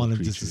judgment. I don't Evil want to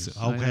creatures.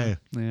 just okay.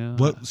 Yeah.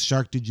 What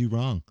shark did you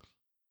wrong?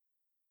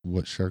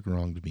 What shark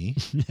wronged me?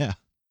 Yeah.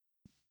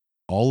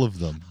 All of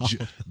them. Oh.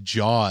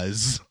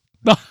 Jaws.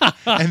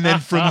 And then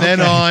from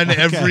then on,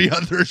 every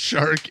other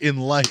shark in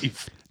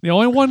life. The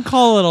only one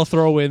call that I'll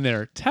throw in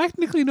there.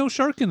 Technically, no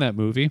shark in that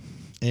movie.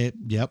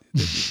 Yep.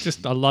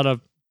 Just a lot of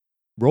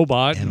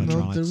robot and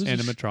Animatronics. there was a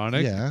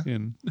animatronic. yeah.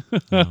 And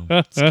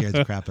No, scared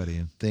the crap out of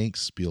you.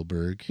 Thanks,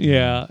 Spielberg.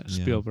 yeah, Yeah.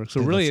 Spielberg.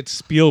 So Yeah, really, that's- it's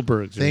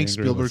Spielberg. Thanks,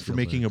 Spielberg, for Spielberg.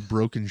 making a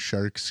broken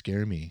shark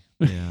scare me.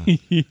 Yeah,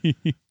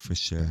 for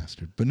sure.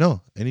 Bastard. But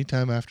no,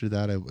 anytime after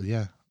that,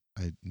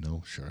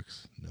 no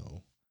sharks.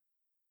 No.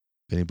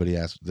 If anybody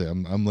asks,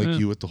 I'm like Yeah.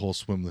 you with the whole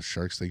swim with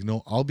sharks thing.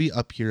 No, I'll be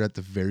up here at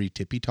the very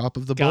tippy top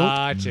of the boat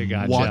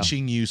Gotcha.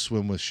 watching you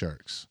swim with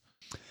sharks.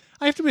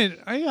 I have to admit,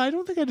 I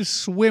don't think I'd just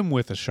swim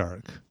with a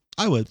shark.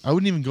 I would. I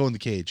wouldn't even go in the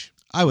cage.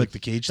 I would. Like the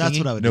cage That's thingy?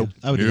 what I would Nope. do.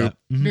 I would do Nope.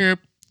 that. Mhm. Nope.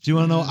 Do you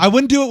want to know? I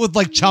wouldn't do it with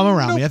like chum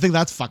around me. I think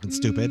that's fucking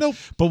stupid. Nope.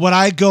 But when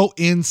I go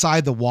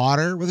inside the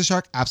water with a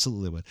shark,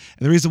 absolutely would.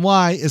 And the reason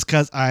why is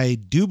because I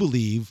do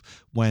believe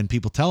when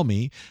people tell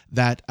me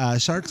that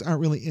sharks aren't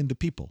really into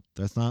people.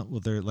 That's not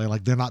what they're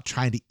like. They're not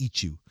trying to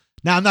eat you.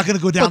 Now I'm not going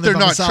to go down But there they're by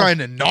not myself. trying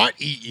to not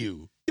eat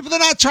you. Yeah, but they're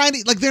not trying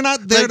to. Like they're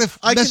not there Like,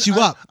 to mess you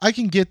up. I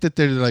can get that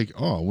they're like,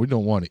 oh, we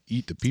don't want to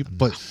eat the people,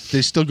 but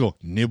they still go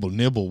nibble,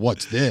 nibble.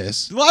 What's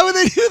this? Why would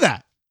they do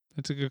that?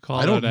 That's a good call.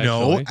 I don't out,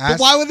 know. actually. But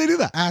why would they do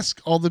that? Ask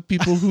all the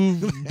people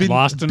who've been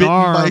Lost an bitten by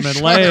arm and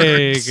sharks.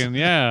 leg, and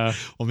yeah.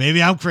 Well,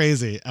 maybe I'm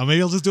crazy. Or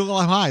maybe I'll just do it while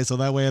I'm high, so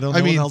that way I don't know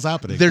what the hell's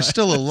happening. They're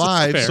still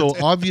alive, fair. so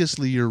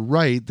obviously you're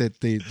right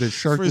that the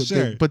shark. For Was,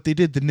 sure. but they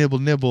did the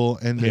nibble,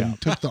 and then Yeah.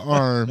 took the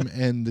arm,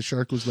 and the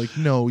shark was like,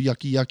 "No,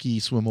 yucky,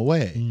 yucky, swim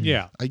away." Mm.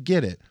 Yeah. I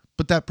get it,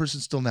 but that person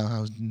still now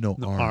has no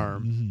The arm,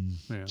 arm.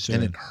 Mhm. Yeah. Sure.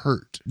 and it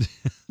hurt.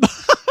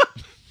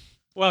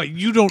 Well,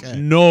 you don't Okay.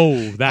 know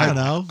I that. don't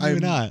know. Maybe I'm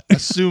not.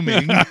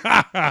 assuming.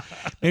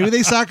 Maybe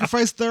they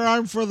sacrificed their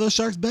arm for the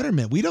shark's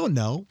betterment. We don't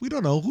know. We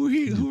don't know who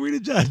are we to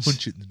judge.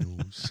 Punch it in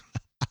the nose.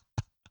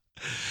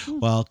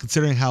 Well,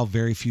 considering how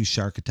very few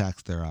shark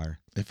attacks there are,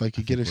 If I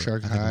could get a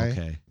shark I think we're high,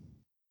 okay.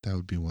 that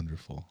would be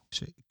wonderful.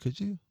 Could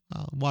you?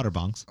 Water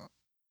bongs.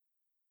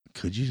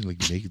 Could you like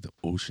make the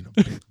ocean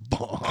a big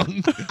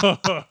bong?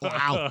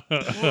 Wow.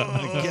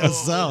 I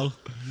guess so.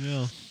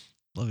 Yeah.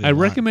 Love you I a lot.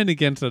 recommend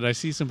against it. I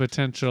see some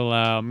potential,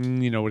 what do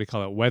you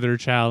call it? Weather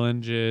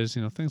challenges,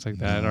 things like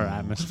that, or No.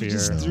 atmosphere.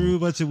 Just threw a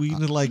bunch of weed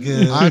into like I'm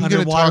an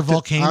underwater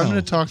volcano. I'm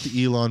gonna talk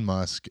to Elon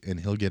Musk, and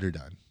he'll get her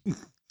done.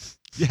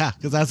 Yeah,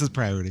 because that's his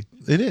priority.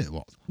 It is.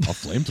 Well, a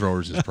flamethrower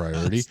is his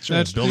priority. That's true.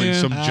 That's- Building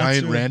yeah. some That's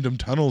giant true. random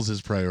tunnels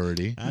is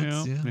priority.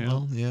 That's, Yeah, yeah, yeah.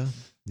 well, yeah,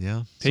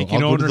 yeah. Taking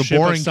I'll go to the ownership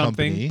boring of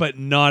something, company. but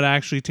not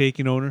actually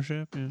taking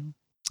ownership. Yeah.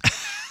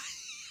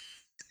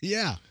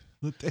 Yeah.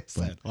 What they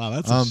said. Wow,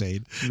 that's Um, a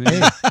shade.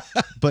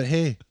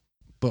 Hey,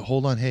 but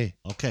hold on. Hey,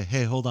 Okay,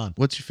 hey, hold on.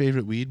 what's your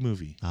favorite weed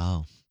movie?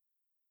 Oh.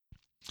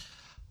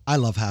 I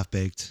love Half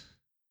Baked.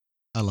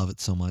 I love it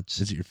so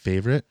much. Is it your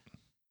favorite?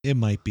 It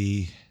might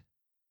be.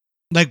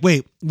 Like,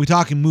 wait, we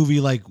talking movie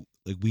like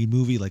weed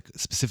movie, like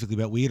specifically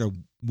about weed, or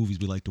movies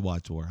we like to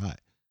watch or high?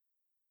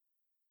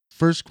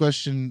 First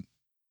question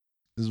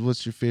is,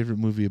 what's your favorite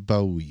movie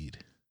about weed?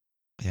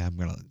 Yeah,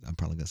 I'm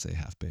probably gonna say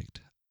Half Baked.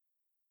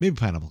 Maybe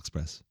Pineapple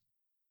Express.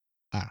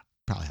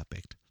 probably half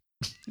baked.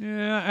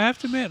 Yeah, I have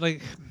to admit,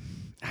 like,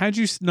 had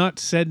you not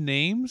said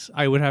names,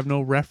 I would have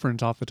no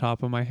reference off the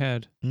top of my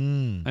head.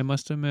 Mm. I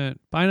must admit,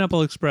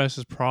 Pineapple Express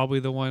is probably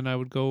the one I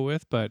would go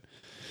with, but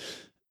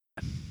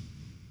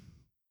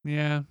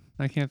yeah,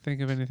 I can't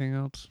think of anything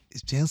else.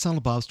 Is Jay and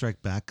Silent Bob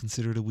Strike Back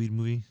considered a weed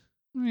movie?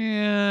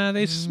 Yeah,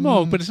 they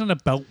smoke, but it's not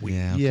about weed.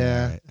 Yeah. Okay,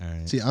 Yeah. All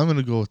right. See, I'm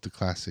gonna go with the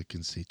classic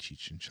and say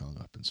Cheech and Chong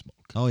Up and Smoke.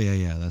 Oh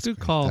yeah. That's Good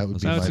great. call. That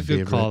would be That's my a good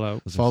favorite. call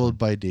out. Those are Followed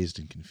fun. by Dazed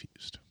and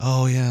Confused.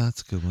 Oh yeah,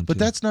 that's a good one. But too.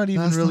 that's not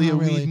even That's really not a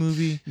really- weed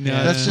movie.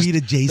 No, That's just weed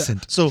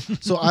adjacent. So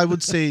I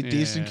would say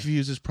Dazed and Yeah.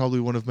 Confused is probably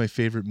one of my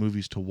favorite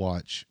movies to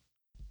watch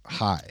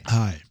high.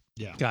 Hi.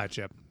 Yeah.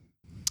 Gotcha.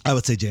 I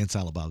would say Jay and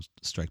Silent Bob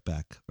Strike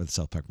Back or the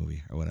South Park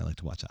movie or what I like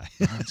to watch. I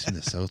haven't seen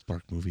the South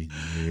Park movie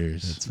in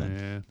years. That's fun.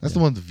 Yeah. That's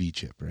the one with the V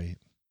chip, right?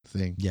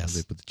 Thing. Yes.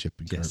 Where they put the chip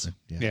in Yes. Cartman.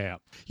 Yeah. Yeah.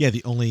 Yeah,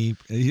 the only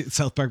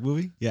South Park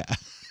movie. Yeah.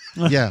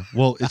 Yeah.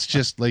 Well, it's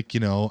just like,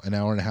 an hour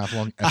and a half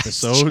long That's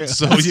episode. true.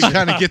 So you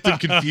kind of get them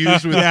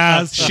confused with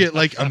Yeah, shit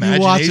like watch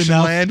Imagination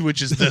enough. Land,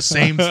 which is the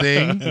same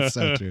thing. That's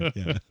so true.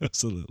 Yeah,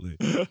 absolutely.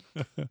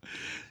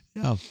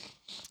 Yeah.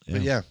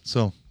 But yeah,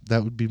 so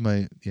that would be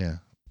my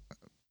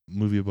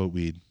movie about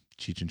weed,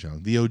 Cheech and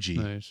Chong, the OG,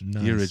 Nice.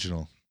 Nice. the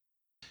original.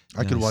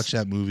 I could Nice. watch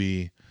that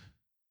movie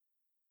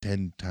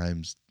 10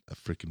 times a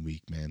freaking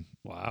week, man.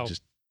 Wow.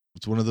 Just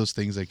it's one of those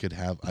things I could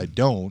have. I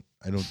don't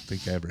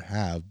think I ever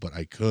have, but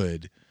I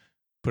could.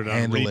 Put it on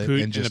handle it repeat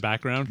and in the just-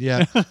 background.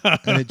 Yeah,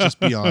 and it just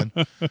be on.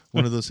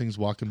 One of those things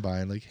walking by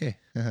and like, hey,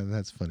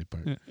 that's a funny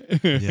part.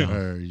 Yeah.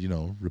 Or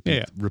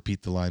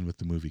repeat the line with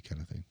the movie kind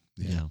of thing.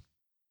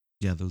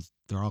 Yeah. Those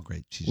they're all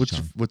great. Cheech and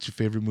Chong. What's your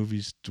favorite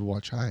movies to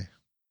watch high?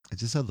 I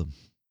just said them.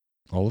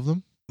 All of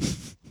them?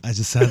 I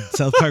just said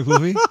South Park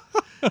movie.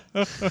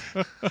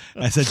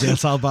 I said Jay and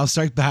Silent Bob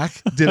Strike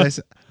Back. Did I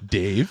say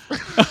Dave?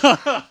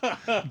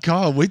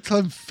 God, wait till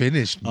I'm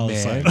finished, Oh,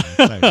 man.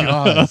 sorry.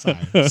 God.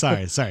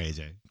 sorry,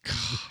 AJ.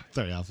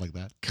 Sorry, off like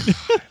that.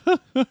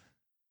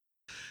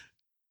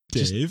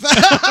 Just- Dave.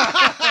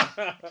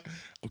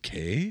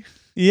 Okay.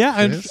 Yeah,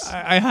 and Chris?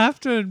 I have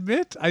to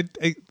admit, I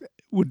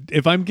would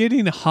if I'm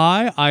getting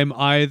high, I'm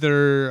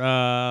either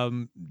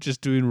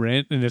just doing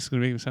rent, and it's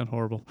gonna make me sound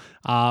horrible,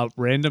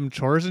 random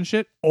chores and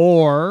shit,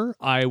 or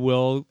I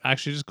will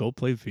actually just go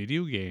play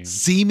video games.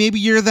 See, maybe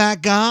you're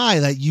that guy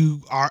that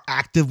you are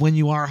active when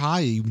you are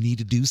high. You need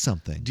to do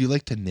something. Do you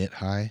like to knit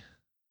high?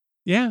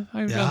 Yeah,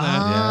 I've done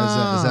that.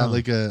 Yeah, is that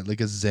Oh. like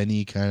a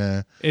zenny kind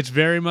of? It's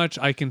very much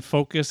I can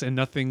focus and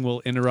nothing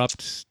will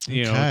interrupt.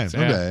 You know, Okay,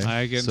 so yeah, okay.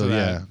 I get So, into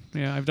that.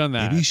 Yeah, I've done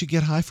that. Maybe you should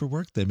get high for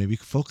work then. Maybe you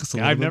can focus a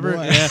little I've bit never.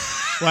 more. Yeah.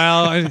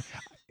 Well,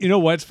 you know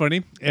what's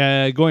funny?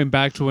 Going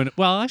back to when.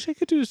 Well, actually, I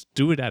could just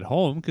do it at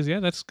home because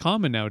that's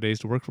common nowadays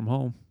to work from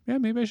home. Yeah,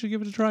 maybe I should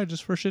give it a try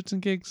just for shits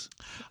and gigs.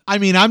 I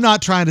mean, I'm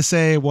not trying to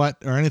say what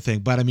or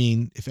anything, but I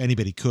mean, if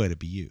anybody could, it'd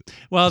be you.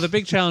 Well, the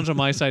big challenge on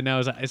my side now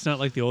is it's not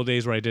like the old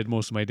days where I did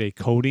most of my day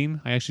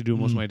coding. I actually do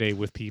most of my day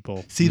with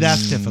people. See,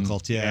 that's Mm.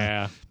 difficult. Yeah.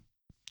 Yeah.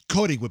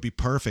 Coding would be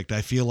perfect.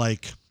 I feel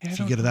like if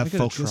you get to that I gotta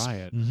focus. try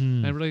it.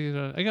 Mhm. I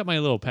really, I got my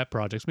little pet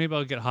projects. Maybe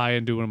I'll get high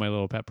and do one of my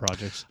little pet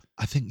projects.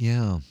 I think,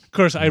 yeah. Of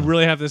course, I Yeah.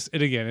 really have this.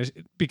 And again,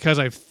 because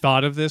I've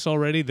thought of this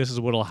already, this is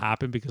what'll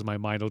happen because my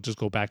mind will just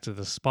go back to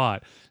the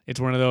spot.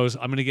 It's one of those,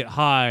 I'm going to get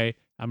high,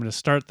 I'm going to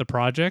start the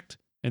project,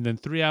 and then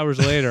 3 hours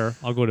later,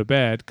 I'll go to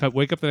bed,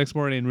 wake up the next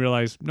morning and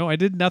realize, no, I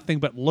did nothing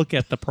but look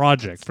at the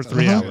project for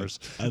 3 Uh-huh. hours.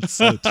 That's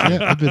so true.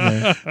 Yeah, I've been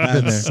there. I've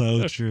been That's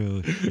there. so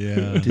true.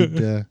 Yeah.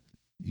 Did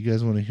you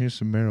guys want to hear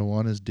some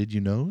marijuana's? Did you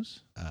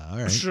knows? All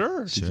right.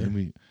 Sure.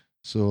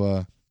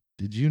 Sure.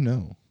 Did you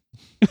know?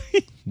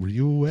 Were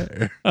you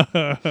aware?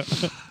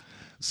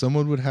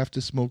 Someone would have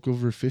to smoke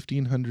over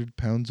 1,500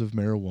 pounds of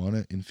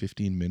marijuana in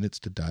 15 minutes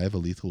to die of a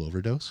lethal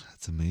overdose.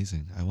 That's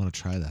amazing. I want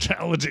to try that.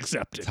 Challenge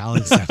accepted.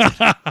 Challenge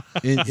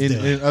accepted.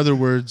 In other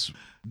words,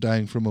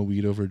 dying from a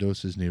weed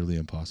overdose is nearly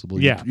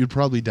impossible. Yeah. You'd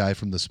probably die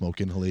from the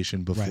smoke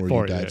inhalation before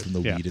Or, you died from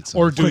the yeah. weed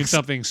itself. Or doing Quick-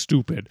 something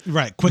stupid.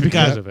 Right. Quick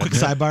Because of it. quick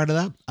sidebar to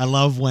that. I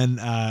love when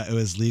it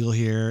was legal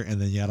here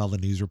and then you had all the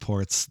news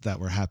reports that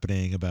were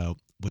happening about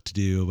what to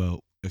do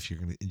about if you're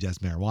going to ingest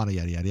marijuana,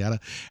 yada, yada, yada.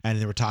 And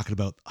they were talking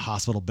about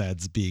hospital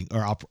beds being,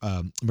 or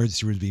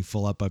emergency rooms being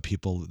full up by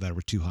people that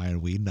were too high on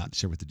weed, not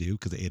sure what to do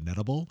because they ate an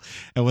edible.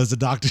 And what's the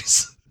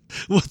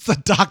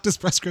doctor's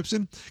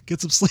prescription?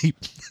 Get some sleep.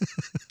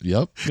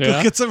 Yep. Go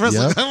Yeah. get some rest.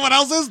 Yeah. What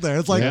else is there?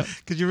 It's like, Yeah.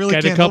 because you really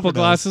Get can't a couple overdose.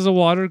 glasses of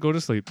water, go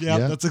to sleep. Yeah,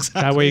 Yeah. that's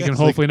exactly That way you it. can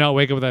It's hopefully not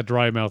wake up with that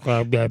dry mouth.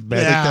 Yeah,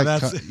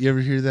 that's You ever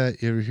hear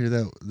that? You ever hear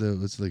that?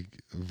 It's like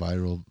a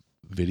viral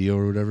video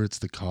or whatever. It's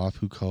the cop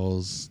who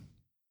calls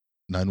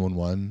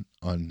 911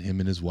 on him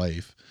and his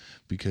wife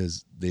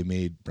because they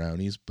made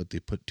brownies, but they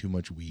put too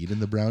much weed in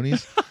the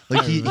brownies.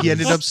 Like he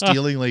ended up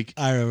stealing like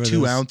I remember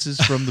 2 this. ounces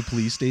from the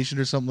police station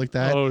or something like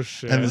that. Oh,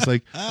 shit. And it's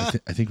like, I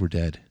think we're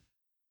dead.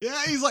 Yeah,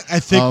 he's like,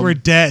 I think Um, we're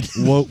dead.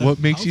 What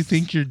makes you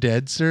think you're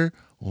dead, sir?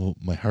 Well,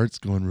 my heart's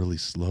going really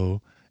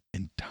slow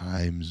and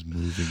time's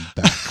moving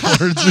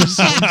backwards or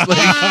something. Like,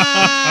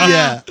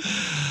 yeah.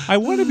 I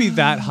want to be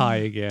that high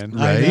again.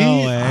 Right? I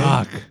know, eh?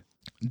 Fuck.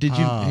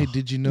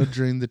 Did you know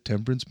during the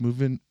temperance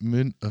movement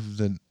of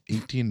the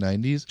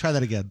 1890s? Try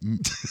that again.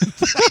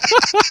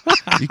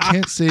 You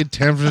can't say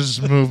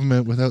temperance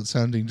movement without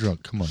sounding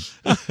drunk. Come on.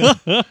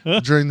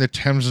 During the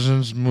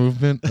temperance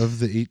movement of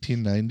the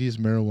 1890s,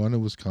 marijuana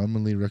was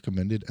commonly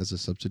recommended as a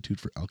substitute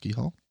for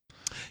alcohol.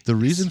 The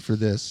reason for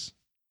this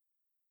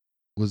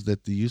was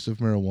that the use of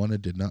marijuana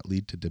did not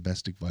lead to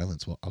domestic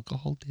violence, while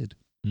alcohol did.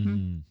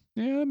 Mm.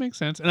 Yeah, that makes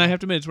sense. And I have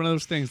to admit, it's one of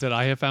those things that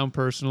I have found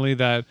personally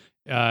that,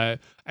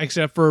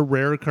 except for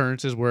rare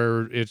occurrences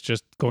where it's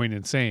just going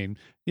insane.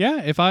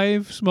 Yeah, if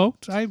I've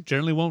smoked, I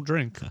generally won't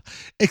drink.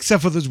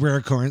 Except for those rare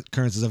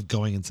occurrences of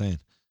going insane.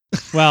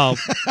 Well,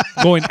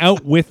 going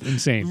out with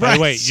insane. By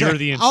the way, sure. you're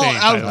the insane.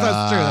 by the way.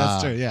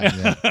 That's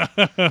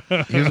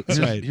true.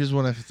 Yeah. Here's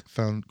one I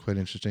found quite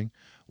interesting.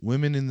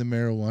 Women in the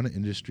marijuana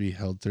industry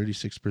held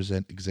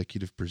 36%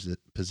 executive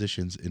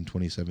positions in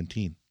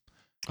 2017.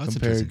 That's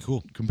interesting.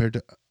 Cool. Compared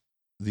to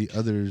the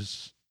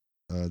others,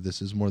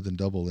 this is more than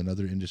double. In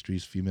other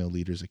industries, female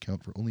leaders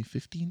account for only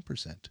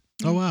 15%.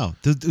 Oh, wow.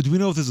 Do we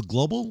know if this is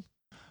global?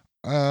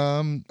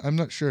 I'm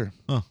not sure.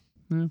 Oh,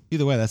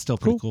 either way, that's still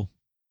pretty cool.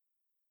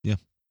 Yeah.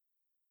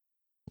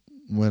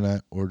 When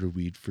I order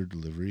weed for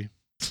delivery,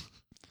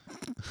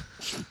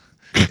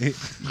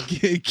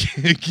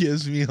 it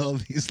gives me all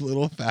these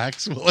little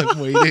facts while I'm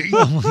waiting.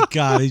 Oh my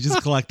God, he's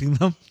just collecting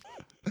them.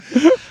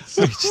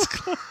 So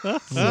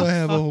I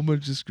have a whole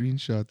bunch of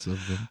screenshots of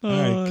them. All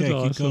right, okay, keep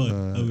awesome.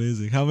 going.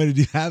 Amazing. How many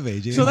do you have,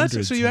 AJ? So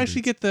Hundreds, you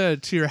actually get to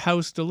your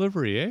house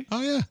delivery, eh?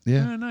 Oh yeah,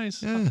 Yeah.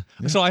 Nice. yeah.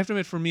 So I have to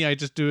admit, for me, I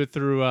just do it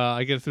through.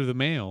 I get it through the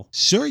mail.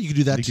 Sure, you can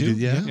do that You too. can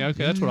do- yeah. Yeah,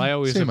 okay, that's what I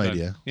always Same have done.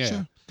 idea. Yeah,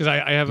 Sure. because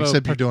I have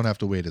Except you a. don't have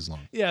to wait as long.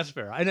 Yeah, that's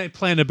fair. And I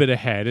plan a bit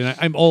ahead, and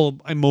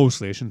I'm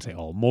mostly, I shouldn't say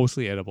all,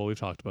 mostly edible. We've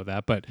talked about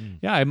that, but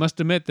yeah, I must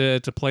admit that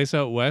it's a place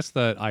out west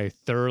that I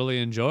thoroughly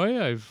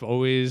enjoy. I've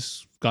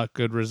always got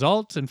good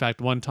results. In fact,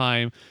 one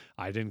time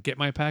I didn't get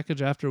my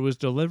package after it was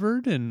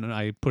delivered, and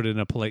I put in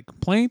a polite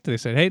complaint. They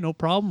said, "Hey, no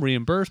problem,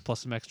 reimburse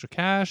plus some extra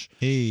cash."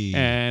 Hey.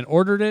 And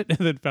ordered it, and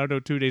then found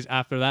out 2 days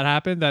after that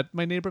happened that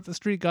my neighbor up the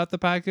street got the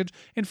package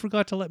and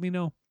forgot to let me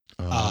know.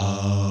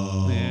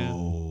 Oh. Yeah.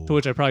 To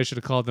which I probably should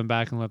have called them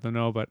back and let them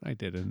know, but I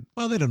didn't.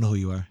 Well, they don't know who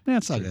you are. Yeah,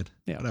 It's all true. good.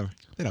 Yeah. Whatever.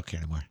 They don't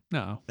care anymore.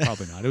 No,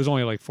 probably not. It was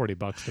only like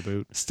 $40 to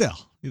boot. Still,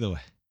 either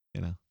way,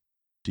 you know.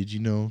 Did you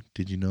know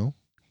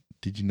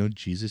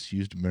Jesus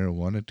used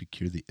marijuana to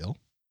cure the ill?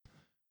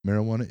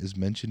 Marijuana is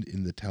mentioned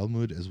in the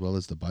Talmud as well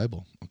as the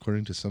Bible.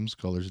 According to some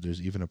scholars,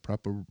 there's even a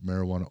proper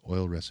marijuana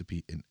oil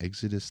recipe in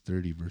Exodus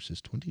 30, verses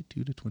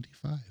 22 to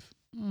 25.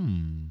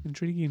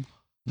 Intriguing.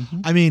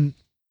 I mean,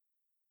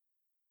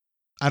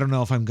 I don't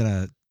know if I'm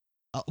gonna.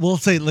 We'll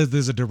say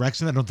there's a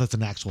direction. I don't know if that's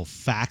an actual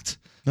fact.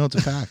 No, it's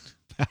a fact.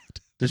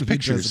 There's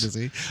pictures.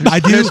 I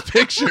do. There's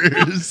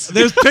pictures.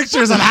 There's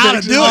pictures on how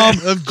to do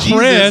it. Of Chris,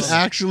 Jesus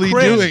actually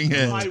Chris, doing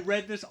it. I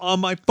read this on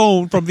my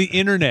phone from the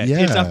internet. Yeah.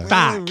 It's a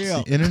fact. Really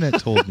real. The internet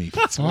told me.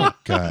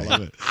 Fuck,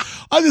 guy.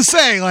 I'm just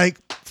saying, like,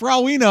 for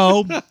all we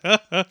know,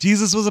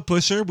 Jesus was a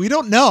pusher. We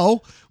don't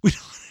know. We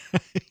don't.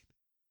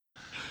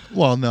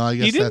 Well, no, I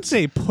guess He didn't that's...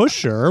 say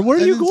pusher. Where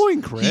are you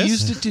going, Chris? He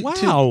used it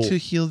Wow. to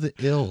heal the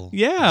ill.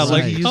 Yeah, So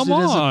like, he used come it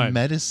as a on.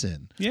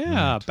 medicine.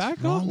 Yeah, Right.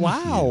 back Wrong on. with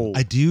Wow. you.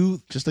 I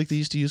do. Just like they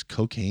used to use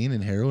cocaine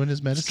and heroin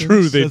as medicine.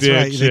 true, they That's did.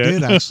 right. shit. They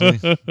did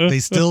actually. They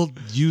still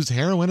use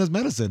heroin as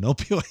medicine.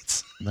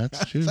 Opioids.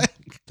 That's true.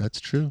 That's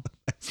true.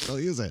 Still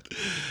use it.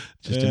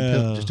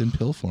 Just in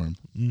pill form.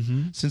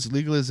 Mm-hmm. Since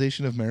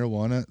legalization of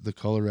marijuana, the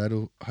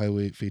Colorado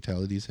highway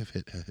fatalities have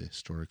hit a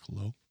historic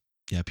low.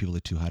 Yeah, people are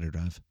too high to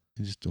drive.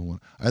 They just don't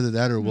want either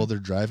that or while they're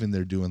driving,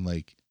 they're doing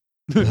like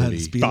The 30.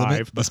 speed limit.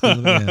 Five. The speed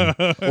limit,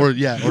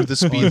 yeah. or the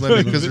speed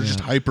limit because they're Yeah.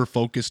 just hyper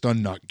focused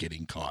on not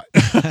getting caught.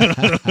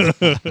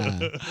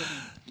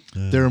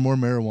 There are more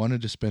marijuana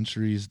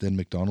dispensaries than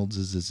McDonald's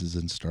is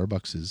and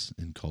Starbucks is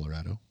in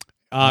Colorado.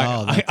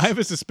 I have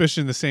a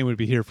suspicion the same would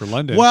be here for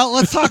London. Well,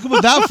 let's talk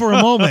about that for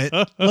a moment.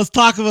 Let's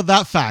talk about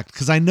that fact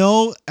because I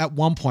know at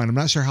one point, I'm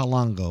not sure how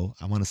long ago,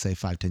 I want to say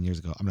 5-10 years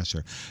ago, I'm not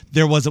sure.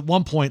 There was at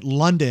one point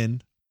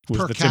London Was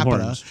per the Tim capita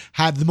Hortons.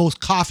 had the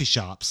most coffee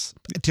shops.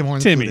 Tim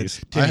Hortons Timmy's.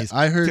 included. Timmy's.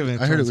 I heard Tim it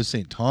Hortons. was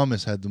St.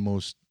 Thomas had the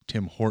most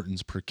Tim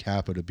Hortons per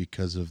capita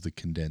because of the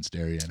condensed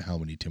area and how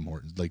many Tim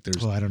Hortons. Like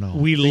there's Oh, I don't know.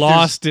 we think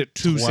lost it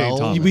to 12. St.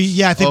 Thomas.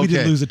 I think we did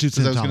Okay. lose it to 'Cause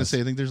St. I was Thomas. going to say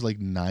I think there's like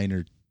 9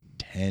 or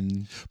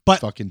 10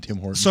 But- fucking Tim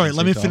Hortons. Sorry, in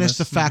let me St. finish Thomas.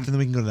 the fact and then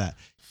we can go to that.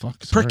 Fuck,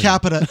 Per sorry.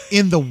 capita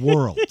in the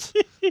world,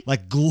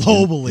 like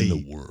globally, in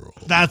the world.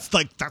 that's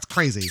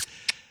crazy.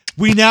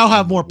 We now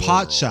have more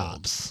pot World.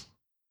 shops,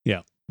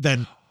 Yeah.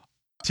 than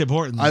Tim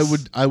Hortons.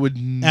 I would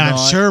and not.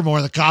 I'm sure more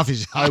of the coffee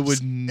shops. I would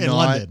in not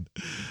London.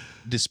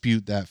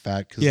 dispute that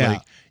fact because Yeah.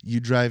 like you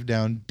drive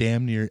down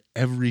damn near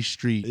every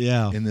street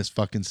Yeah, in this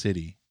fucking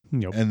city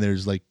Yep. and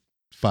there's like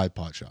 5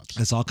 pot shops.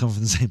 it's all coming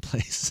from the same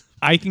place.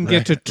 I can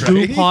get to Right, two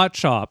right? pot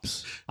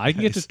shops. I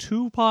can get Nice. to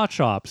 2 pot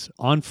shops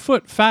on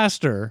foot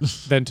faster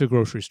than to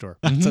grocery store.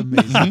 That's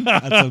amazing.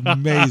 That's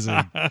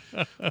amazing.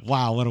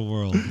 Wow, what a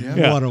world!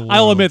 Yeah. What a world!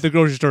 I'll admit the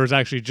grocery store is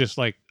actually just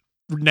like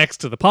next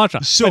to the pot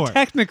shop. Sure. But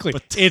technically,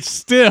 it's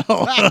still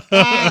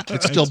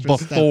It's still Extra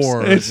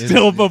before. it's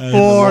still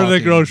before the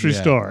walking, grocery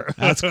yeah. store.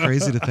 That's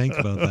crazy to think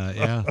about that.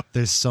 Yeah,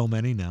 there's so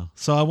many now.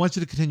 So I want you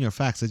to continue your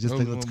facts. I just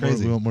think that's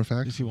crazy. We want more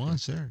facts? If you want,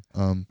 sure.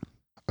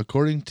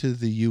 According to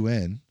the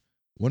UN,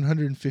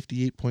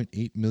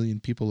 158.8 million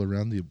people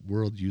around the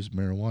world use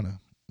marijuana,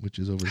 which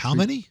is over How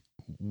many?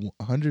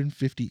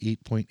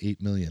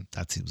 158.8 million.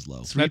 That seems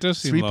low. That does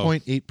seem low.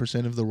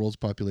 3.8% of the world's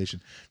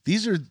population.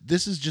 This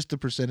is just the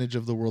percentage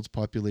of the world's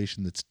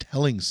population that's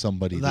telling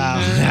somebody they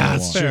use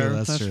That's marijuana. true. Fair.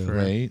 That's That's true. fair.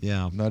 Right?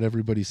 Yeah. Not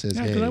everybody says,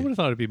 Yeah, hey. because I would have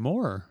thought it'd be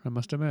more. I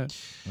must admit.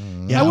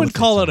 Yeah, I I wouldn't would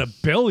call think it a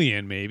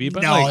billion, maybe,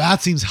 but no, like,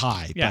 that seems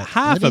high. yeah, but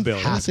half a I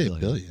billion. didn't say billion.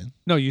 billion.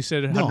 No, you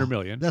said 100 No,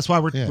 million. That's why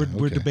we're Yeah,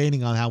 we're okay.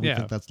 debating on how we Yeah.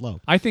 think that's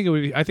low. I think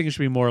it should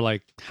be more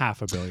like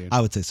half a billion.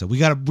 I would say so. We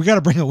gotta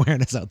bring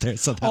awareness out there.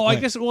 So that Oh, I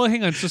way- guess. Well,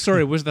 hang on. So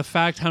sorry. Was the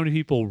fact how many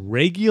people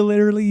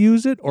regularly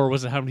use it, or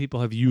was it how many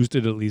people have used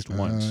it at least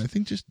once? I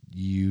think just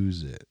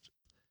use it.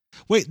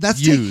 wait.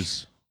 That's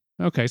Use.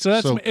 Okay, so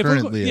that's So if we're,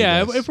 currently, I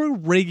yeah. guess. If we're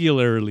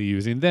regularly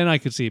using, then I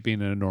could see it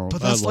being a normal.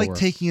 but that's like lower.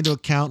 taking into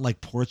account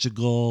like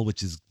Portugal,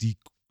 which is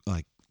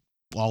like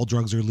all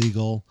drugs are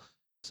legal.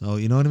 So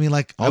you know what I mean?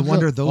 Like I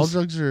wonder All those.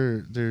 drugs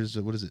are, there's,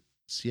 what is it?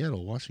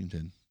 Seattle,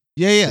 Washington.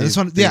 Yeah, this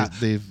one. Yeah,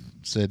 They've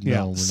said, Yeah.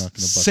 no, we're not going to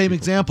bust same people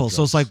for example.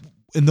 So it's like drugs.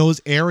 in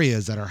those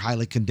areas that are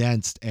highly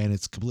condensed and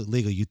it's completely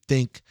legal, you'd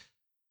think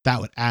that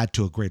would add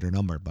to a greater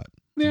number, but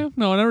Yeah,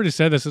 no, I already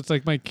said this. It's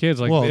like my kids.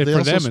 Like well, they for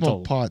also them, it's smoke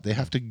all, pot. They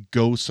have to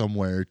go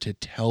somewhere to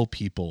tell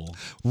people.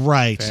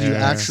 right. So you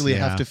Fair. actually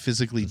Yeah. have to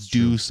physically That's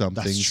do true.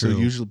 something. That's So true.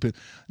 usually,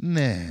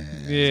 nah. Like,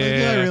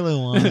 Yeah. do I really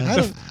want it? I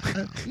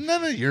don't,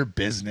 none of your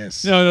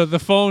business. no. The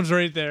phone's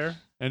right there,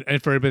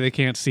 and for anybody that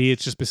can't see,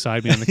 it's just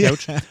beside me on the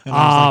couch. Yeah. And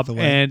I was like, the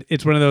way- And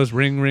it's one of those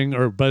ring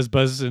or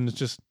buzz, and it's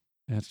just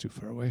that's too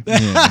far away.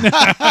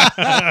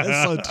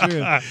 It's so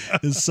true.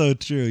 It's so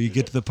true. You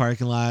get to the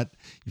parking lot,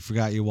 you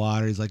forgot your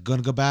water. He's like,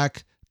 "Gonna go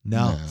back?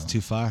 No, No. it's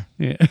too far.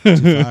 Yeah. Too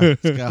far.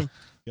 Let's go."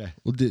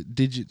 Well,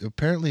 did you?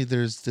 Apparently,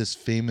 there's this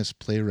famous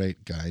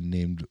playwright guy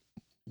named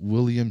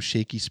William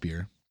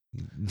Shakespeare,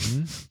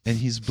 Mhm. and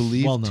he's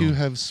believed Well to known.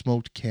 have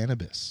smoked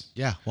cannabis.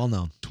 Yeah, well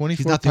known. 24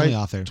 He's not the only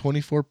pipe- author.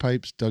 24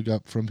 pipes dug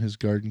up from his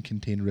garden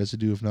contained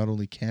residue of not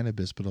only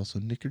cannabis but also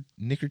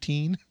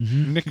nicotine.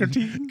 Mhm.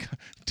 Nicotine.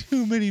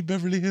 Too many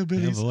Beverly Yeah,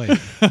 Hillbillies.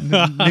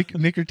 boy.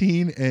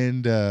 Nicotine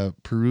and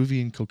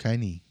Peruvian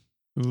cocaine.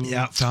 Ooh.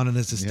 Yeah, found in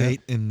his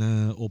estate in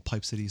Old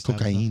Pipe City.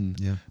 Cocaine.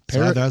 Yeah.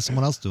 Para- So there's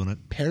someone else doing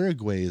it.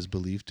 Paraguay is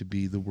believed to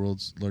be the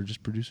world's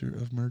largest producer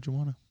of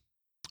marijuana.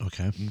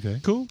 Okay. Okay.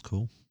 Cool.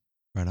 Cool.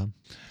 Right on.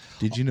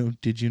 Did you know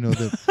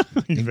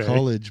that in Very.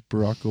 college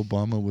Barack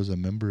Obama was a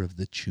member of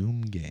the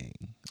Choom Gang,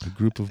 a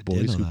group of I did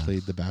boys know who that.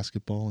 played the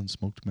basketball and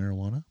smoked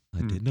marijuana?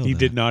 I did know He that.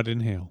 did not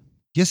inhale.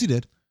 Yes, he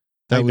did.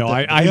 I know.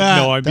 that- I Yeah,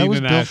 know. I'm that being was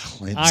an Bill ass.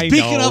 Clinton. I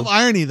Speaking know. of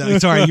irony, though,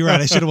 sorry, you're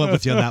right. I should have went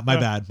with you on that. My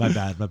bad.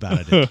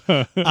 I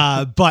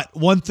did. But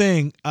one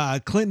thing,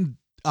 Clinton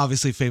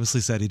obviously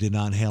famously said he did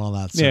not inhale all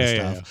that sort of Yeah,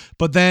 stuff. yeah.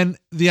 But then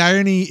the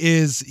irony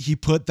is he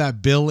put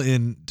that bill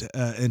into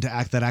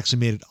act that actually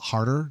made it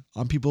harder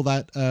on people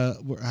that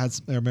had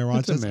marijuana.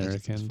 It's tests.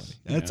 Americans.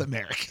 It's Yeah.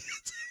 American.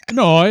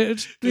 No,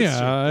 it's true.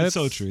 yeah, It's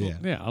so true, yeah.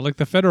 yeah. Like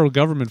the federal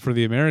government for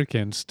the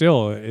Americans,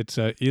 still it's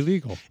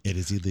illegal. It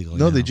is illegal.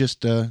 No, now. they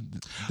just they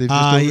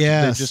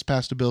yes. just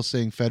passed a bill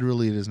saying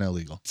federally it is now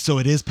legal. So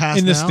it is passed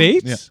In the now?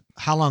 states. Yeah.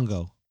 How long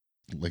ago?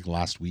 Like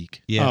last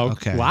week. Yeah. Oh,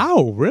 okay.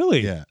 Wow.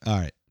 Really? Yeah. All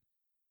right.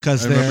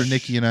 Because I remember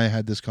Nikki and I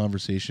had this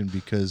conversation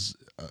because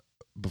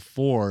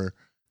before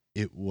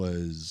it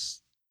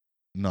was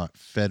not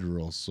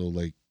federal, so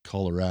like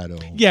Colorado,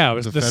 Yeah, it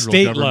was the federal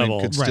state government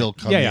level. could Right. still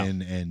come Yeah, yeah.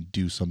 in and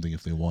do something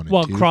if they wanted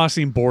Well, to.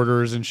 crossing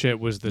borders and shit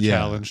was the Yeah.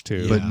 challenge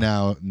too. But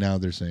Yeah. now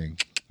they're saying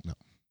no.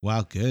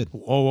 Wow, good.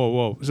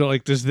 Whoa. So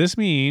like, does this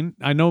mean?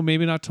 I know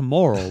maybe not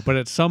tomorrow, but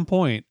at some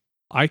point,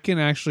 I can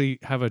actually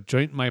have a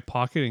joint in my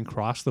pocket and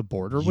cross the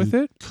border with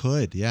You it.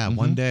 Could, yeah. Mhm.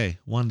 One day.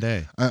 One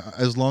day.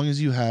 As long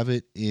as you have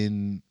it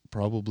in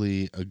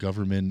probably a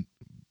government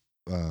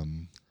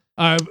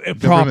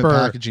Proper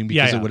packaging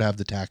because yeah. it would have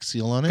the tax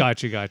seal on it.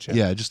 Gotcha.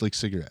 Yeah, just like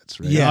cigarettes,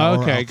 right? Yeah.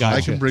 or Okay, alcohol, gotcha.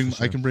 I for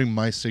sure. can bring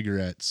my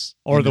cigarettes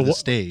Or into the the wa-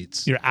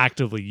 States You're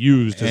actively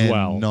used as and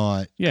well.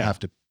 not Yeah. have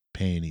to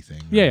pay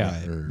anything. Yeah,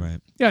 Right, Or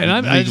right. Yeah, and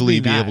I just legally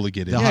mean be that. able to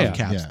get in. They'll Yeah, have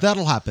caps. yeah.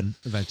 That'll happen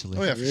eventually.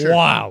 Oh yeah, for sure.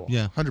 Wow.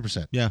 Yeah.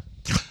 100%. Yeah.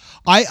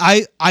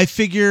 I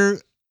figure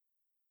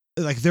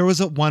like there was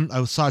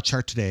I saw a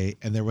chart today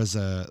and there was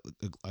the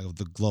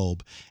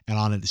globe and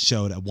on it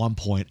showed at one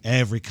point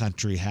every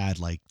country had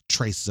like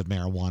traces of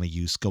marijuana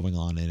use going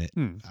on in it.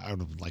 Hmm. I don't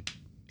know, like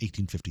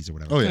 1850s or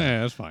whatever. Oh Yeah, yeah.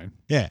 that's fine.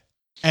 Yeah.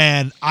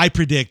 And I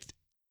predict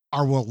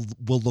our world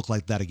will look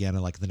like that again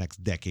in like the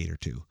next decade or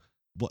two.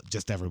 Well,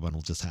 just everyone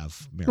will just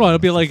have marijuana. Well, it'll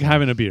be for like fun.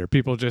 having a beer.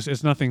 People just,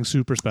 it's nothing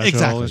super special.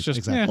 Exactly, It's just,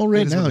 exactly. yeah. Well,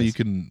 right It is what now it you is.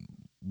 can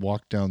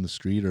walk down the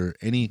street or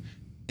any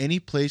any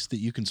place that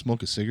you can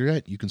smoke a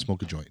cigarette, you can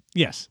smoke a joint.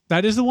 Yes,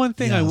 that is the one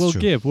thing Yeah, I that's will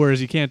true. give.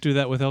 Whereas you can't do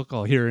that with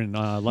alcohol here in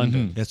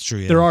London. That's true.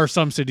 Yeah. There are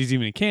some cities,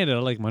 even in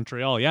Canada, like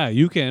Montreal. Yeah,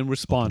 you can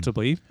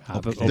responsibly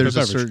have an open There's a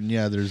beverage. certain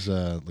there's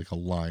like a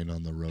line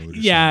on the road. Or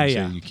Yeah, something,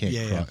 yeah. So you can't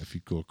Yeah, if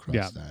you go across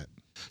Yeah. that.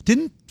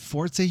 Didn't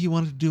Ford say he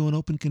wanted to do an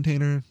open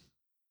container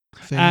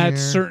thing At here?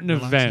 certain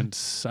Relaxing?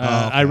 events. Okay.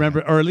 I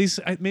remember, or at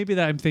least maybe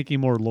that I'm thinking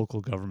more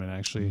local government,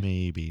 actually.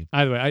 Maybe.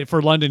 Either way, for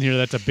London here,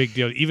 that's a big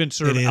deal. Even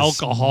serve It is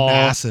alcohol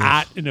massive.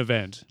 at an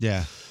event.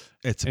 Yeah.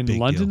 It's a In big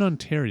London, deal.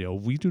 Ontario,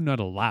 we do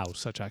not allow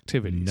such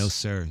activities. No,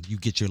 sir. You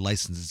get your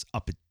licenses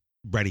up and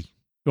ready.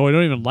 Oh, we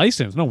don't even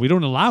license. No, we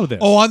don't allow this.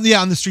 Oh, on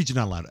the street you're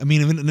not allowed. I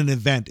mean, even in an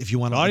event, if you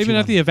want to. Not even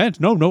at the event.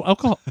 No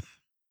alcohol.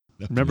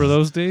 Remember No.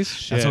 those days?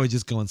 Shit. That's why we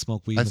just go and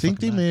smoke weed. I in the think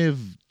they fucking may have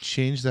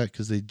changed that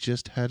because they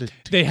just had a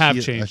They have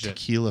tequila- changed a it.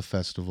 tequila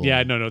festival.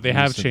 Yeah, no, they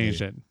have recently.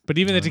 changed it. But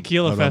even the Out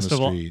tequila on the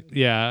festival, street.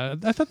 yeah,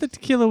 I thought the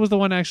tequila was the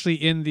one actually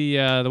in the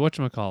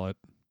whatchamacallit,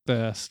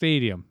 the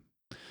stadium.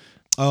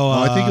 Oh,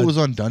 I think it was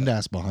on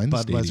Dundas behind the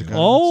Budweiser stadium. Gardens.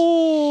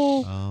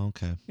 Oh, Oh,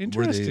 okay.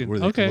 interesting. where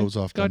they okay, close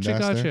off gotcha,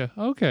 Dundas there?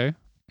 gotcha. Okay,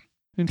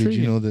 Did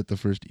intriguing. you know that the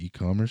first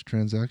e-commerce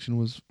transaction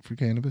was for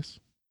cannabis?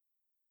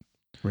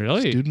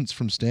 Really? Students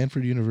from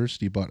Stanford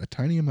University bought a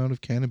tiny amount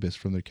of cannabis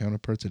from their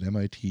counterparts at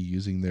MIT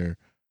using their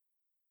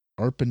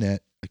ARPANET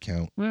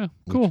account, Yeah,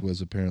 which cool.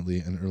 was apparently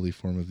an early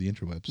form of the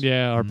interwebs.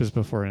 Yeah, ARP is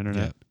before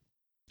internet.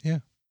 Yeah.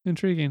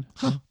 Intriguing.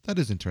 Huh. That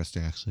is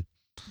interesting, actually.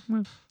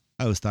 Well.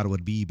 I always thought it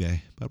would be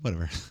eBay, but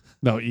whatever.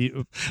 No,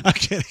 I'm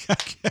kidding. I'm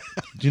kidding.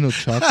 Do you know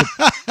chocolate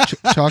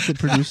chocolate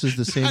produces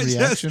the same I just-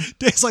 reaction?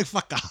 Dave's like,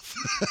 fuck off.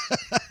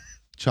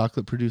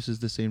 Chocolate produces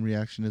the same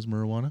reaction as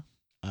marijuana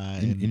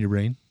in your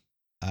brain?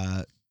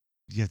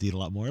 You have to eat a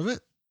lot more of it?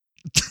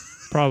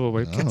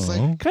 probably. It's like-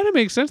 Oh. Kind of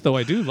makes sense though.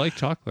 I do like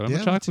chocolate. I'm Yeah, a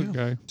me chocolate too.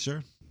 guy.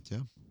 Sure.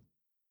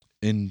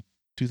 In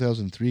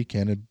 2003,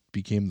 Canada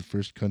became the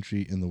first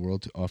country in the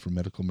world to offer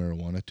medical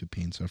marijuana to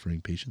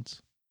pain-suffering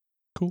patients.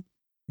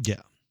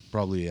 Yeah.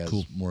 Probably as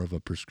Cool. more of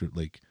a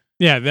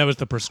Yeah, that was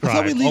the I prescribed.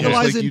 thought we Almost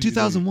legalized like it in you-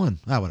 2001.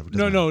 Whatever.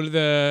 No,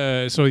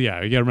 no. So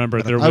yeah, you gotta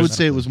remember there was. I would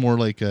say it was more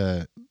like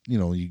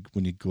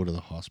when you go to the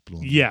hospital.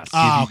 and Yes.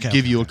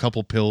 Give you a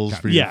couple pills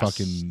for Yes, your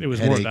fucking it was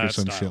more headache that or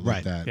some style. shit like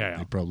Right. that. Yeah, yeah.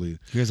 They probably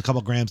Here's a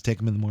couple grams. Take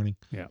them in the morning.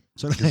 Yeah.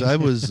 Sort of because thing. I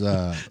was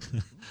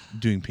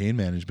doing pain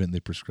management. They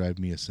prescribed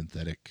me a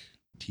synthetic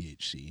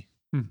THC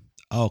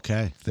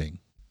Okay. thing.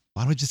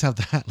 Why don't we just have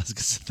that? Let's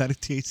get synthetic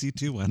THC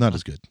too. Why Not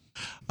as good.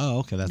 Oh,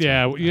 okay. That's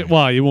yeah. fine. All right.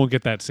 Well, you won't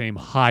get that same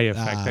high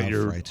effect that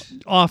you're right.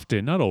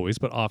 often, not always,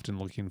 but often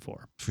looking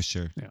for. For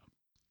sure. Yeah.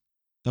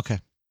 Okay.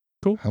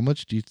 How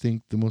much do you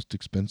think the most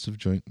expensive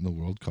joint in the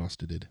world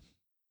costed?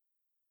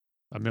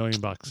 $1 million.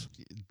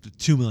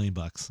 $2 million.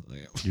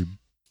 You're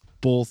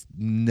both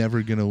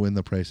never gonna win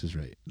the prices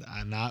right.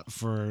 Not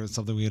for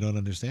something we don't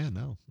understand.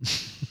 No.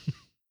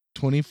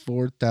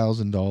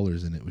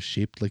 $24,000, and it was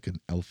shaped like an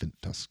elephant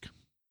tusk.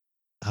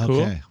 Okay.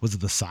 Cool. Was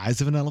it the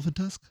size of an elephant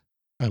tusk?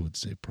 I would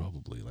say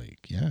probably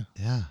yeah.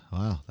 Yeah.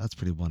 Wow. That's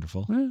pretty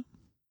wonderful. Yeah.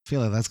 I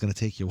feel like that's going to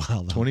take you a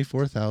while, though.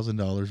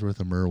 $24,000 worth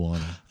of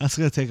marijuana. That's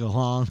going to take a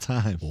long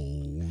time.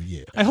 Oh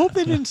yeah. I hope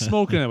they didn't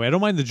smoke it that way. I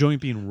don't mind the joint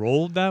being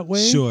rolled that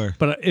way. Sure.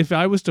 But if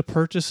I was to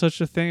purchase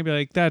such a thing, I'd be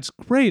like, that's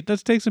great.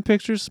 Let's take some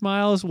pictures,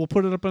 smiles. We'll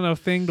put it up on a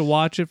thing to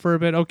watch it for a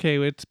bit. Okay,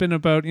 it's been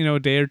about, a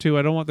day or two.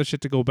 I don't want the shit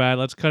to go bad.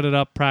 Let's cut it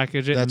up,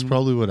 package it. That's and-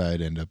 probably what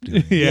I'd end up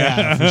doing.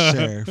 Yeah. For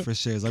sure. For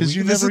sure. It's like, Because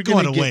you're this is never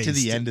going to get to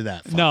waste. the end of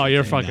that. No,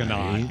 you're thing, fucking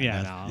right? not.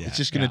 Yeah, That's- no. It's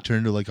just going to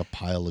turn to like a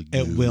pile of goo.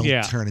 It will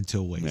Yeah. turn into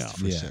a waste Yeah.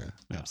 for Yeah. sure.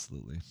 Yeah.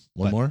 Absolutely.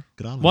 One But more?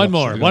 Get on with One it.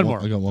 more. I got One more.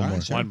 I got one All more.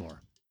 right, sure. One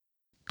more.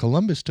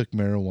 Columbus took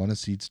marijuana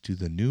seeds to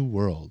the New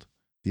World.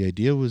 The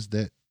idea was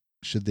that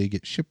should they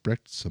get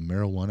shipwrecked, some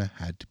marijuana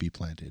had to be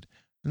planted.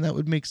 And that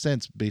would make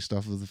sense based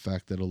off of the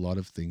fact that a lot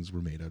of things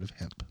were made out of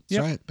hemp. That's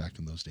right. Back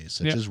in those days,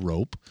 such Yep. as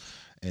rope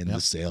and Yep.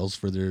 the sails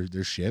for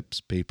their ships,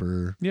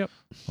 paper, Yep.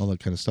 all that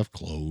kind of stuff,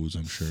 clothes,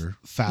 I'm sure.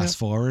 Fast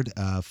forward,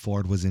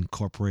 Ford was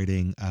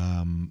incorporating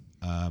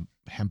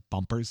hemp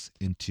bumpers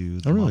into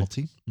the Oh, really? Model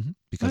T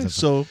because of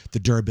So the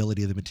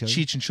durability of the material.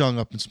 Cheech and Chong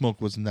Up in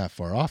Smoke wasn't that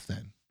far off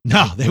then.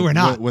 No, they were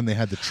not. When they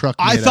had the truck.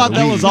 I made thought out of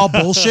that weed. was all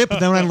bullshit, but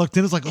then when I looked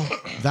in, it's like,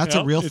 oh, that's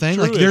Yeah, a real it's thing.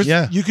 true. Like, there's,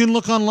 Yeah. you can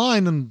look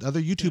online and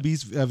other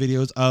YouTube's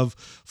videos of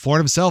Ford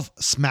himself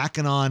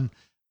smacking on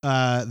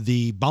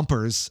the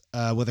bumpers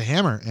with a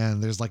hammer,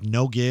 and there's like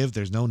no give,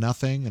 there's no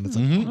nothing, and it's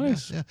like, Mhm. oh,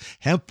 Nice. yeah.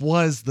 Hemp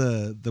was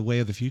the way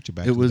of the future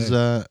back. It in the was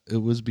day. it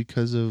was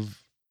because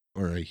of,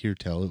 or I hear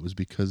tell, it was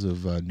because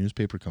of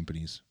newspaper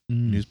companies.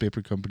 Mm.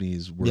 Newspaper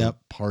companies were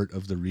Yep. part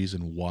of the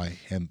reason why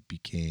hemp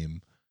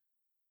became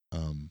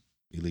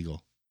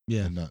illegal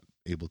Yeah, and not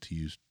able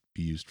to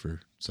be used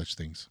for such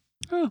things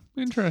Oh,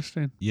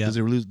 interesting. yeah,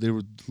 because they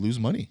would lose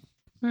money.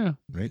 Yeah.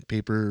 Right?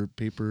 Paper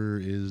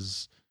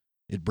is,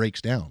 it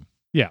breaks down.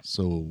 Yeah.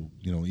 So,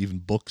 even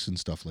books and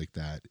stuff like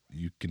that,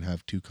 you can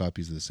have two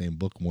copies of the same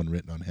book, one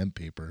written on hemp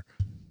paper,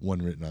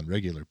 one written on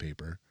regular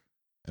paper.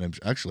 And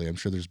I'm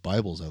sure there's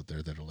Bibles out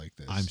there that are like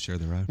this. I'm sure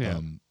they're right. Yeah.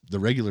 The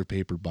regular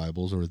paper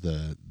Bibles or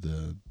the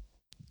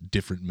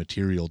different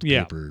materialed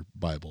Yeah. paper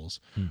Bibles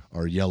Hmm.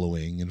 are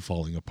yellowing and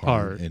falling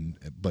apart, and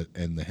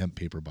the hemp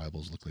paper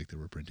Bibles look like they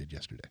were printed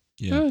yesterday.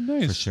 Yeah, Oh,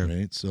 nice. for sure.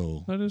 Right?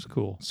 So That is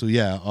cool.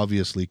 yeah,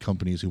 obviously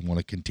companies who want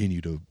to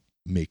continue to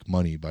make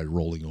money by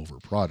rolling over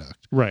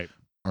product Right.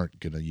 aren't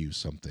going to use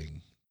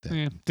something that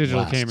Yeah.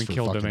 Digital lasts came and for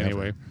killed them fucking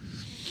anyway. ever.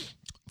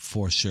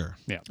 For sure.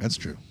 That's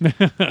true.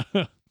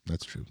 Yeah.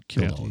 That's true.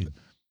 Killed Yeah. all of it.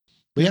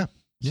 But yeah,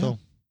 Yeah. so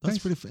That's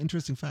nice. a pretty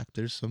interesting fact.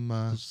 There's some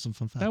Those are some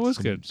fun facts. That was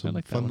some, good. some I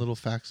like that fun one. little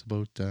facts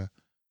about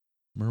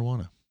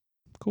marijuana.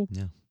 Cool.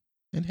 Yeah.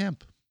 And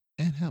hemp.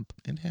 And hemp.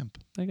 And hemp.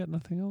 I got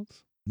nothing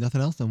else.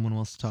 Nothing else? No one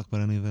wants to talk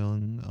about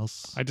anything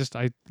else? I We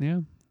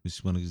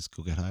just want to just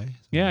go get high?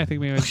 Yeah, I think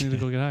maybe I just need to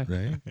go get high.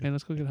 Right? Yeah,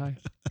 let's go get high.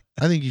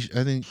 I think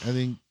I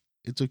think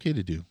it's okay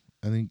to do.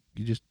 I think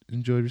you just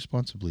enjoy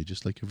responsibly,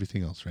 just like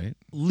everything else, right?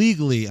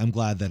 Legally, I'm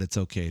glad that it's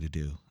okay to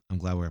do. I'm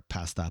glad we're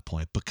past that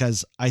point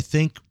because I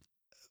think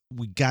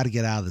we got to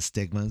get out of the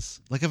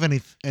stigmas. Like of any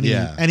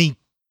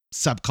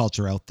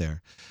subculture out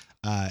there,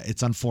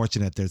 it's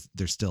unfortunate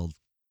there's still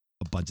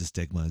a bunch of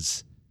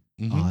stigmas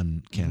Mhm.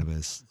 on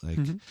cannabis. Like,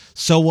 Mhm.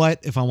 so what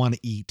if I want to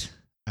eat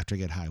after I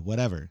get high?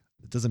 Whatever.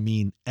 It doesn't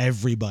mean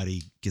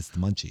everybody gets the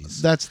munchies.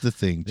 That's the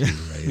thing too,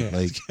 right? Yeah.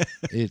 Like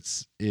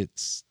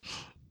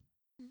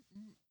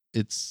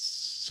it's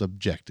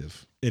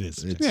subjective. It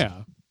is. It's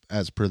Yeah.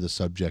 as per the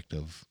subject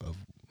of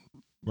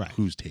Right.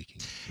 who's taking,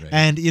 right?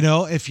 And,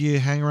 if you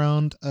hang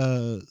around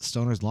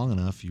stoners long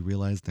enough, you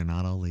realize they're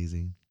not all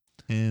lazy.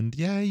 And,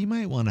 yeah, you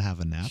might want to have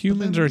a nap. but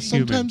Humans then are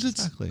human. sometimes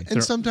it's Exactly.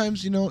 and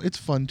sometimes it's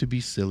fun to be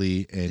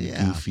silly and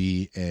Yeah.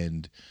 goofy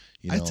and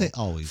I'd say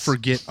always.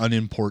 forget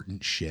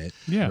unimportant shit,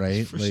 Yeah.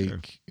 right? for Like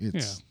sure.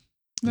 it's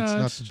No, it's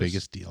not it's the just-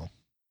 biggest deal.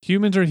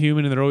 Humans are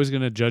human, and they're always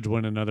going to judge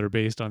one another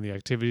based on the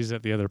activities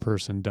that the other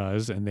person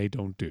does and they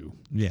don't do.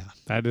 Yeah.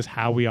 That is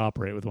how we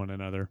operate with one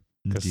another.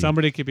 Because Indeed.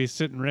 somebody could be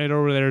sitting right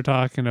over there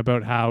talking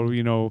about how, I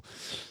don't know,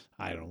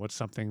 what's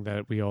something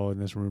that we all in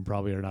this room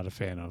probably are not a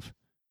fan of.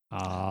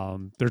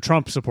 They're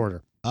Trump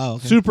supporter. Oh,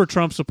 okay. Super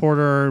Trump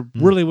supporter,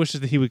 really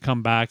wishes that he would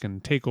come back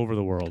and take over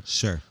the world.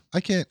 Sure. I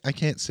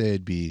can't say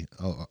I'd be.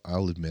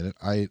 I'll admit it.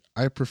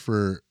 I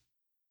prefer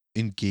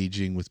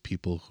engaging with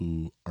people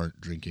who aren't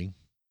drinking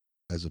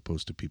as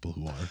opposed to people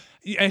who are.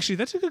 Yeah, actually,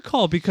 that's a good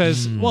call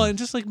because, Mm. well, and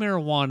just like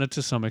marijuana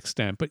to some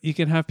extent, but you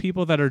can have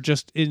people that are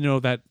just,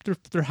 that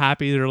they're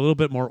happy, they're a little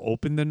bit more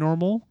open than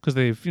normal because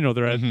they've,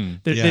 they're at,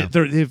 Yeah.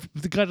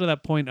 they've got to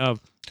that point of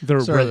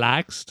they're Sorry.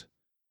 relaxed.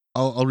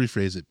 I'll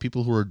rephrase it.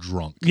 People who are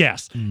drunk.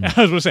 Yes, Mm.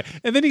 I was going to say,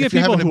 and then you get If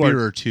you're people having a who beer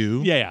are, or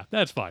two, yeah,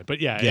 that's fine,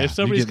 but yeah, Yeah, if you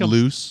somebody's get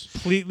loose.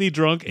 completely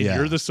drunk and Yeah.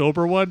 you're the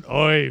sober one,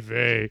 oy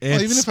vey.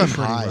 Well, even if I'm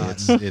pretty high,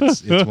 rotten.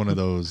 it's one of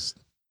those.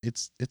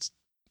 It's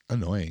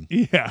annoying,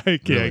 Yeah, I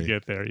can't Really.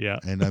 get there. Yeah,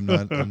 and I'm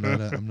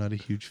not a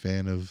huge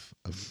fan of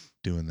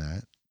doing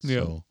that. Yeah.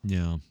 So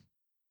Yeah.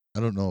 I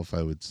don't know if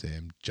I would say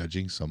I'm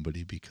judging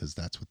somebody because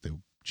that's what they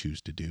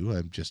choose to do.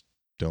 I just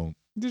don't.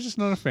 You're just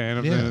not a fan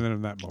of Yeah. them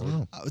in that I don't mode.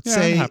 know. I would Yeah,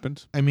 say, it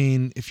happens. I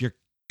mean, if you're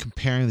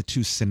comparing the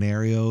two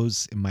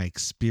scenarios, in my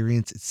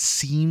experience, it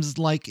seems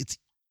like it's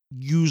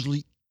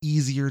usually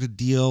easier to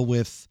deal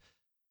with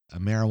a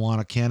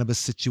marijuana cannabis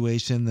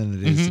situation than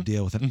it is to Mhm.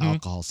 deal with an Mhm.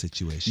 alcohol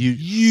situation. You-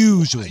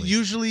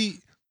 Usually.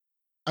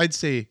 I'd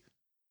say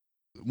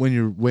when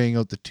you're weighing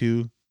out the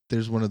two,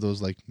 there's one of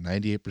those like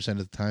 98%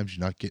 of the times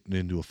you're not getting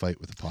into a fight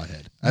with a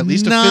pothead. At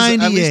least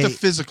a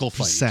physical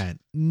fight.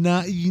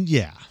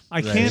 Yeah. I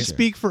Right. can't Sure.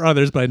 speak for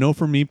others, but I know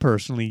for me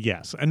personally,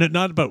 yes. And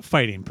not about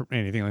fighting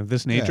anything like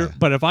this nature, Yeah.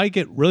 but if I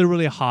get really,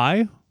 really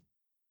high,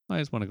 I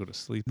just want to go to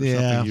sleep or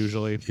Yeah. something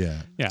usually.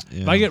 Yeah. Yeah.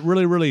 Yeah. If I get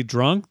really, really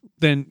drunk,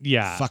 then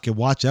yeah. Fucking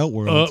watch out,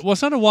 world. Well,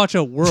 it's not a watch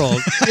out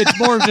world. It's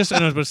more of just,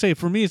 and I was about to say,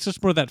 for me, it's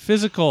just more that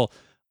physical.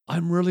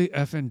 I'm really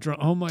effing drunk.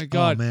 Oh my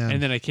God. man.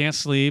 And then I can't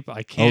sleep.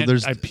 I can't.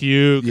 there's- I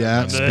puke.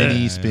 Yeah.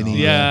 Bleh.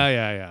 Spinny.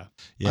 Yeah.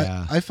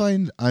 yeah. I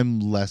find I'm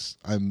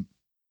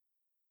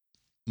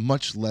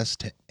much less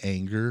to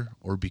anger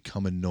or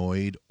become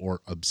annoyed or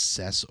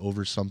obsess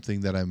over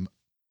something that I'm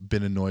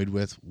been annoyed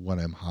with when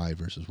I'm high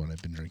versus when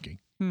I've been drinking.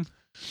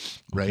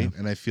 Right. Okay.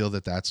 And I feel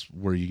that that's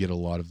where you get a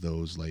lot of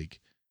those, like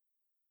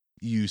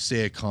you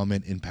say a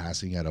comment in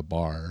passing at a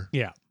bar.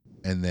 Yeah.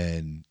 And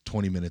then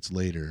 20 minutes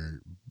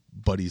later,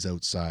 buddy's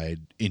outside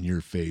in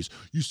your face.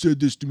 You said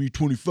this to me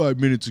 25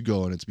 minutes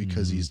ago. And it's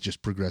because Mhm. he's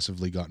just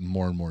progressively gotten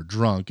more and more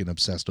drunk and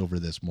obsessed over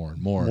this more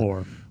and more.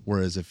 More.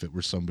 Whereas if it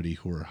were somebody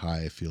who were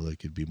high, I feel like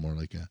it'd be more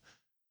like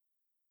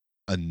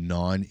a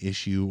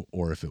non-issue,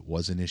 or if it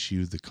was an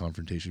issue, the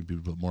confrontation would be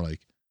but more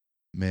like,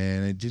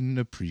 man, I didn't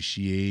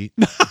appreciate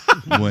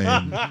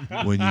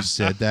when you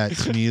said that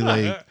to me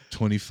like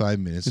 25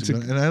 minutes ago.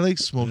 And I like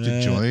smoked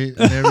a joint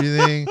and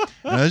everything.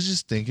 And I was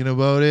just thinking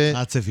about it.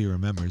 That's if he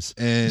remembers.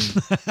 And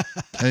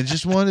I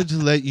just wanted to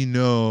let you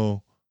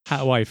know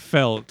How I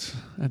felt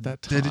at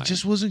that time. that it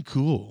just wasn't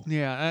cool.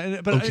 Yeah.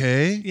 But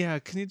Okay? yeah.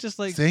 Can you just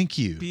like Thank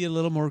you. be a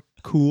little more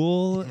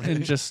cool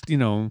and just,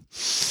 Yeah.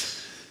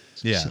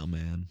 Chill,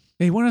 man.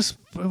 Hey, you want to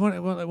have And more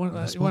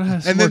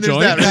then there's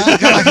joint? that-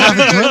 Got like half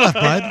a joint left,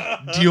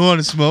 bud. Do you want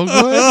to smoke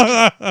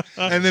one?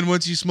 And then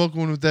once you smoke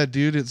one with that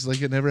dude, it's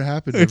like it never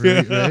happened,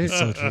 right?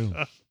 So true.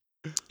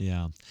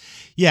 Yeah.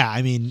 Yeah,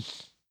 I mean,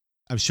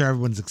 I'm sure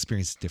everyone's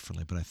experienced it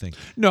differently, but I think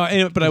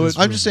No, but I was.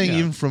 I'm just saying, yeah.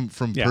 even from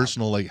Yeah.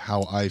 personal, like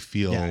how I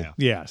feel Yeah.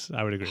 Yes,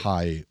 I would agree.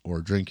 high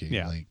or drinking.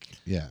 Yeah. Like,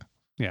 yeah.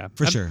 Yeah,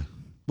 for sure.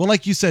 Well,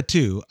 like you said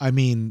too, I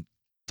mean,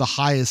 the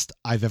highest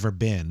I've ever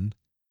been,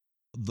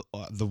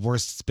 the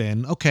worst it's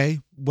been, okay,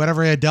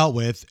 whatever I dealt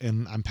with,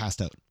 and I'm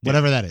passed out.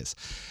 Whatever that is.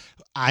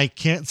 I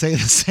can't say the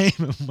same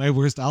of my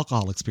worst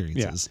alcohol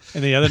experiences.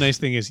 And the other nice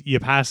thing is, you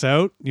pass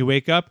out, you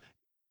wake up,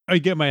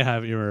 you might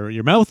have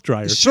your mouth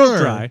dry or Sure.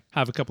 throat dry.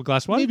 Have a couple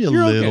glass of wine. Maybe a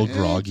you're little okay.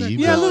 groggy.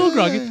 Yeah, a but, little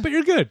groggy, but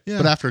you're good. Yeah.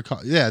 but after,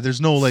 there's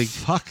no like,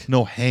 Fuck.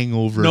 no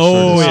hangover No,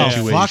 sort yeah. of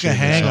situation. Fuck a or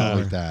hangover.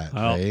 something like that,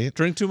 Well, right?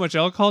 drink too much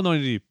alcohol, not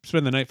only do you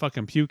spend the night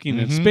fucking puking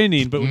and Mhm.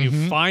 spinning, but when you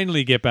Mhm.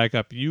 finally get back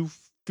up, you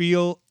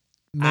feel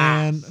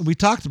Man, we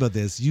talked about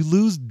this. You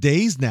lose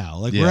days now.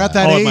 Like we're Yeah. at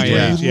that at age my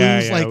where age. you Yeah,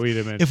 lose yeah, like we'd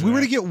have mentioned if we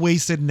were to that. get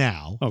wasted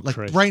now, Oh, like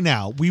Christ. right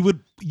now, you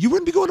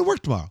wouldn't be going to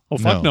work tomorrow. Oh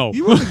fuck no!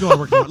 You wouldn't be going to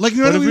work tomorrow. Like you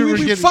know But what I if mean? we were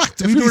We'd be getting,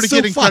 fucked. if We'd we be were to so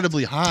get fucked.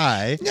 incredibly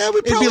high, Yeah, we'd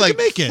it'd probably be like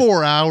make it.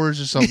 4 hours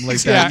or something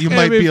like Yeah, that. You it'd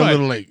might be be a fine.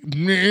 little like,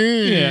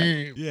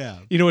 Yeah.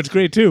 You know what's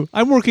great too?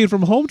 I'm working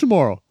from home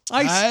tomorrow.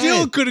 I Hey.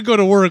 still couldn't go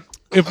to work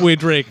if we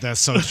drink. That's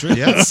so true.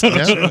 Yeah, so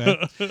yeah.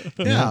 true. Man.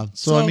 Yeah.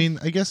 So I mean,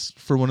 I guess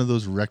for one of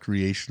those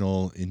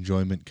recreational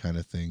enjoyment kind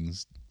of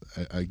things,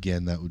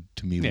 again, that would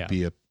to me would Yeah.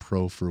 be a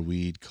pro for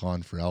weed,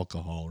 con for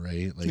alcohol,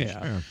 right? Like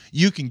Yeah.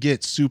 you can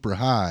get super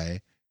high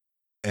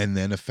and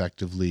then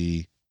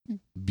effectively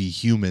be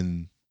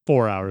human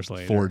 4 hours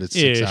later, 4 to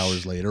 6 Ish.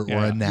 hours later, or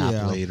Yeah. a nap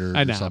Yeah. later,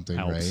 A or nap something,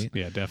 helps. right?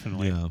 Yeah,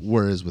 definitely. Yeah.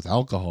 Whereas with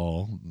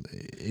alcohol,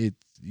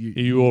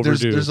 You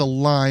overdo. There's a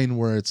line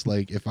where it's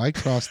like, if I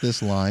cross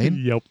this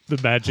line, Yep, the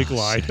magic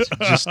line.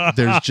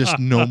 there's just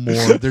no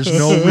more. There's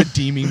no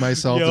redeeming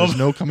myself. Yep. There's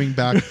no coming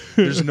back.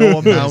 There's no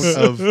amount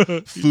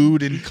of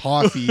food and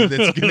coffee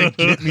that's gonna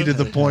get me to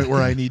the point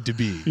where I need to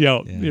be.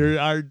 Yo, Yeah. you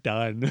are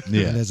done.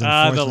 Yeah. And there's The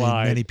unfortunately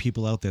line. many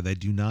people out there that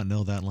do not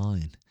know that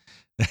line.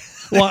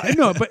 Well,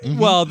 no, but Mhm.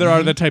 well, there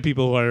are the type of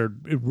people who are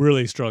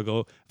really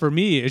struggle. For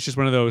me, it's just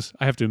one of those.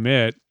 I have to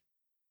admit,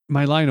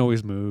 my line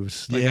always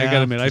moves. Like I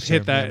gotta admit, for I've sure.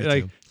 hit that. Yeah,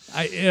 me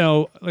Like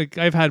too. like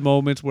I've had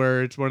moments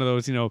where it's one of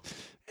those. Yeah,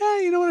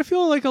 you know what? I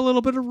feel like a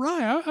little bit of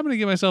rye. I'm gonna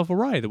give myself a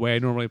rye. The way I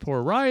normally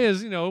pour rye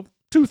is,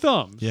 2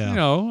 thumbs. Yeah.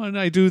 And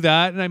I do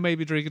that, and I may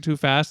be drinking too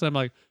fast, and I'm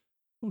like,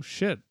 oh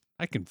shit,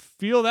 I can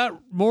feel that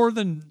more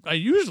than I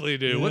usually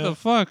do. What Yeah. the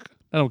fuck?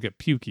 I don't get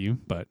pukey,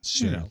 but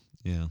Sure.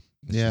 Yeah.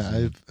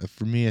 Yeah,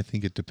 for me, I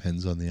think it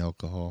depends on the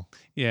alcohol.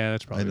 yeah,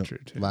 that's I probably know true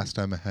too. last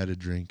time I had a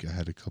drink, I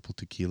had a couple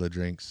tequila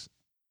drinks,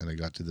 and I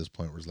got to this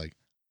point where it's like,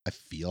 I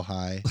feel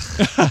high.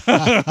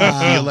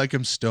 I feel like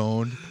I'm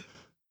stoned.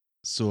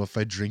 So if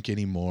I drink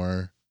any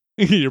more,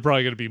 You're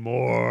probably gonna be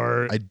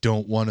more. I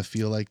don't want to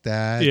feel like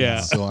that.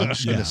 Yeah. So I'm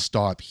just Yeah. gonna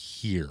stop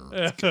here.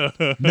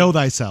 Know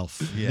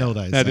thyself. Yeah. Know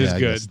thyself. That is I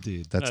good. guess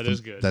Dude. That's That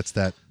is good. That's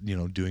that,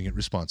 doing it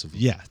responsibly.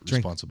 Yeah.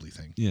 Drink. Responsibly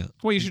thing. Yeah.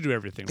 Well, you should do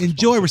everything.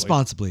 Enjoy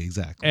responsibly.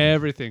 Exactly.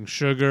 Everything,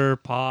 sugar,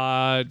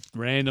 pot,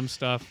 random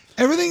stuff.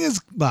 Everything is,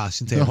 well, I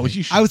shouldn't say No, everything.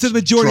 you should I would say the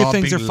majority of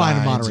things are dropping fine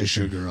in lines of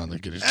moderation. Sugar on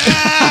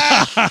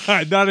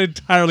the Not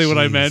entirely what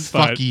I Jeez. meant,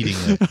 Fuck but eating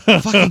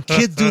it. Fucking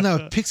kids doing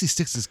that with pixie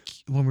sticks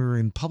when we were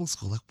in public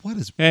school. Like, what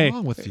is Hey.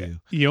 wrong with you?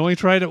 you only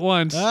tried it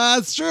once.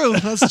 That's true.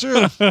 That's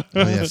true. Oh yeah,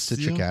 That's,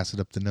 citric acid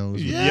up the nose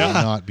would Yeah.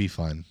 not be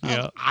fun.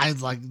 Yeah. I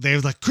they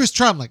were like, Chris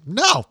Trump. I'm like,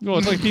 no. Well,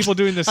 it's like people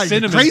doing the Are you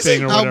cinnamon crazy?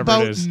 thing or How whatever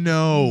about it is.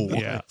 no?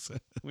 Yeah.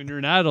 When you're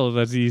an adult,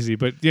 that's easy.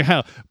 But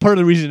yeah, part of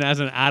the reason as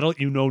an adult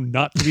you know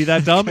not to be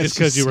that dumb is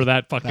because you were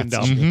that fucking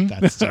That's dumb. true. Mhm.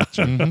 That's so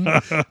true.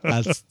 Mhm.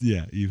 That's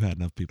you've had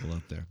enough people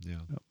out there. Yeah.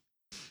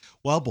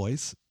 Well,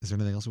 boys, is there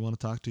anything else we want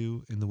to talk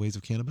to in the ways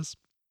of cannabis?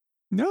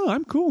 No,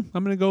 I'm cool.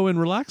 I'm gonna go and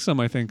relax some,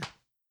 I think.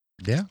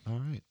 Yeah. All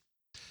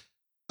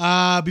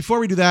right. Before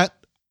we do that,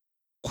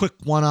 quick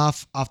one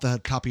off the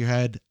top of your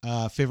head.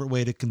 Favorite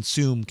way to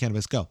consume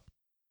cannabis? Go.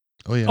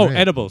 Oh yeah. Oh, right.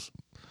 edibles.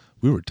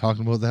 We were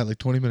talking about that like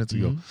 20 minutes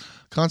ago. Mhm.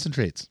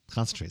 Concentrates.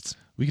 Concentrates.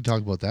 We can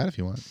talk about that if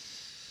you want.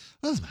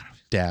 Doesn't matter.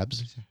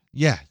 Dabs.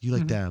 Yeah, you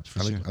like Mhm. dabs for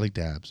I sure. like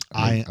dabs.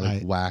 I- I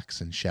like I-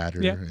 wax and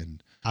shatter Yeah.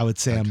 and I would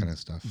say that I'm kind of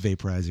stuff.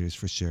 vaporizers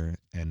for sure,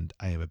 and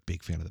I am a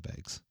big fan of the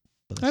bags.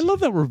 But I that's love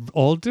just me. that we're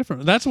all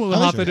different. That's what we'll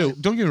I have like- to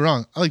do. Don't get me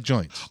wrong. I like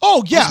joints.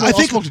 Oh yeah, I'll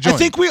smoke a I joint.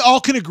 think we all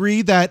can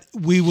agree that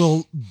we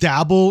will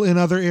dabble in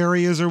other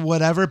areas or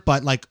whatever.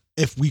 But like,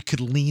 if we could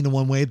lean in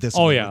one way, this.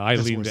 Oh, way, yeah, I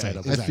this lean we're to saying.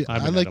 edibles. I, Exactly. feel,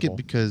 I'm I an like edible. it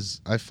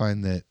because I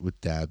find that with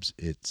dabs,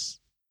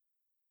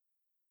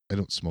 I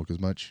don't smoke as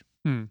much.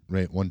 Hmm.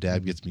 Right, one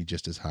dab Mhm. gets me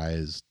just as high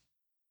as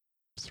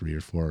 3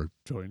 or 4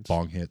 Joints.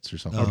 bong hits or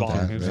something Or like bong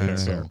that. hits, Right? yeah.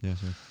 So Yeah,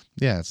 sure.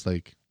 yeah, it's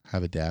like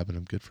have a dab and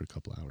I'm good for a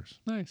couple hours.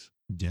 Nice.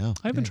 Yeah.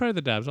 I haven't Yeah. tried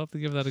the dabs. I'll have to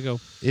give that a go.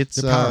 It's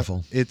They're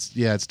powerful. It's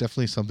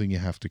definitely something you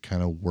have to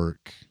kind of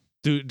work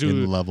Do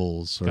in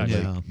levels, or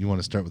Gotcha. like you want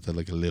to start with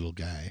like a little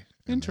guy.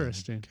 and then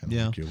Interesting. Kind of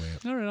Yeah. work your way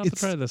up. All right, I'll have to It's-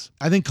 try this.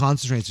 I think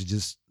concentrates are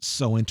just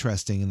so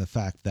interesting in the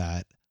fact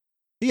that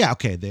Yeah,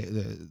 okay.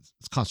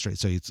 It's concentrated,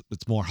 so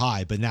it's more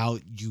high. But now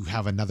you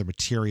have another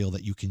material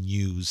that you can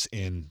use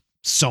in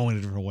so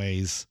many different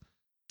ways.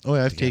 Oh,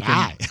 yeah, I've to get taken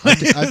high.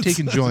 I've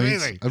taken It's joints.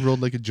 amazing. I've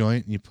rolled like a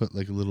joint, and you put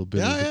like a little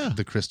bit of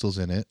the crystals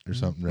in it or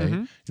something, right?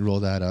 Mhm. You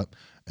roll that up,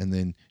 and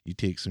then you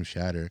take some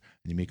shatter and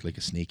you make like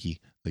a snaky,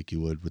 like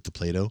you would with the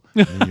Play-Doh.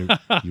 And then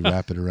you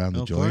wrap it around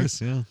the Of joint, course,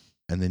 yeah.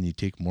 and then you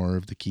take more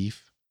of the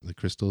keef, the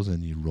crystals,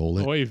 and you roll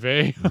it. Oy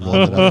vey. Roll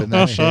it up in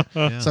that shit.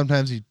 Yeah.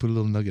 Sometimes you put a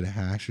little nugget of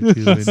hash or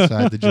two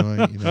inside the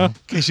joint, you know. In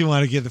case you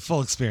want to get the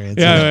full experience.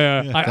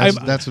 Yeah.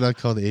 That's what I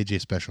call the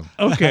AJ special.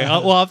 Okay,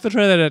 I'll have to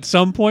try that at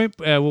some point.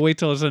 We'll wait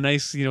till it's a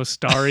nice,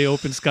 starry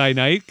open sky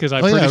night because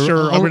I'm pretty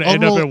sure I'm going to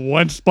end up in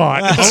one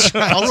spot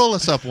I'll roll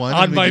us up one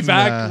on and we my can,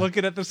 back,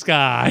 looking at the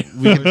sky.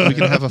 we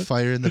can have a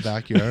fire in the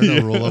backyard.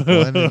 I'll roll up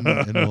one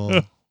and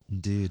we'll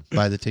Indeed.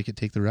 buy the ticket,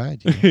 take the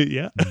ride. You know?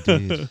 Yeah.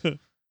 Indeed.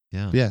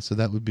 Yeah. Yeah, so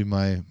that would be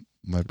my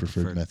preferred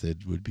preferred.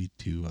 method would be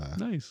to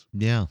Nice.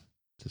 Yeah.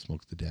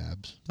 smoke the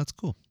dabs. That's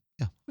cool.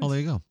 Yeah. Oh, there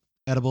you go.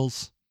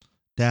 Edibles,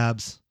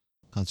 dabs,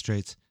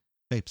 concentrates,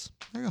 vapes.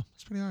 There you go.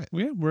 It's pretty all right.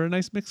 Yeah, we're a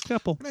nice mixed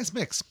couple. Nice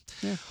mix.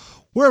 Yeah.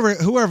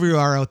 Whoever you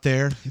are out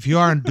there, if you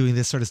are doing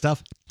this sort of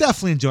stuff,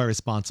 definitely enjoy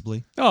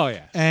responsibly. Oh,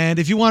 yeah. And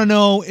if you want to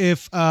know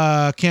if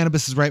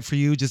cannabis is right for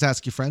you, just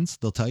ask your friends.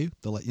 They'll tell you.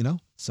 They'll let you know.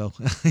 So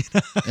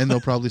And they'll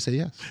probably say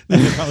yes.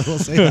 they probably will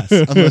say yes.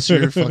 Unless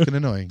you're fucking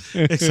annoying.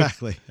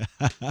 Exactly.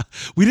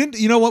 We didn't.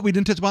 You know what? We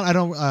didn't touch upon. I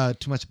don't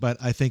too much, but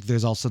I think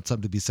there's also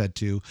something to be said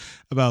too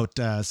about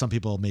some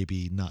people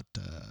maybe not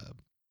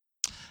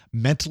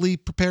mentally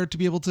prepared to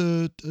be able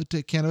to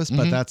take cannabis,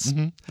 but that's.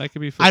 Mhm. That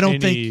could be for I don't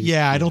any- think.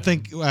 Yeah, I don't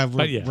think we're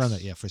But yes. around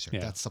that. Yeah, for sure. Yeah.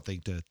 That's something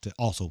to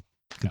also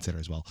consider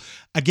as well.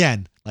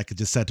 Again, like I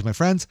just said to my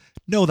friends,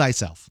 know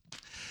thyself.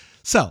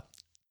 So,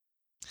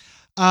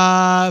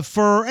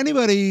 for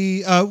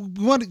anybody,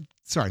 we want to.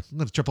 Sorry, I'm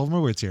going to trip over my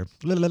words here.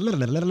 What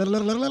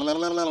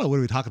are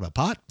we talking about?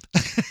 Pot?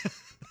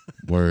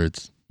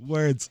 Words.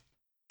 Words.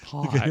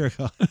 Pot. Okay, here we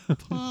go.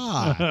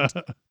 Pot.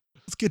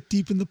 Let's get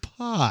deep in the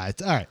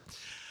pot. All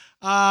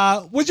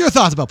right. What's your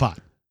thoughts about pot?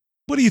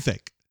 What do you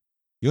think?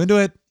 You into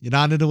it? You're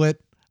not into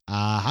it?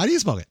 How do you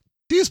smoke it?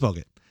 Do you smoke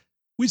it?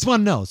 We just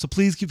want to know. So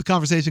please keep the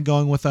conversation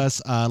going with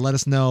us. Let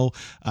us know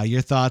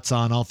your thoughts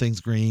on all things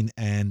green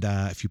and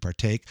if you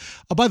partake.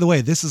 Oh, by the way,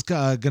 this is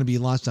going to be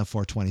launched on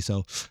 420.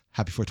 So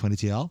happy 420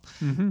 to y'all.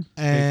 Mm-hmm.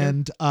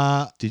 And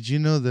Did you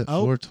know that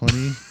Oh.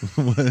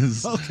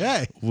 420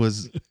 okay.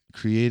 was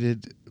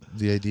created?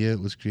 The idea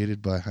was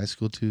created by high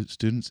school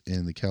students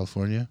in the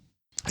California.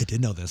 I did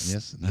know this.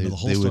 Yes, I know the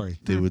whole story.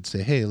 They would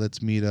say, "Hey, let's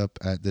meet up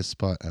at this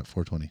spot at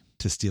 420,"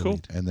 To steal Cool.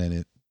 weed. and then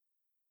it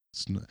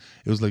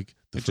was like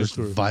the It just first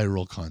grew.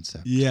 viral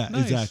concept. Yeah,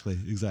 Nice. exactly.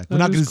 That We're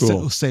not going is to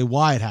cool. say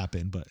why it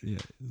happened, but yeah,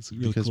 it's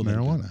really Because cool that it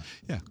did. marijuana.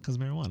 Yeah, because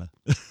marijuana.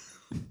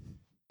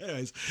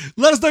 Anyways,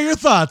 let us know your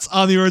thoughts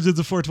on the origins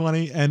of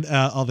 420 and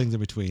all things in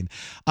between.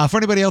 For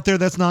anybody out there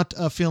that's not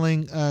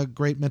feeling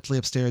great mentally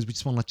upstairs, we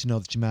just want to let you know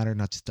that you matter,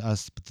 not just to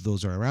us, but to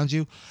those who are around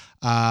you.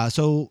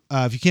 So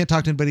if you can't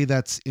talk to anybody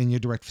that's in your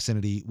direct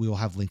vicinity, we will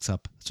have links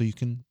up so you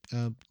can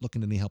look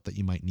into any help that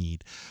you might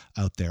need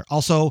out there.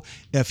 Also,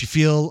 if you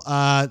feel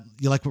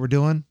you like what we're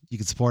doing, you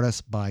can support us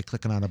by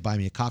clicking on our Buy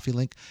Me a Coffee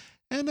link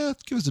and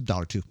give us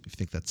 $1 too if you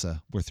think that's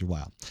worth your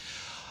while.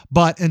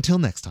 But until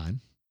next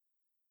time,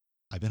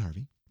 I've been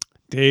Harvey.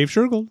 Dave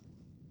Shergold.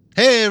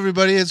 Hey,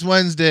 everybody! It's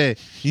Wednesday.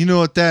 You know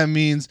what that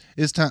means?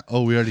 It's time.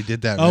 Oh, we already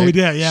did that. Oh, right? we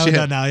did. Yeah, Shit. we're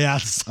done now. Yeah.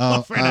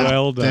 Oh,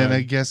 Well done. Then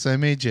I guess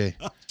I'm AJ.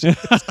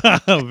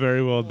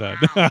 Very well done.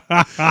 All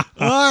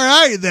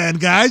right, then,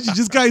 guys. You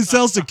just got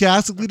yourself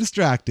sarcastically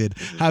distracted.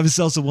 Have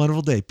yourselves a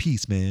wonderful day.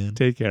 Peace, man.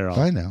 Take care, all.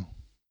 Bye now.